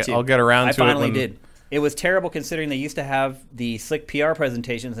get around to it. I finally did. It was terrible considering they used to have the slick PR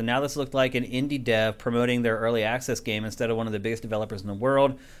presentations, and now this looked like an indie dev promoting their early access game instead of one of the biggest developers in the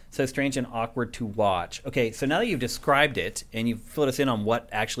world. So strange and awkward to watch. Okay, so now that you've described it and you've filled us in on what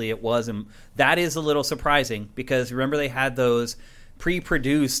actually it was, and that is a little surprising because remember they had those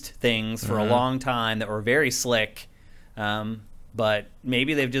pre-produced things for a long time that were very slick, but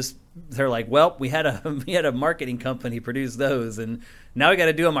maybe they're like, well, we had a marketing company produce those, and now we got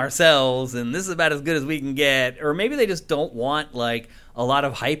to do them ourselves, and this is about as good as we can get. Or maybe they just don't want like a lot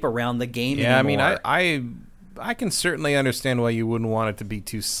of hype around the game anymore. I mean, I can certainly understand why you wouldn't want it to be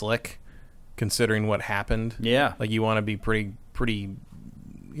too slick, considering what happened. Yeah, like you want to be pretty.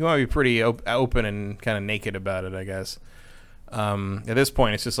 You want to be pretty open and kind of naked about it, I guess. At this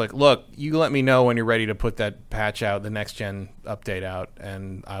point, it's just like, look, you let me know when you're ready to put that patch out, the next gen update out,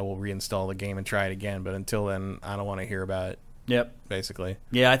 and I will reinstall the game and try it again. But until then, I don't want to hear about it. Yep. Basically.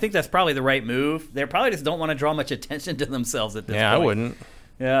 Yeah, I think that's probably the right move. They probably just don't want to draw much attention to themselves at this point. Yeah, I wouldn't.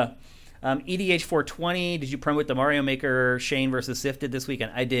 Yeah. EDH420, did you promote the Mario Maker Shane versus Sifted this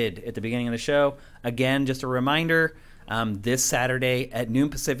weekend? I did at the beginning of the show. Again, just a reminder, this Saturday at noon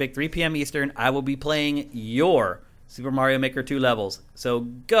Pacific, 3 p.m. Eastern, I will be playing your Super Mario Maker 2 levels. So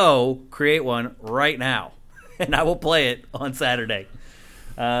go create one right now, and I will play it on Saturday.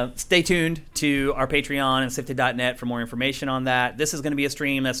 Stay tuned to our Patreon and Sifted.net for more information on that. This is going to be a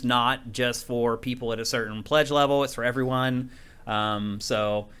stream that's not just for people at a certain pledge level. It's for everyone. And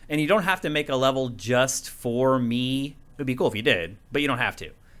you don't have to make a level just for me. It would be cool if you did, but you don't have to.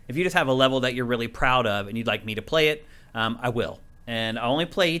 If you just have a level that you're really proud of and you'd like me to play it, I will. And I'll only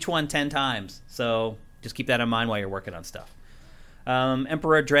play each one 10 times. So just keep that in mind while you're working on stuff.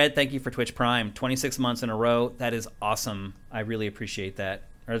 Emperor Dread, thank you for Twitch Prime. 26 months in a row. That is awesome. I really appreciate that.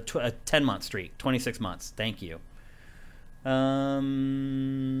 Or a 10-month streak. 26 months. Thank you. Any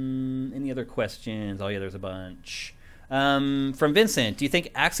other questions? Oh, yeah, there's a bunch. From Vincent, do you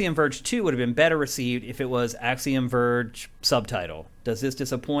think Axiom Verge 2 would have been better received if it was Axiom Verge subtitle? Does this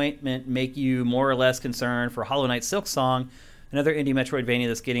disappointment make you more or less concerned for Hollow Knight Silksong, another indie Metroidvania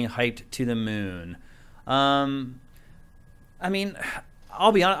that's getting hyped to the moon? I mean,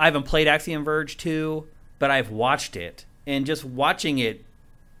 I'll be honest, I haven't played Axiom Verge 2, but I've watched it. and just watching it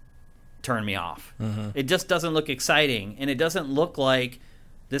turned me off. It just doesn't look exciting, and it doesn't look like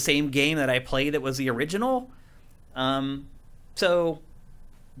the same game that I played that was the original. So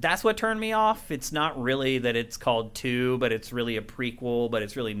that's what turned me off. It's not really that it's called 2, but it's really a prequel, but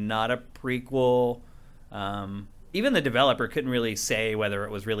it's really not a prequel. Even the developer couldn't really say whether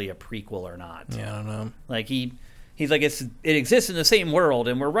it was really a prequel or not. Yeah, I don't know. Like he's like, it exists in the same world,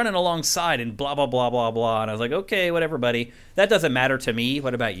 and we're running alongside, and blah blah blah blah blah. And I was like, okay, whatever, buddy. That doesn't matter to me.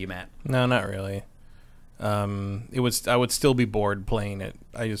 What about you, Matt? No, not really. I would still be bored playing it.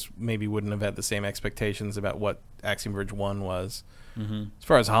 I just maybe wouldn't have had the same expectations about what Axiom Verge 1 was. As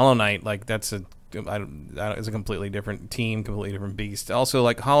far as Hollow Knight, like it's a completely different team, completely different beast. Also,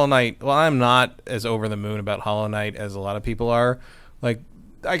 like Hollow Knight, well, I'm not as over the moon about Hollow Knight as a lot of people are. Like,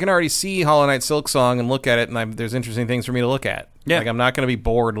 I can already see Hollow Knight Silksong and look at it, and there's interesting things for me to look at. Yeah. Like, I'm not going to be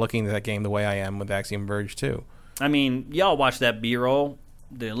bored looking at that game the way I am with Axiom Verge 2. I mean, y'all watched that B-roll.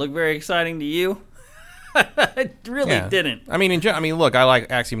 Did it look very exciting to you? It really didn't. I mean, look, I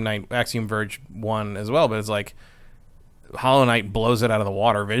like Axiom Verge 1 as well, but it's like Hollow Knight blows it out of the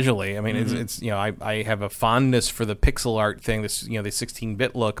water visually. I mean, it's I have a fondness for the pixel art thing, this the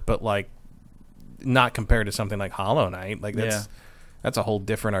 16-bit look, but like not compared to something like Hollow Knight. Like that's a whole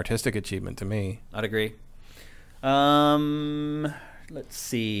different artistic achievement to me. I'd agree. Let's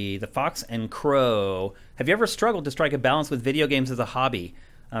see. The Fox and Crow. Have you ever struggled to strike a balance with video games as a hobby?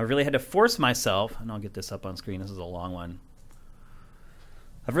 I really had to force myself, and I'll get this up on screen. This is a long one.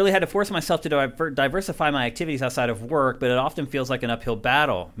 I've really had to force myself to diversify my activities outside of work, but it often feels like an uphill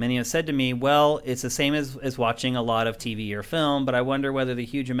battle. Many have said to me, well, it's the same as watching a lot of TV or film, but I wonder whether the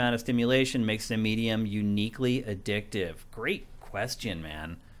huge amount of stimulation makes the medium uniquely addictive. Great question,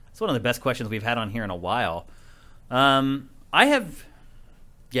 man. It's one of the best questions we've had on here in a while.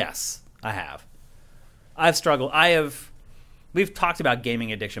 Yes, I have. I've struggled. We've talked about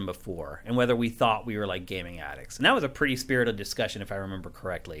gaming addiction before and whether we thought we were like gaming addicts. And that was a pretty spirited discussion, if I remember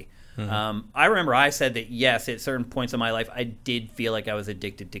correctly. I remember I said that, yes, at certain points in my life, I did feel like I was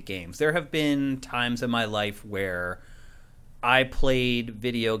addicted to games. There have been times in my life where I played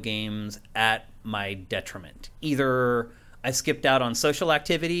video games at my detriment. Either I skipped out on social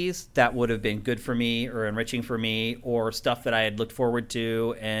activities that would have been good for me or enriching for me, or stuff that I had looked forward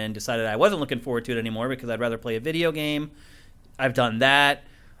to and decided I wasn't looking forward to it anymore because I'd rather play a video game. I've done that.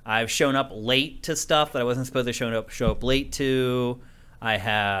 I've shown up late to stuff that I wasn't supposed to show up late to. I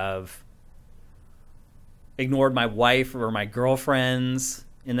have ignored my wife or my girlfriends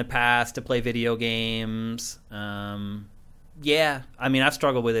in the past to play video games. Yeah, I mean, I've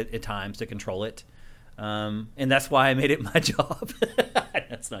struggled with it at times to control it. And that's why I made it my job.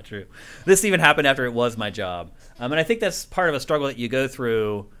 That's not true. This even happened after it was my job. And I think that's part of a struggle that you go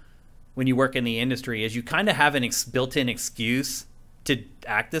through when you work in the industry, is you kind of have an built-in excuse to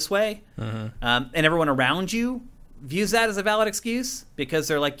act this way. And everyone around you views that as a valid excuse because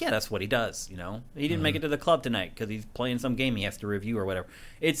they're like, yeah, that's what he does. He didn't make it to the club tonight because he's playing some game he has to review or whatever.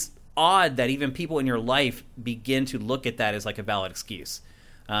 It's odd that even people in your life begin to look at that as like a valid excuse.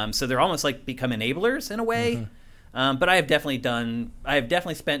 So they're almost like become enablers in a way. But I have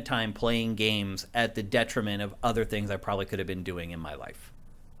definitely spent time playing games at the detriment of other things I probably could have been doing in my life.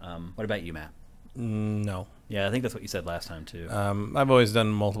 What about you, Matt? No. Yeah, I think that's what you said last time too. I've always done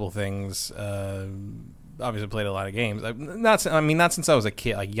multiple things. Obviously played a lot of games. Not since I was a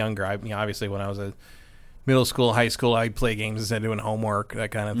kid, like younger. Obviously when I was a middle school, high school, I'd play games instead of doing homework,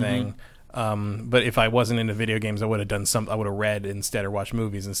 that kind of thing. But if I wasn't into video games, I would have read instead or watched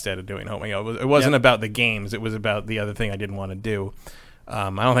movies instead of doing homework. It wasn't about the games. It was about the other thing I didn't want to do. I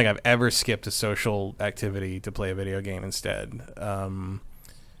don't think I've ever skipped a social activity to play a video game instead.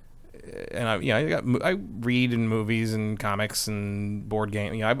 And I read in movies and comics and board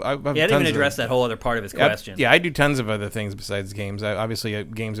games. I didn't even address that whole other part of his question. I do tons of other things besides games. Obviously,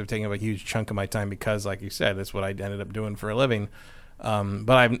 games have taken up a huge chunk of my time because, like you said, that's what I ended up doing for a living.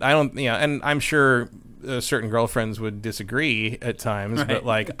 But I don't, and I'm sure certain girlfriends would disagree at times. Right. But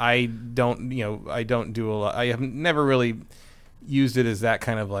like I don't do a lot. I have never really used it as that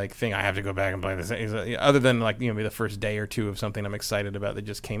kind of like thing. I have to go back and play this. Other than like maybe the first day or two of something I'm excited about that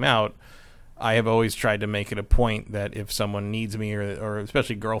just came out, I have always tried to make it a point that if someone needs me or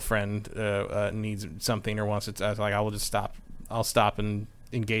especially girlfriend needs something or wants it, I will just stop. I'll stop and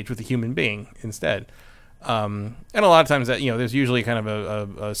engage with a human being instead. And a lot of times that there's usually kind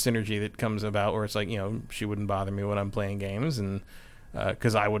of a synergy that comes about where it's like she wouldn't bother me when I'm playing games and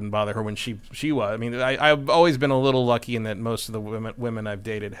because I wouldn't bother her when she was. I mean, I've always been a little lucky in that most of the women I've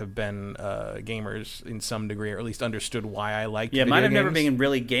dated have been gamers in some degree, or at least understood why I liked. Yeah, video mine have games. never been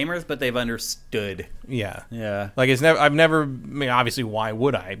really gamers, but they've understood. Yeah. Like I've never. I mean, obviously, why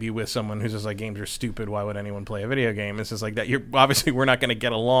would I be with someone who's just like, games are stupid? Why would anyone play a video game? It's just like that. We're not going to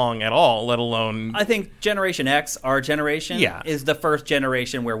get along at all. Let alone. I think Generation X, our generation, is the first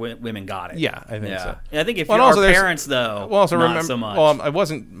generation where women got it. Yeah, I think so. And I think if you're our parents, though, not so much. Well, it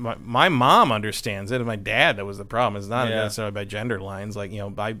wasn't. My mom understands it, and my dad. That was the problem. It's not necessarily by gender lines. Like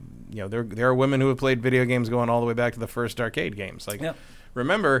there are women who have played video games going all the way back to the first arcade games. Like,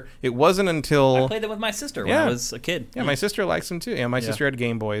 remember, it wasn't until I played them with my sister when I was a kid. Yeah, my sister likes them too. Yeah, my sister had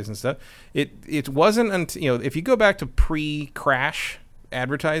Game Boys and stuff. It wasn't until if you go back to pre-Crash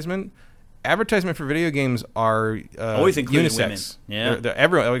advertisement for video games are always included unisex. Women. Yeah, they're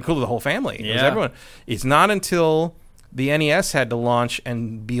everyone included the whole family. It was everyone. It's not until the NES had to launch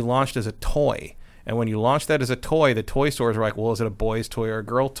and be launched as a toy. And when you launch that as a toy, the toy stores are like, well, is it a boy's toy or a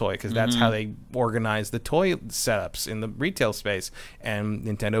girl toy? Because that's how they organize the toy setups in the retail space. And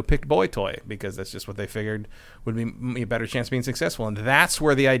Nintendo picked boy toy because that's just what they figured would be a better chance of being successful. And that's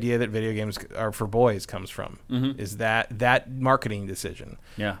where the idea that video games are for boys comes from, is that marketing decision.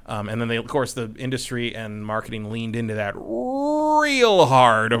 Yeah. And then, of course, the industry and marketing leaned into that real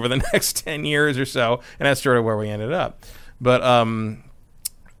hard over the next 10 years or so. And that's sort of where we ended up. But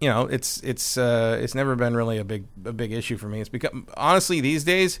it's never been really a big issue for me. It's become, honestly, these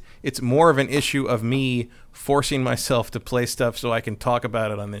days it's more of an issue of me forcing myself to play stuff so I can talk about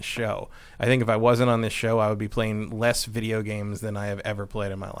it on this show. I think if I wasn't on this show, I would be playing less video games than I have ever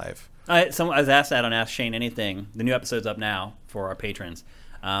played in my life. I was asked that on Ask Shane Anything. The new episode's up now for our patrons.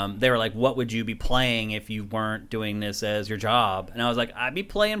 They were like, what would you be playing if you weren't doing this as your job? And I was like, I'd be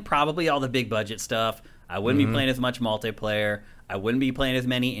playing probably all the big budget stuff. I wouldn't be playing as much multiplayer. I wouldn't be playing as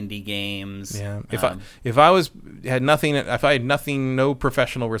many indie games. Yeah. If I had nothing, no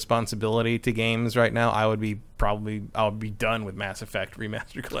professional responsibility to games right now, I would be done with Mass Effect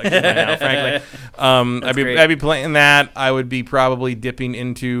Remastered Collection right now. Frankly, I'd be playing that. I would be probably dipping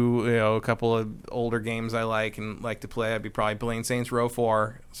into a couple of older games I like and like to play. I'd be probably playing Saints Row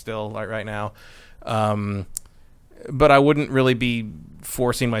 4 still right now. But I wouldn't really be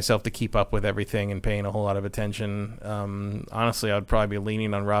forcing myself to keep up with everything and paying a whole lot of attention. Honestly, I'd probably be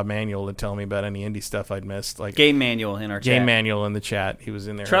leaning on Rob Manuel to tell me about any indie stuff I'd missed. Like Game Manual in our chat. Game Manual in the chat. He was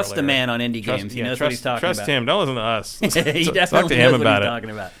in there. Trust the man on indie games. He knows what he's talking about. Trust him. Don't listen to us. He definitely talk to him knows about what he's talking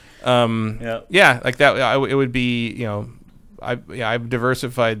about. Yeah, like that. It would be, I've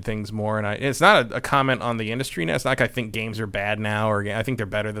diversified things more, and it's not a comment on the industry now. It's not like I think games are bad now, or I think they're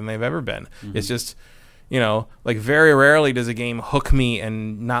better than they've ever been. It's just, like very rarely does a game hook me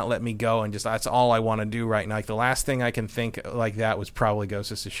and not let me go, and just that's all I want to do right now. Like the last thing I can think like that was probably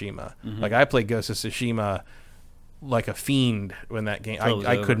Ghost of Tsushima. Like I played Ghost of Tsushima like a fiend when that game.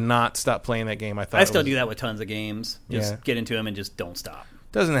 I could not stop playing that game. I still do that with tons of games. Just get into them and just don't stop.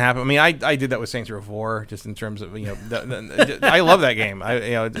 Doesn't happen. I mean, I did that with Saints Row 4, just in terms of I love that game. I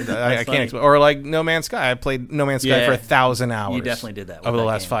can't explain. Or like No Man's Sky. I played No Man's Sky for 1,000 hours. You definitely did that over the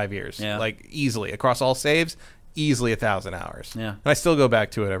last 5 years. Yeah. Like easily across all saves, easily 1,000 hours. Yeah, and I still go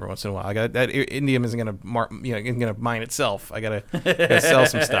back to it every once in a while. I got that Indium isn't gonna mine itself. I gotta sell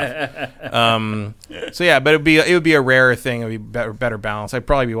some stuff. So yeah, but it would be a rarer thing. It would be better balance. I'd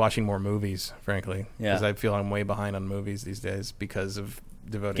probably be watching more movies, frankly, because I feel I'm way behind on movies these days because of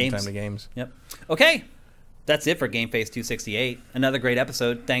devoting time to games. Yep. Okay. That's it for GameFace 268. Another great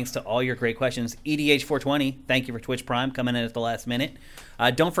episode. Thanks to all your great questions. EDH420, thank you for Twitch Prime coming in at the last minute.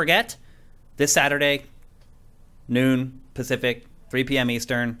 Don't forget, this Saturday, noon Pacific, 3 p.m.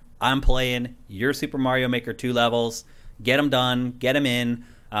 Eastern, I'm playing your Super Mario Maker 2 levels. Get them done. Get them in.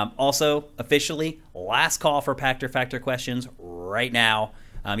 Also, officially, last call for Pachter Factor questions right now.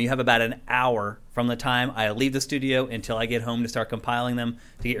 You have about an hour from the time I leave the studio until I get home to start compiling them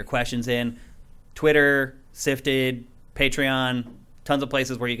to get your questions in. Twitter, Sifted, Patreon, tons of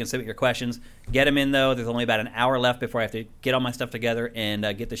places where you can submit your questions. Get them in, though. There's only about an hour left before I have to get all my stuff together and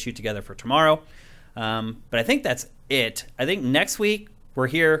get the shoot together for tomorrow. But I think that's it. I think next week we're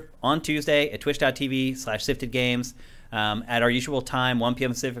here on Tuesday at twitch.tv/SiftedGames at our usual time, 1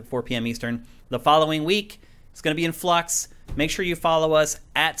 p.m. Pacific, 4 p.m. Eastern. The following week, it's going to be in flux. Make sure you follow us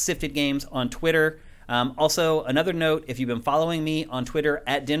at Sifted Games on Twitter. Also, another note, if you've been following me on Twitter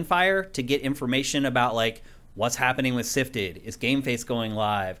at Dinfire to get information about like what's happening with Sifted, is GameFace going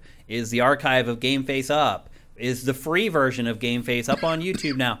live? Is the archive of GameFace up? Is the free version of GameFace up on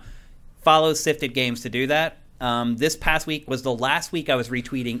YouTube now? Follow Sifted Games to do that. This past week was the last week I was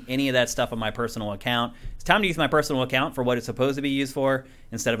retweeting any of that stuff on my personal account. It's time to use my personal account for what it's supposed to be used for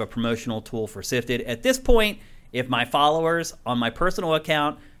instead of a promotional tool for Sifted. At this point, if my followers on my personal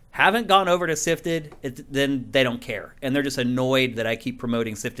account haven't gone over to Sifted, then they don't care. And they're just annoyed that I keep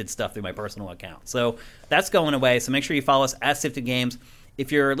promoting Sifted stuff through my personal account. So that's going away. So make sure you follow us at Sifted Games.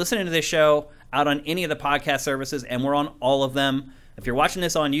 If you're listening to this show out on any of the podcast services, and we're on all of them, if you're watching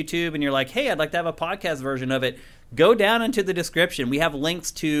this on YouTube and you're like, hey, I'd like to have a podcast version of it, go down into the description. We have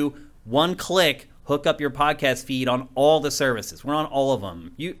links to one click, hook up your podcast feed on all the services. We're on all of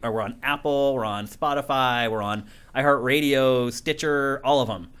them. We're on Apple, we're on Spotify, we're on iHeartRadio, Stitcher, all of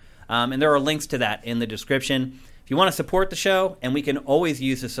them. And there are links to that in the description. If you want to support the show, and we can always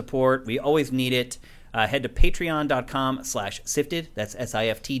use the support, we always need it, head to patreon.com/sifted. That's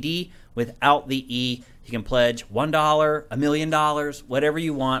SIFTD without the E. You can pledge $1, $1 million, whatever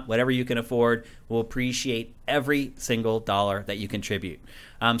you want, whatever you can afford. We'll appreciate every single dollar that you contribute.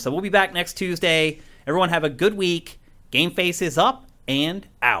 So we'll be back next Tuesday. Everyone have a good week. GameFace is up and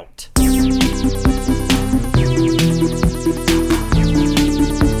out.